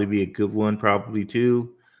 would probably be a good one, probably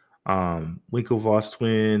too. Winklevoss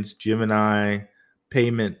Twins, Gemini,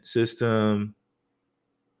 payment system.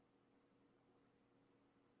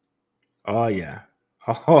 Oh, yeah.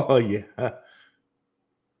 Oh, yeah.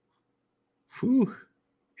 Whew.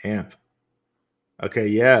 AMP. Okay,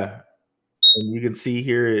 yeah. And you can see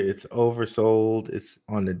here it's oversold. It's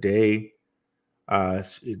on the day.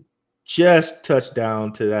 It just touched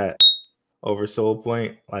down to that oversold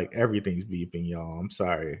point. Like everything's beeping, y'all. I'm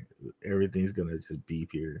sorry. Everything's gonna just beep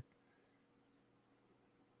here.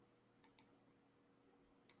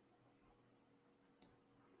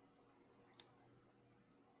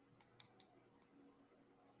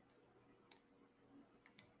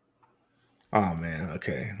 Oh man,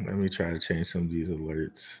 okay. Let me try to change some of these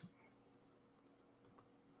alerts.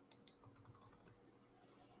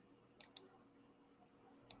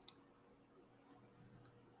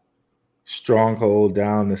 Stronghold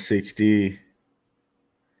down to 60.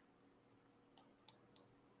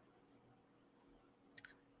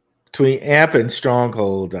 Between AMP and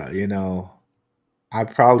Stronghold,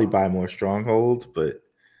 I'd probably buy more Stronghold, but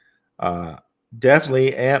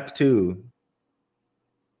definitely AMP too.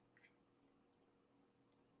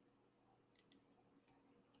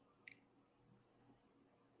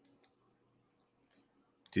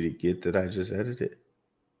 Did it get that I just edited?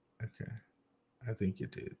 Okay. I think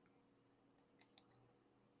it did.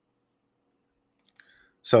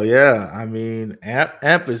 So yeah, I mean,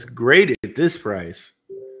 AMP is great at this price.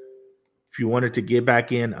 If you wanted to get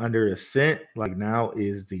back in under a cent, like now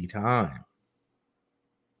is the time.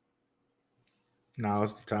 Now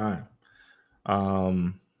is the time.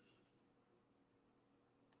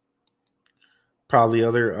 Probably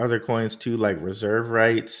other coins too, like reserve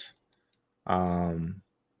rights.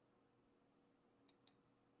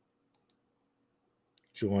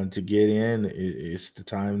 If you want to get in, it's the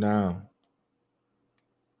time now.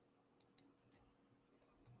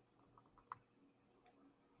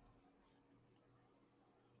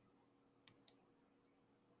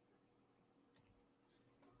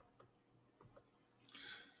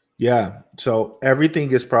 Yeah, so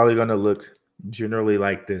everything is probably going to look generally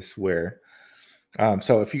like this, where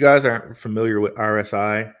so if you guys aren't familiar with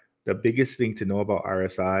RSI, the biggest thing to know about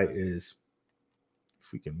RSI is,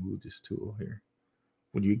 if we can move this tool here,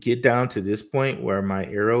 when you get down to this point where my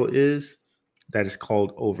arrow is, that is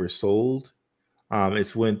called oversold.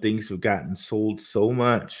 It's when things have gotten sold so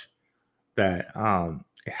much that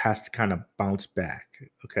it has to kind of bounce back.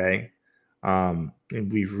 Okay. And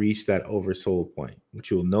we've reached that oversold point. What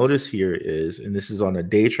you'll notice here is, and this is on a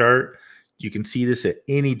day chart, you can see this at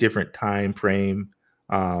any different time frame,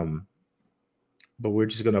 but we're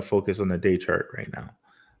just going to focus on the day chart right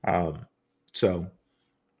now. So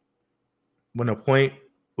when a point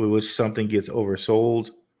with which something gets oversold,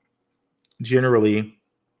 generally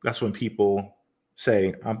that's when people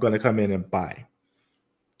say, I'm going to come in and buy.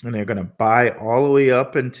 And they're going to buy all the way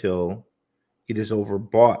up until it is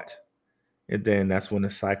overbought. And then that's when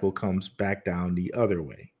the cycle comes back down the other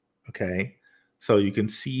way. Okay. So you can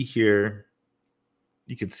see here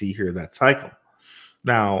that cycle.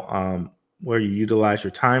 Now, where you utilize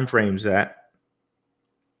your time frames at.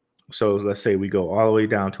 So let's say we go all the way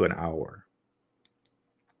down to an hour.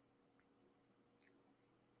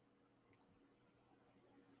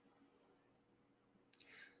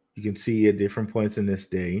 You can see at different points in this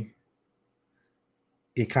day,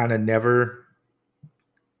 it kind of never,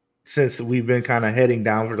 since we've been kind of heading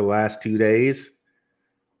down for the last 2 days,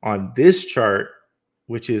 on this chart,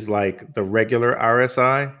 which is like the regular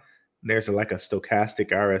RSI, there's like a stochastic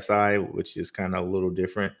RSI, which is kind of a little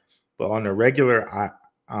different. But on the regular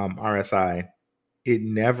RSI, it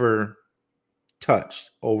never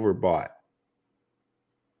touched overbought.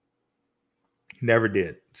 Never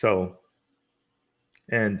did. So,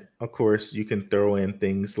 and of course, you can throw in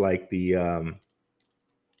things like the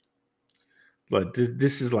but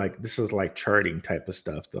this is like charting type of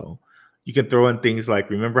stuff, though. You can throw in things like,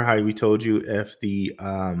 remember how we told you if the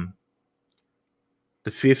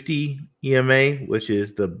 50 EMA, which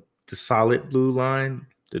is the solid blue line,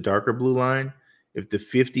 the darker blue line, if the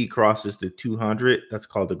 50 crosses the 200, that's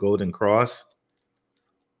called the golden cross.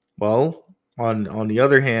 Well, on the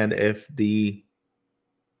other hand, if the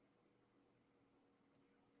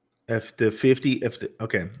 50,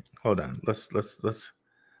 okay, hold on, let's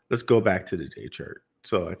go back to the day chart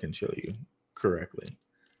so I can show you correctly.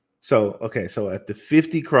 So, okay, so if the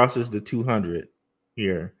 50 crosses the 200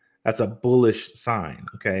 here, that's a bullish sign,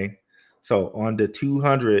 okay? So on the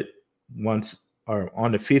 200, or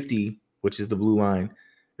on the 50, which is the blue line,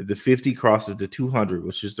 if the 50 crosses the 200,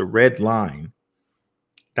 which is the red line,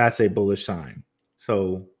 that's a bullish sign.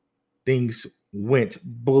 So things went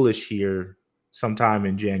bullish here sometime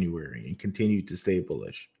in January and continued to stay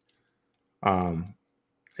bullish. And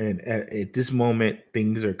at this moment,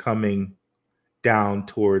 things are coming down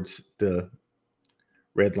towards the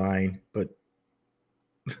red line, but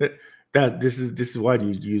this is why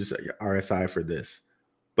you use RSI for this.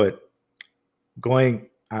 But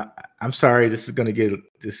I'm sorry, this is gonna get a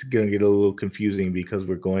little confusing because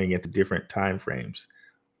we're going into different time frames.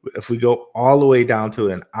 If we go all the way down to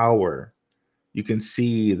an hour, you can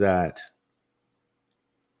see that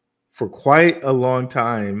for quite a long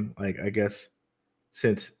time, like I guess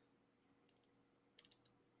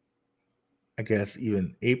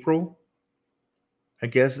even April,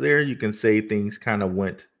 there you can say things kind of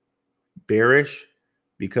went bearish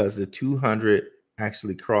because the 200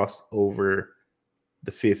 actually crossed over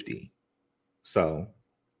the 50. So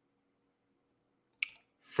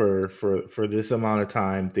for this amount of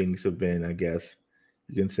time, things have been, I guess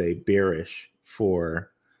you can say, bearish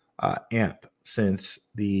for AMP since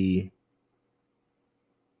the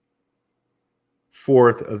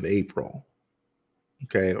 4th of April.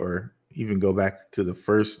 Okay, or even go back to the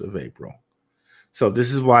 1st of April. So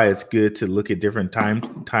this is why it's good to look at different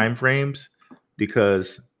time frames,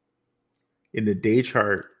 because in the day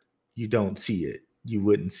chart you don't see it. You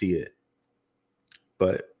wouldn't see it.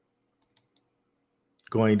 But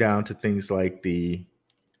going down to things like the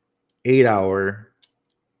 8-hour,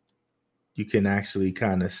 you can actually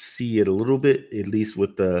kind of see it a little bit, at least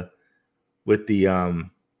with the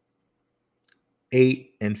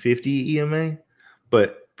 8 and 50 EMA.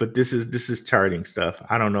 But this is charting stuff.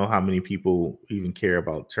 I don't know how many people even care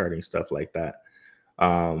about charting stuff like that.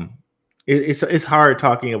 It's hard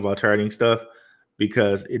talking about charting stuff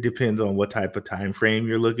because it depends on what type of time frame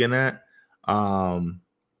you're looking at.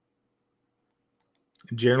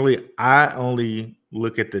 Generally, I only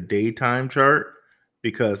look at the daytime chart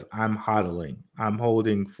because I'm hodling. I'm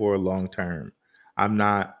holding for long term. I'm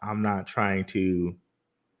not trying to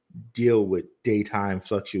deal with daytime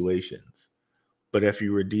fluctuations. But if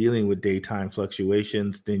you were dealing with daytime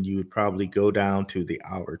fluctuations, then you would probably go down to the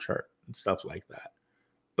hour chart and stuff like that.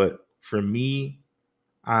 But for me,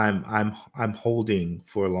 I'm holding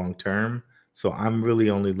for long term, so I'm really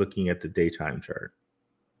only looking at the daytime chart.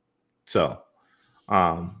 So,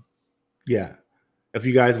 yeah, if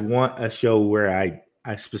you guys want a show where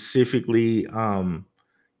I specifically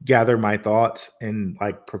gather my thoughts and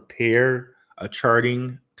like prepare a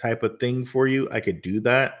charting type of thing for you, I could do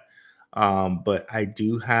that. But I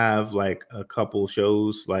do have like a couple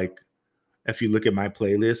shows, like if you look at my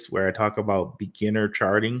playlist where I talk about beginner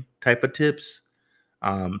charting type of tips.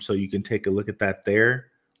 So you can take a look at that there.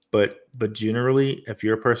 But generally, if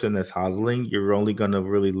you're a person that's hodling, you're only going to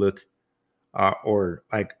really look, or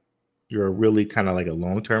like you're really kind of like a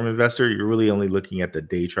long-term investor, you're really only looking at the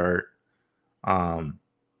day chart, and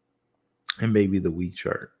maybe the week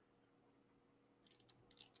chart.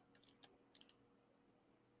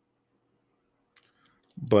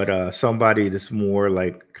 But somebody that's more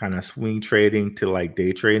like kind of swing trading to like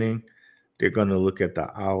day trading, they're going to look at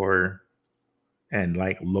the hour and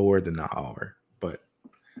like lower than the hour. But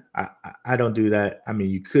I don't do that. I mean,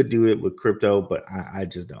 you could do it with crypto, but I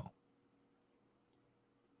just don't.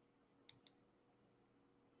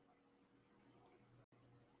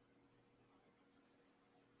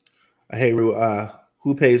 Hey,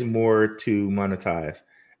 who pays more to monetize?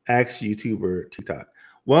 X, YouTube, or TikTok?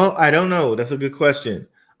 Well, I don't know. That's a good question.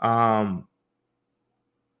 That's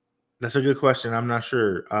a good question. I'm not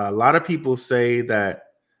sure. A lot of people say that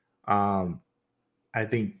I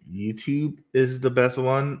think YouTube is the best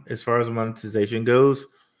one as far as monetization goes,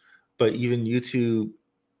 but even YouTube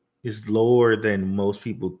is lower than most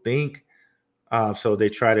people think. So they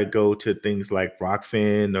try to go to things like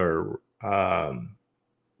Rokfin or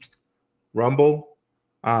Rumble,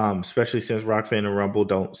 especially since Rokfin and Rumble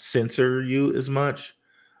don't censor you as much.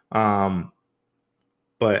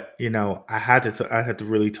 But you know, I had to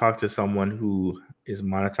really talk to someone who is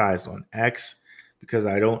monetized on X because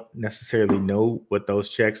I don't necessarily know what those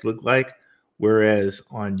checks look like. Whereas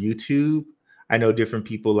on YouTube, I know different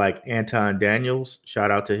people like Anton Daniels.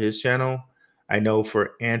 Shout out to his channel. I know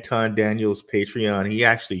for Anton Daniels' Patreon, he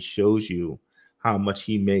actually shows you how much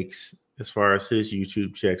he makes as far as his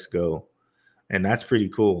YouTube checks go. And that's pretty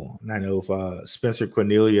cool. And I know if Spencer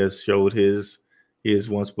Cornelius showed his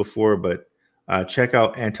once before, but check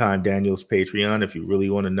out Anton Daniels' Patreon if you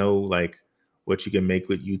really want to know like what you can make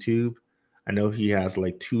with YouTube. I know he has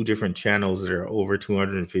like 2 different channels that are over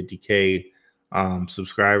 250K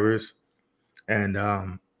subscribers. And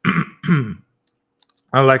I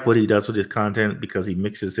like what he does with his content because he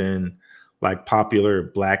mixes in like popular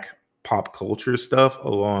Black pop culture stuff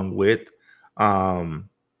along with the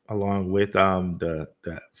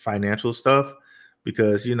financial stuff,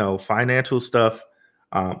 because you know, financial stuff,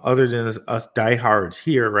 other than us diehards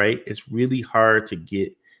here, right, it's really hard to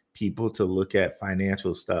get people to look at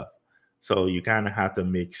financial stuff. So you kind of have to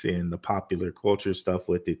mix in the popular culture stuff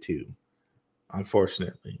with it too,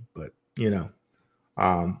 unfortunately. But you know,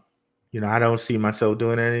 I don't see myself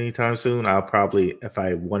doing it anytime soon. I'll probably, if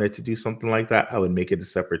I wanted to do something like that, I would make it a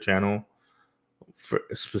separate channel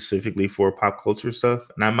specifically for pop culture stuff,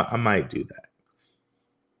 and I might do that.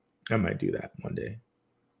 I might do that one day.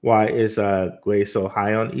 Why is Gwei so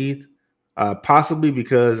high on ETH? Possibly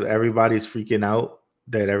because everybody's freaking out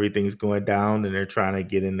that everything's going down and they're trying to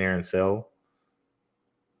get in there and sell.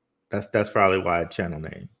 That's probably why channel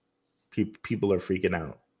name. People are freaking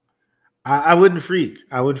out. I wouldn't freak.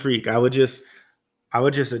 I would just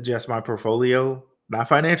adjust my portfolio. Not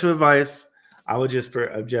financial advice. I would just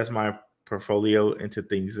adjust my portfolio into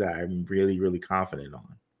things that I'm really, really confident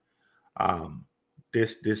on.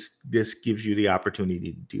 This gives you the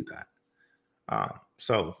opportunity to do that.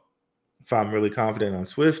 So if I'm really confident on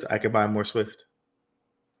Swift, I can buy more Swift.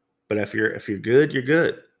 But if you're good, you're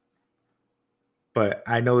good. But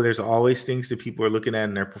I know there's always things that people are looking at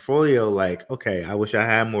in their portfolio like, okay, I wish I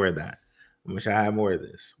had more of that. I wish I had more of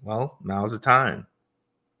this. Well, now's the time.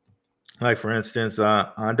 Like for instance,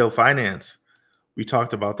 Ondo Finance. We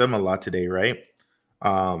talked about them a lot today, right?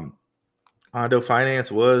 Ondo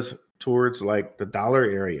Finance was towards like the dollar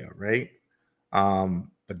area, right?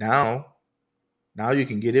 But now you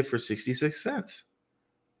can get it for 66 cents.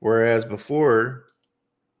 Whereas before,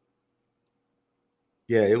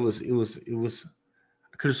 yeah, it was.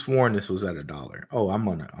 I could have sworn this was at $1. Oh, I'm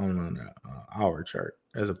on an hour chart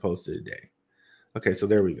as opposed to the day. Okay, so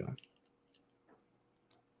there we go.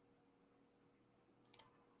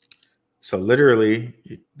 So literally,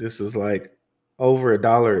 this is like over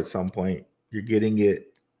 $1 at some point. You're getting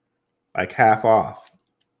it like half off.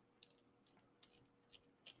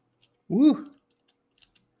 Woo!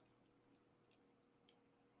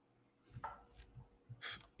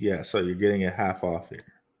 Yeah, so you're getting it half off here.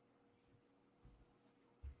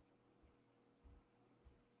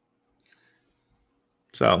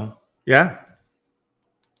 So, yeah.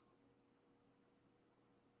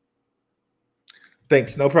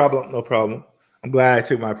 Thanks. No problem. No problem. I'm glad I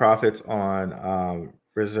took my profits on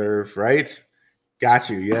reserve rights. Got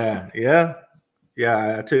you. Yeah. Yeah.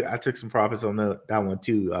 Yeah. I took some profits on that one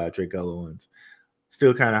too, Draper ones.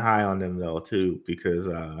 Still kind of high on them though, too, because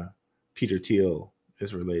Peter Thiel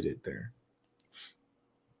is related there.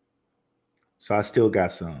 So I still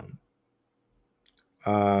got some.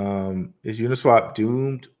 Is Uniswap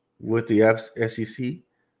doomed with the SEC?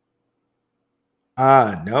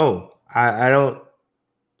 No. I don't.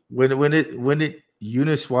 When did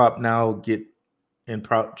Uniswap now get in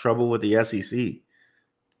trouble with the SEC?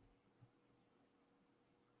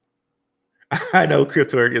 I know,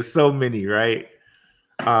 Cryptorg, is so many, right?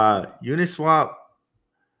 Uniswap,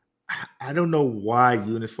 I don't know why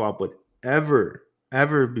Uniswap would ever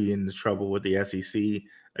be in trouble with the SEC.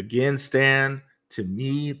 Again, Stan, to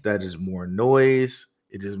me, that is more noise.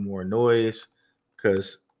 It is more noise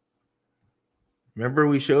because remember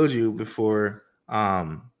we showed you before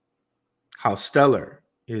how Stellar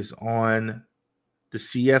is on the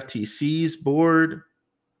CFTC's board,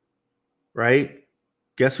 right?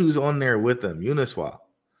 Guess who's on there with them? Uniswap.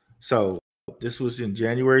 So this was in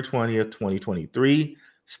January 20th, 2023.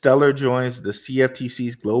 Stellar joins the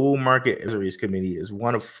CFTC's Global Market Advisory Committee as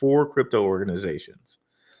one of 4 crypto organizations.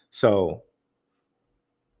 So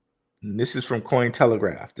this is from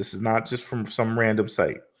Cointelegraph. This is not just from some random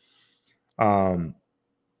site.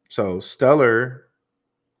 So Stellar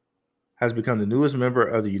has become the newest member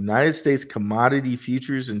of the United States Commodity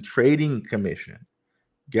Futures and Trading Commission.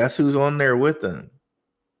 Guess who's on there with them?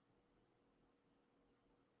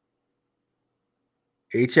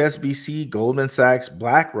 HSBC, Goldman Sachs,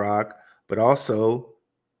 Blackrock, but also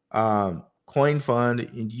Coin Fund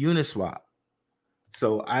and Uniswap.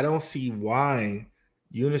 So I don't see why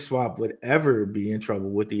Uniswap would ever be in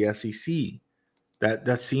trouble with the SEC.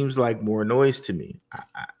 That seems like more noise to me.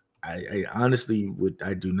 I honestly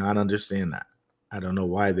I do not understand that. I don't know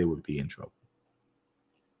why they would be in trouble.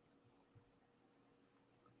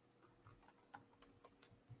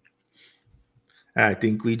 I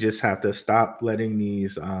think we just have to stop letting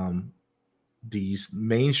these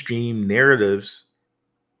mainstream narratives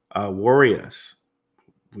worry us.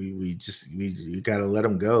 We got to let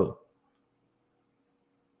them go.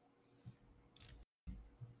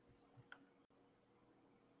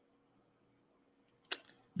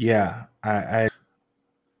 Yeah, I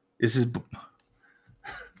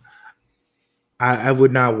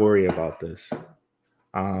would not worry about this.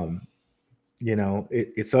 You know,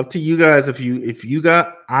 it's up to you guys. If you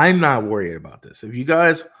got, I'm not worried about this. If you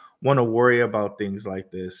guys want to worry about things like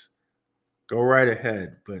this, go right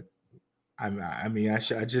ahead. But I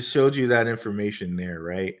just showed you that information there,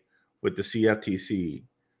 right? With the CFTC.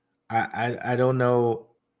 I don't know.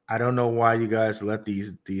 I don't know why you guys let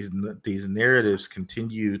these narratives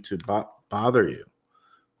continue to bother you.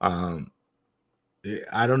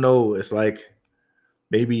 I don't know. It's like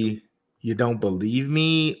maybe you don't believe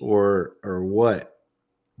me or what,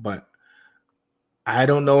 but I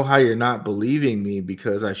don't know how you're not believing me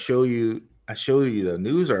because I show you the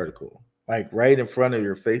news article like right in front of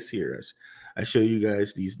your face here. I show you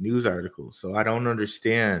guys these news articles, so I don't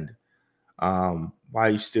understand why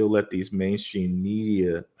you still let these mainstream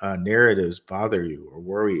media narratives bother you or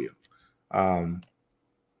worry you.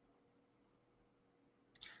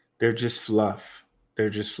 They're just fluff. They're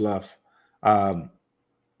just fluff.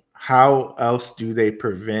 How else do they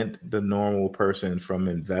prevent the normal person from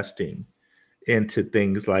investing into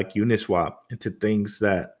things like Uniswap, into things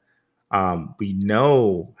that we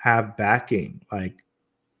know have backing, like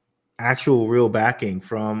actual real backing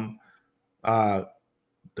from the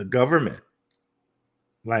government?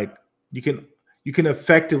 Like you can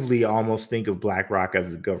effectively almost think of BlackRock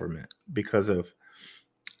as a government because of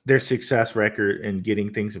their success record in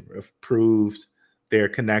getting things approved, their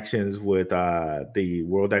connections with the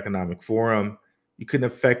World Economic Forum, you can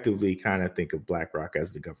effectively kind of think of BlackRock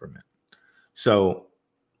as the government. So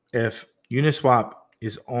if Uniswap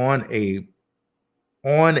is on a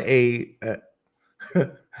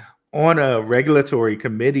on a regulatory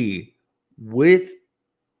committee with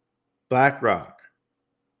BlackRock,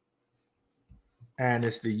 and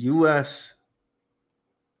it's the U.S.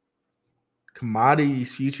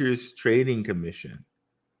 Commodities Futures Trading Commission,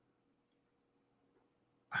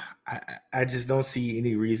 I just don't see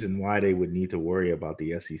any reason why they would need to worry about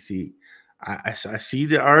the SEC. I see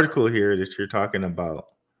the article here that you're talking about.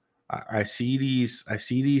 I see these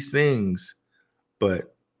things,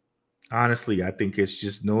 but honestly, I think it's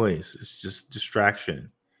just noise. It's just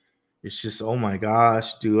distraction. It's just, oh my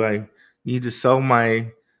gosh, do I need to sell my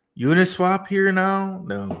Uniswap here now?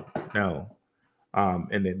 No.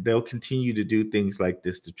 And then they'll continue to do things like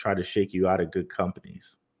this to try to shake you out of good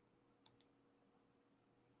companies.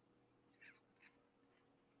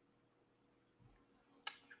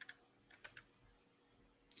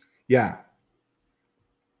 Yeah.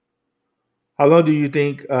 How long do you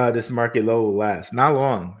think this market low will last? Not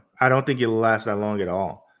long. I don't think it'll last that long at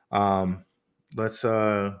all. Let's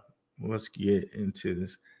get into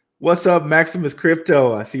this. What's up, Maximus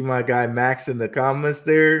Crypto? I see my guy Max in the comments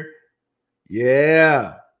there.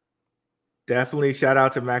 Yeah. Definitely shout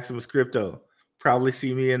out to Maximus Crypto. Probably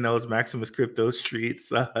see me in those Maximus Crypto streets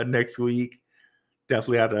next week.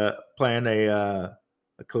 Definitely have to plan a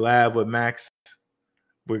collab with Max.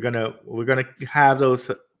 We're gonna have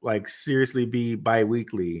those like seriously be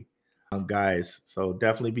bi-weekly, guys. So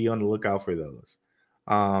definitely be on the lookout for those.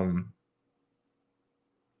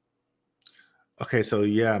 Okay, so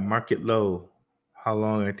yeah, market low. How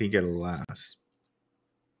long I think it'll last?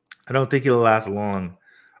 I don't think it'll last long.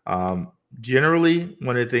 Generally,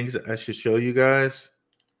 one of the things I should show you guys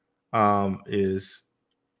is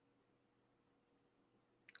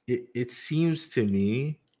it seems to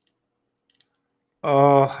me.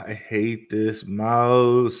 Oh, I hate this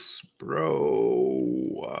mouse,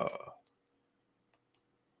 bro.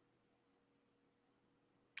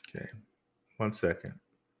 Okay, 1 second.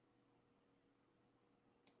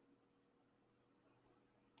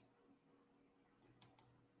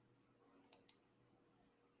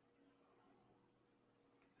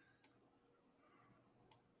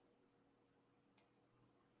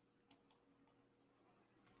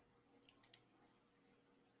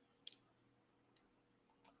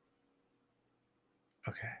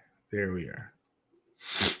 Okay, there we are.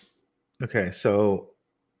 Okay, so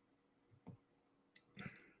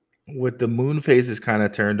with the moon phases kind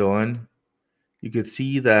of turned on, you could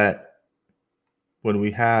see that when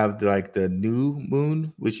we have like the new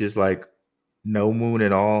moon, which is like no moon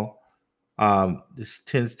at all, this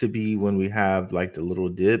tends to be when we have like the little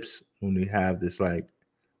dips, when we have this like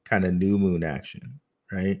kind of new moon action,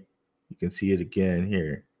 right? You can see it again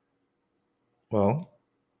here. Well,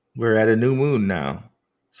 we're at a new moon now,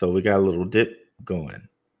 so we got a little dip going.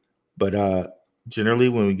 But generally,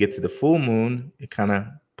 when we get to the full moon, it kind of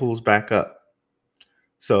pulls back up.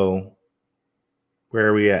 So where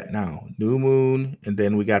are we at now? New moon, and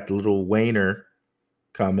then we got the little waner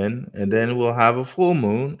coming, and then we'll have a full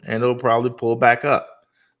moon, and it'll probably pull back up.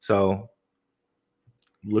 So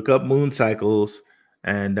look up moon cycles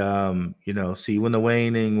and see when the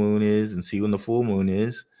waning moon is and see when the full moon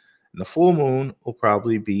is. And the full moon will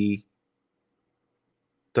probably be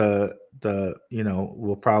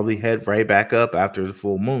we'll probably head right back up after the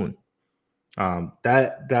full moon.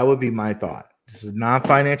 That would be my thought. This is not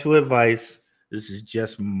financial advice. This is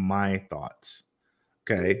just my thoughts.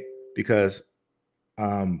 Okay, because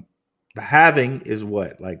the halving is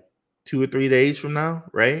what, like 2 or 3 days from now,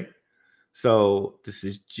 right? So this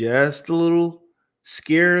is just a little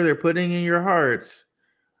scare they're putting in your hearts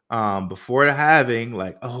before the halving,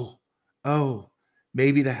 like, oh,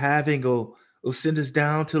 maybe the halving will send us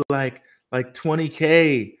down to like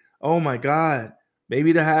 20K. Oh my God,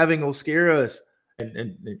 maybe the halving will scare us.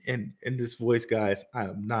 And this voice, guys,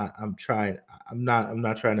 I'm not trying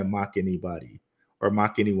to mock anybody or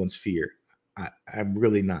mock anyone's fear. I'm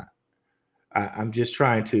really not. I'm just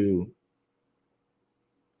trying to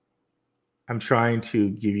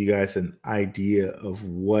give you guys an idea of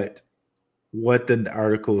what the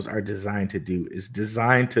articles are designed to do. Is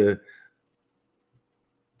designed to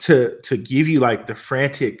give you like the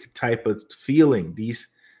frantic type of feeling. These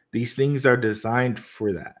things are designed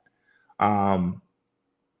for that.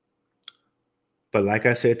 But like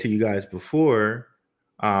I said to you guys before,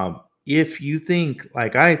 if you think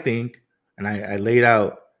like I think, and I laid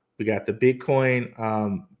out, we got the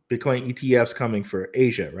Bitcoin Bitcoin ETFs coming for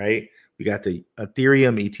Asia, right? We got the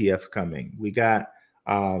Ethereum ETFs coming. We got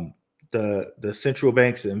the central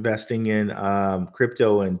banks investing in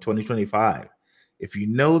crypto in 2025. If you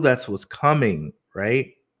know that's what's coming,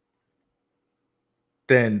 right,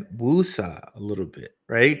 then woosah a little bit,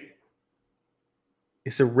 right?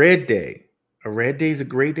 It's a red day. A red day is a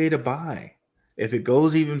great day to buy. If it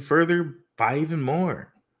goes even further, buy even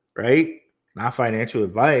more, right? Not financial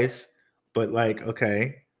advice, but like,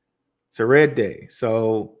 okay, it's a red day.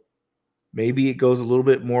 So maybe it goes a little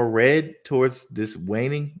bit more red towards this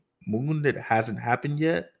waning moon that hasn't happened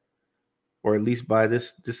yet, or at least by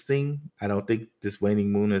this thing. I don't think this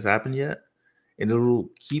waning moon has happened yet, and it'll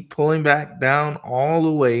keep pulling back down all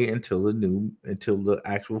the way until the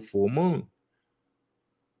actual full moon.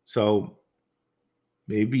 So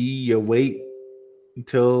maybe you wait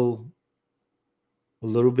until a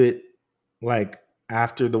little bit like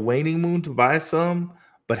after the waning moon to buy some,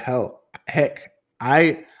 but heck,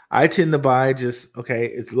 I tend to buy just, okay,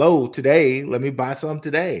 it's low today, let me buy some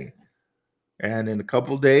today. And in a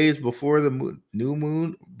couple days before the new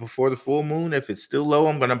moon, before the full moon, if it's still low,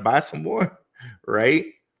 I'm going to buy some more, right?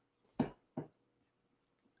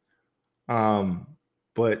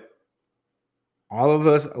 But all of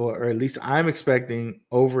us, or at least I'm expecting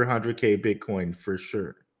over 100K Bitcoin for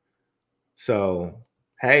sure. So,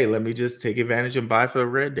 hey, let me just take advantage and buy for the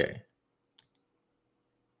red day.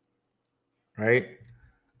 Right?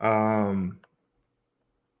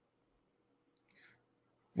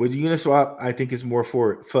 With Uniswap, I think it's more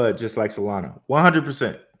for FUD, just like Solana.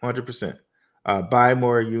 100%. 100%. Buy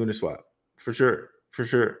more Uniswap. For sure. For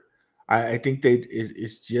sure. I think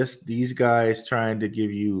it's just these guys trying to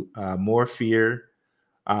give you more fear,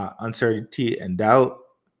 uncertainty, and doubt,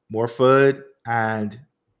 more FUD, and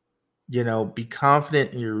be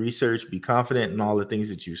confident in your research, be confident in all the things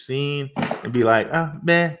that you've seen, and be like,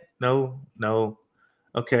 man, no.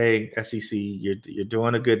 Okay, SEC, you're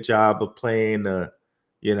doing a good job of playing the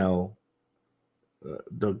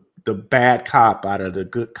bad cop out of the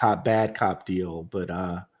good cop, bad cop deal. But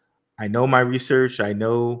I know my research, I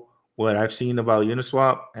know what I've seen about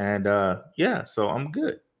Uniswap, and yeah, so I'm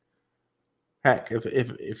good. Heck,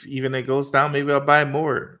 if even it goes down, maybe I'll buy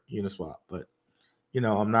more Uniswap, but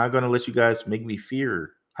I'm not going to let you guys make me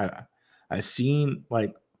fear. I've seen,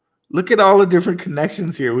 like, look at all the different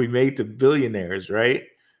connections here we made to billionaires, right?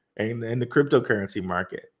 And the cryptocurrency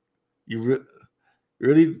market. You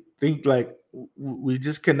really think like we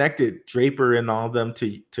just connected Draper and all of them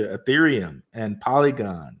to Ethereum and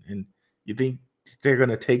Polygon, and you think they're going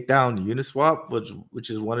to take down Uniswap, which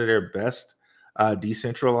is one of their best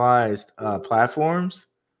decentralized platforms?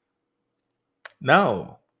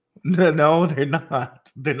 No, no, they're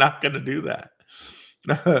not. They're not going to do that.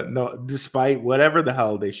 No, despite whatever the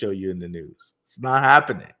hell they show you in the news, it's not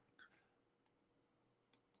happening.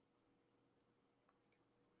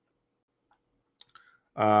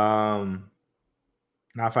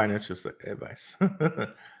 Not financial advice.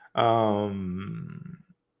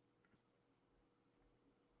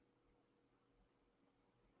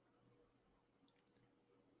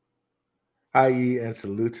 IE and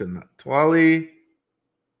salute to Natwali.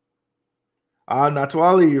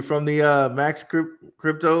 Natwali, you're from the Max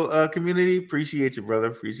Crypto community. Appreciate you, brother.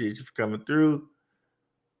 Appreciate you for coming through.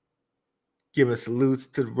 Giving salutes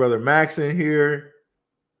to the brother Max in here.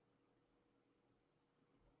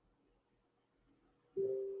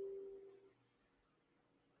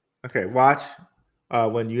 Okay, watch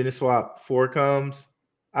when Uniswap 4 comes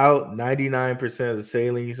out. 99% of the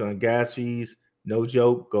sailings on gas fees. No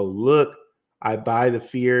joke. Go look. I buy the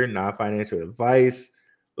fear, not financial advice.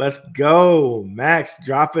 Let's go, Max.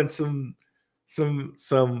 Dropping some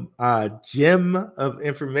gem of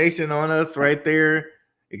information on us right there.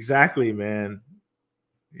 Exactly, man.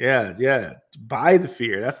 Yeah. Buy the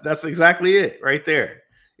fear. That's exactly it right there.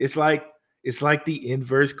 It's like the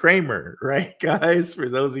inverse Kramer, right, guys? For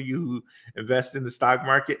those of you who invest in the stock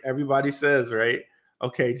market, everybody says, right?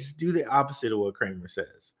 Okay, just do the opposite of what Kramer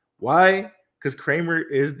says. Why? Because Kramer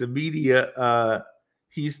is the media.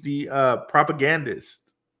 He's the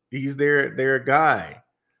propagandist. He's their guy.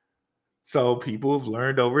 So people have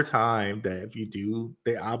learned over time that if you do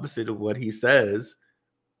the opposite of what he says,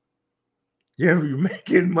 yeah, you're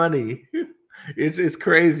making money. It's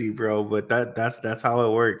crazy, bro. But that's how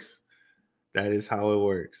it works. That is how it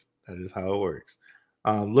works.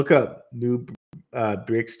 Look up new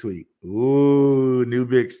Bricks tweet. Ooh, new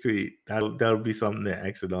Bricks tweet. That'll be something to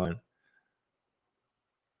exit on.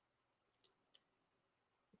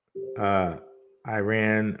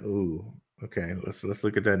 Iran. Ooh, okay. Let's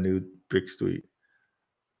look at that new Bricks tweet.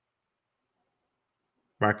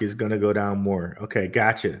 Market's gonna go down more. Okay,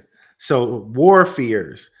 gotcha. So war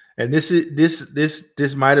fears, and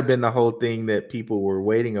this might have been the whole thing that people were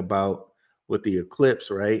waiting about with the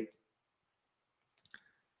eclipse, right?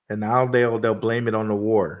 And now they'll blame it on the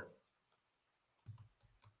war.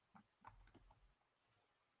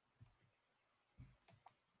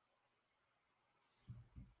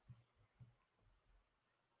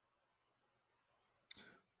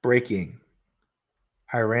 Breaking.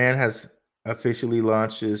 Iran has officially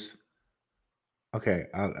launches. Okay,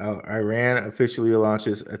 Iran officially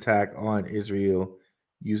launches attack on Israel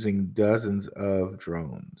using dozens of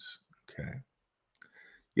drones. Okay.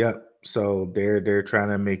 Yep. So they're trying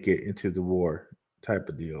to make it into the war type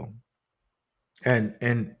of deal.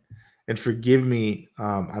 And forgive me,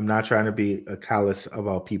 I'm not trying to be a callous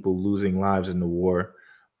about people losing lives in the war,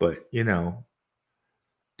 but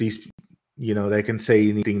these they can say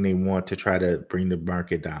anything they want to try to bring the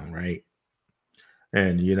market down, right?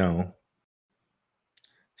 And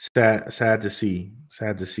sad to see.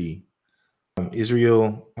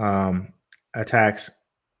 Israel attacks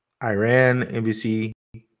Iran embassy,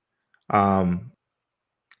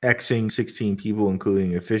 Xing 16 people,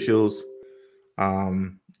 including officials.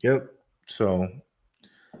 Yep. So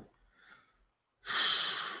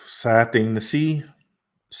sad thing to see.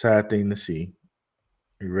 Sad thing to see.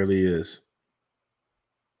 It really is.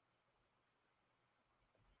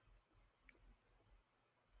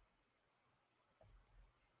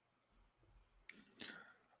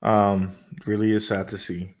 Really is sad to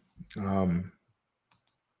see.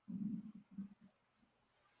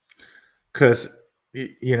 Because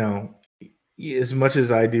as much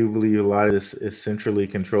as I do believe a lot of this is centrally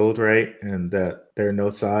controlled, right, and that there are no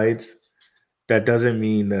sides, that doesn't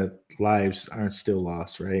mean that lives aren't still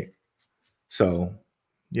lost, right? So,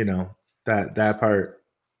 that part,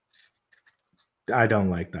 I don't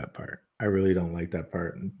like that part. I really don't like that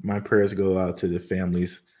part. My prayers go out to the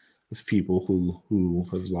families of people who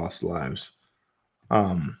have lost lives.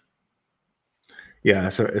 Yeah,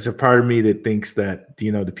 so it's a part of me that thinks that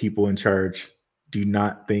the people in charge do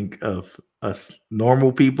not think of us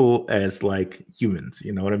normal people as like humans.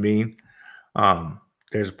 You know what I mean?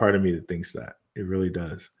 There's a part of me that thinks that. It really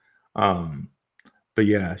does. But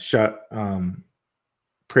yeah,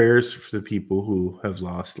 prayers for the people who have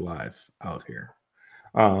lost life out here.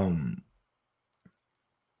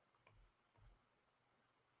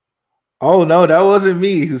 Oh no, that wasn't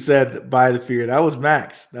me who said buy the fear. That was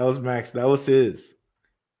Max. That was his.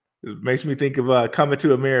 It makes me think of Coming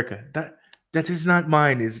to America. That is not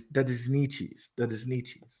mine. That is Nietzsche's. That is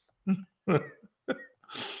Nietzsche's.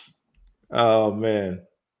 Oh man!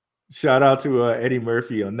 Shout out to Eddie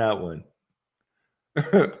Murphy on that one.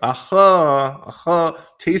 Aha!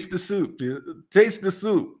 Taste the soup. Taste the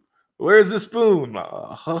soup. Where's the spoon?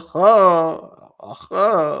 Aha!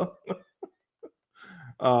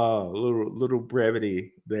 Little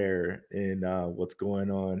brevity there in what's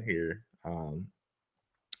going on here.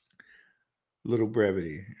 Little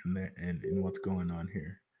brevity in what's going on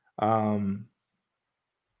here.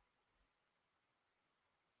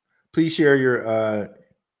 Please share your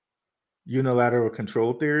unilateral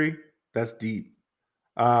control theory. That's deep.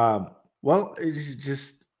 Well, it's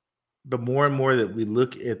just the more and more that we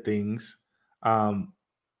look at things,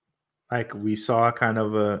 like we saw kind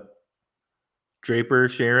of a Draper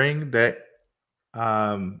sharing that,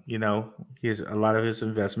 a lot of his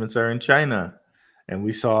investments are in China. And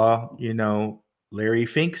we saw, Larry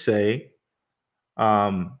Fink say,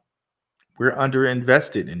 we're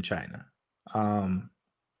underinvested in China.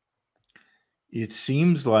 It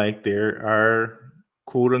seems like there are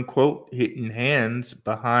quote unquote hidden hands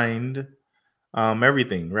behind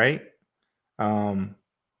everything, right?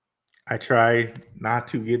 I try not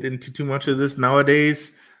to get into too much of this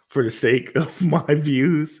nowadays for the sake of my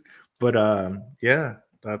views, but yeah,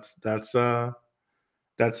 that's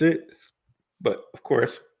it. But of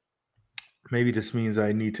course, maybe this means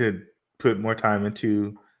I need to put more time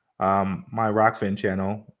into my Rokfin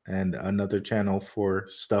channel and another channel for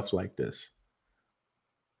stuff like this.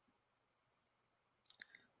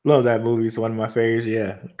 Love that movie. It's one of my favorites.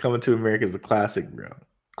 Yeah, Coming to America is a classic, bro.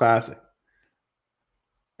 Classic.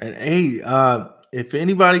 And hey, if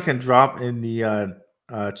anybody can drop in the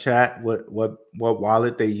chat what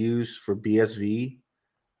wallet they use for BSV,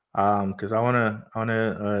 because I want a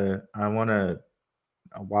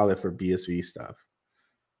wallet for BSV stuff.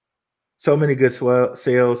 So many good sales.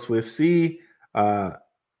 SWFT,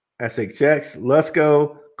 SHX, Let's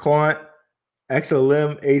Go, Quant,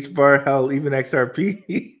 XLM, HBAR, hell, even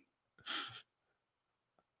XRP.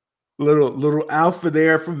 little alpha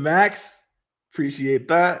there from Max. Appreciate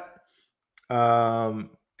that.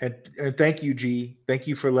 And thank you, G. Thank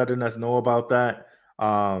you for letting us know about that.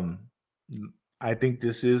 I think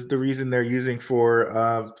this is the reason they're using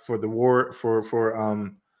for the war for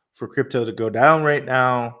crypto to go down right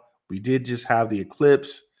now. We did just have the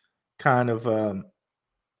eclipse, kind of an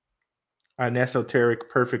esoteric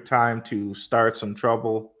perfect time to start some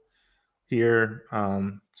trouble here.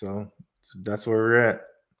 So that's where we're at.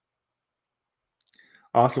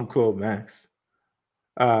 Awesome quote, Max.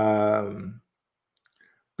 But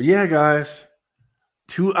yeah, guys,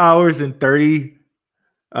 2 hours and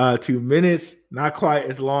 32 minutes, not quite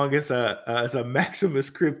as long as a Maximus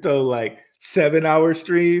Crypto like 7-hour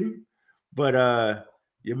stream, but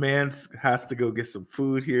your man has to go get some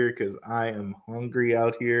food here because I am hungry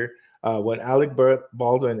out here. When Alec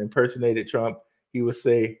Baldwin impersonated Trump, he would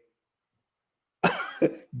say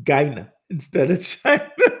China instead of China.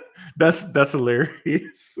 That's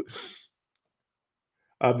hilarious.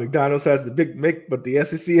 McDonald's has the Big Mick, but the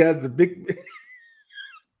SEC has the Big.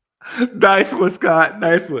 Nice one, Scott.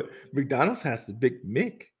 Nice one. McDonald's has the Big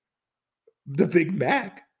Mick, the Big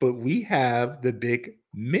Mac, but we have the Big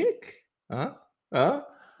Mick. Huh?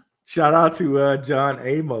 Shout out to John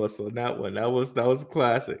Amos on that one. That was a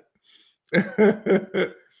classic.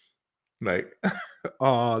 Like,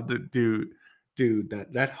 oh, dude,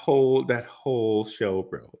 that whole show,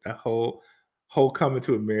 bro. That whole Coming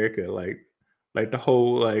to America, like the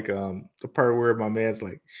whole the part where my man's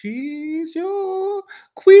like, she's your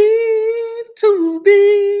queen to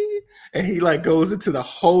be, and he like goes into the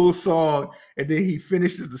whole song, and then he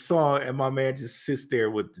finishes the song, and my man just sits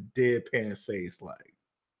there with the deadpan face, like,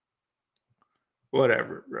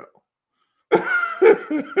 whatever, bro.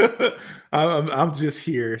 I'm just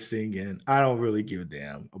here singing. I don't really give a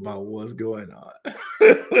damn about what's going on.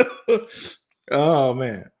 Oh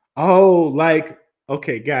man. Oh,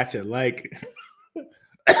 okay, gotcha. Like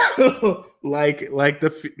the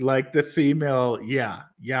female, yeah.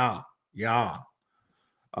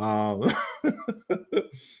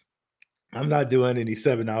 I'm not doing any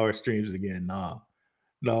 7-hour streams again. No,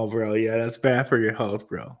 bro. Yeah, that's bad for your health,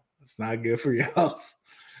 bro. It's not good for your health.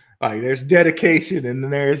 Like, there's dedication, and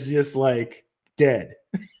then there's just like dead.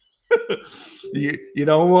 you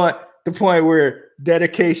don't want the point where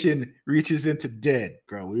dedication reaches into dead,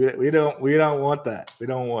 bro. We don't want that. We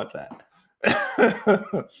don't want that.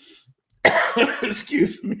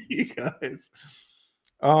 Excuse me, guys.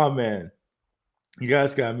 Oh man, you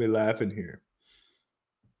guys got me laughing here.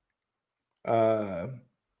 Am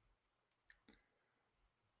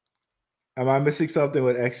I missing something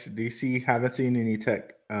with XDC? Haven't seen any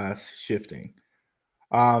tech shifting.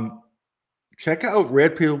 Check out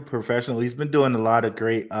Red Pill Professional. He's been doing a lot of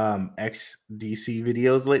great XDC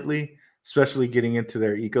videos lately, especially getting into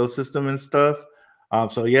their ecosystem and stuff.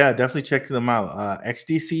 So yeah, definitely check them out.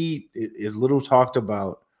 XDC is little talked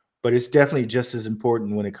about, but it's definitely just as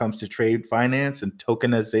important when it comes to trade finance and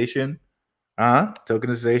tokenization.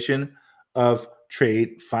 Tokenization of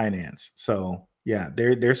trade finance. So yeah,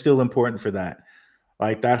 they're still important for that.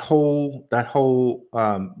 Like that whole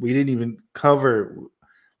we didn't even cover,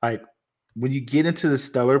 like, when you get into the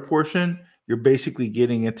stellar portion, you're basically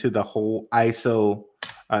getting into the whole ISO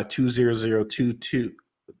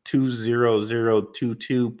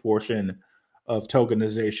 20022 portion of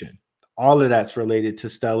tokenization. All of that's related to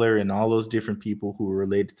stellar, and all those different people who are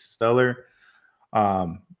related to stellar,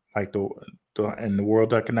 like in the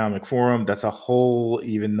World Economic Forum. That's a whole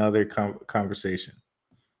even another conversation.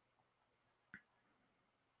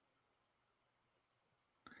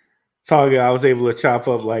 It's all good. I was able to chop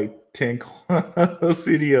up like 10 those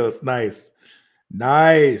videos. Nice.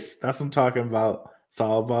 That's what I'm talking about. It's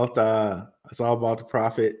all about the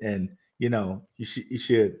profit, and you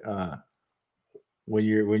should when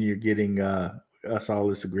you're getting us all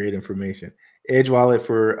this great information. Edge Wallet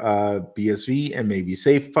for BSV and maybe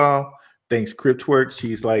SafePal. Thanks, CryptWorks.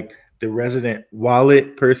 She's like the resident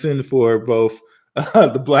wallet person for both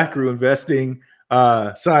the Blackrock investing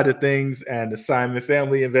side of things and the Simon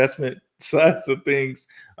family investment sides of things.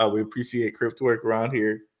 We appreciate CryptWorks around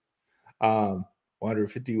here.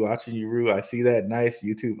 150 watching you, Rue. I see that. Nice.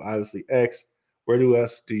 YouTube, obviously. X. Where do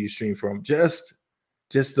you stream from? Just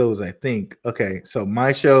those, I think. Okay, so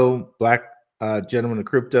my show, Black Gentleman of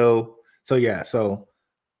Crypto. So yeah, so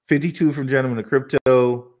 52 from Gentleman of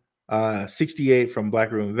Crypto, 68 from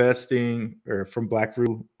Blackrock Investing, or from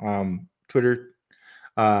Blackrock Twitter,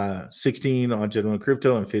 16 on Gentleman of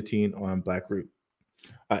Crypto, and 15 on Blackrock.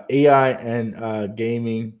 AI and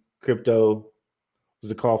gaming crypto was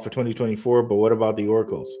the call for 2024, but what about the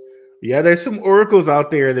oracles? Yeah, there's some oracles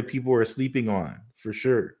out there that people are sleeping on, for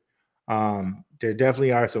sure. There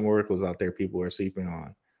definitely are some oracles out there people are sleeping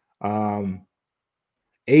on.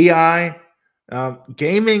 AI,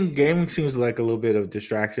 gaming seems like a little bit of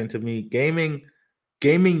distraction to me.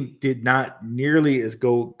 Gaming did not nearly as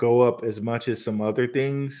go up as much as some other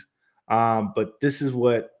things. But this is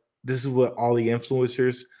what all the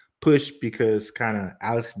influencers push, because kind of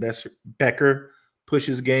Alex Becker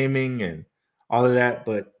pushes gaming and all of that.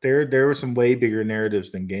 But there were some way bigger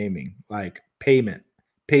narratives than gaming, like payment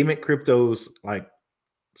cryptos, like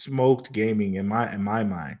smoked gaming in my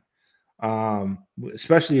mind.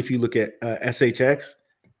 Especially if you look at SHX.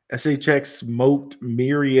 SHX smoked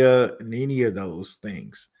Miria and any of those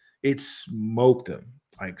things. It smoked them,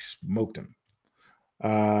 like smoked them.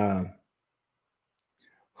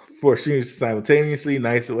 For streams simultaneously,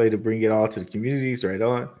 nice way to bring it all to the communities. Right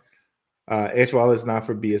on. Edge Wallet is not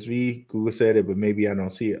for BSV. Google said it, but maybe I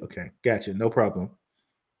don't see it. Okay, gotcha. No problem.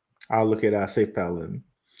 I'll look at Safe Paladin.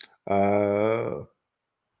 All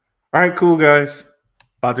right, cool guys.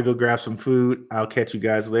 About to go grab some food. I'll catch you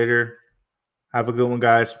guys later. Have a good one,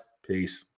 guys. Peace.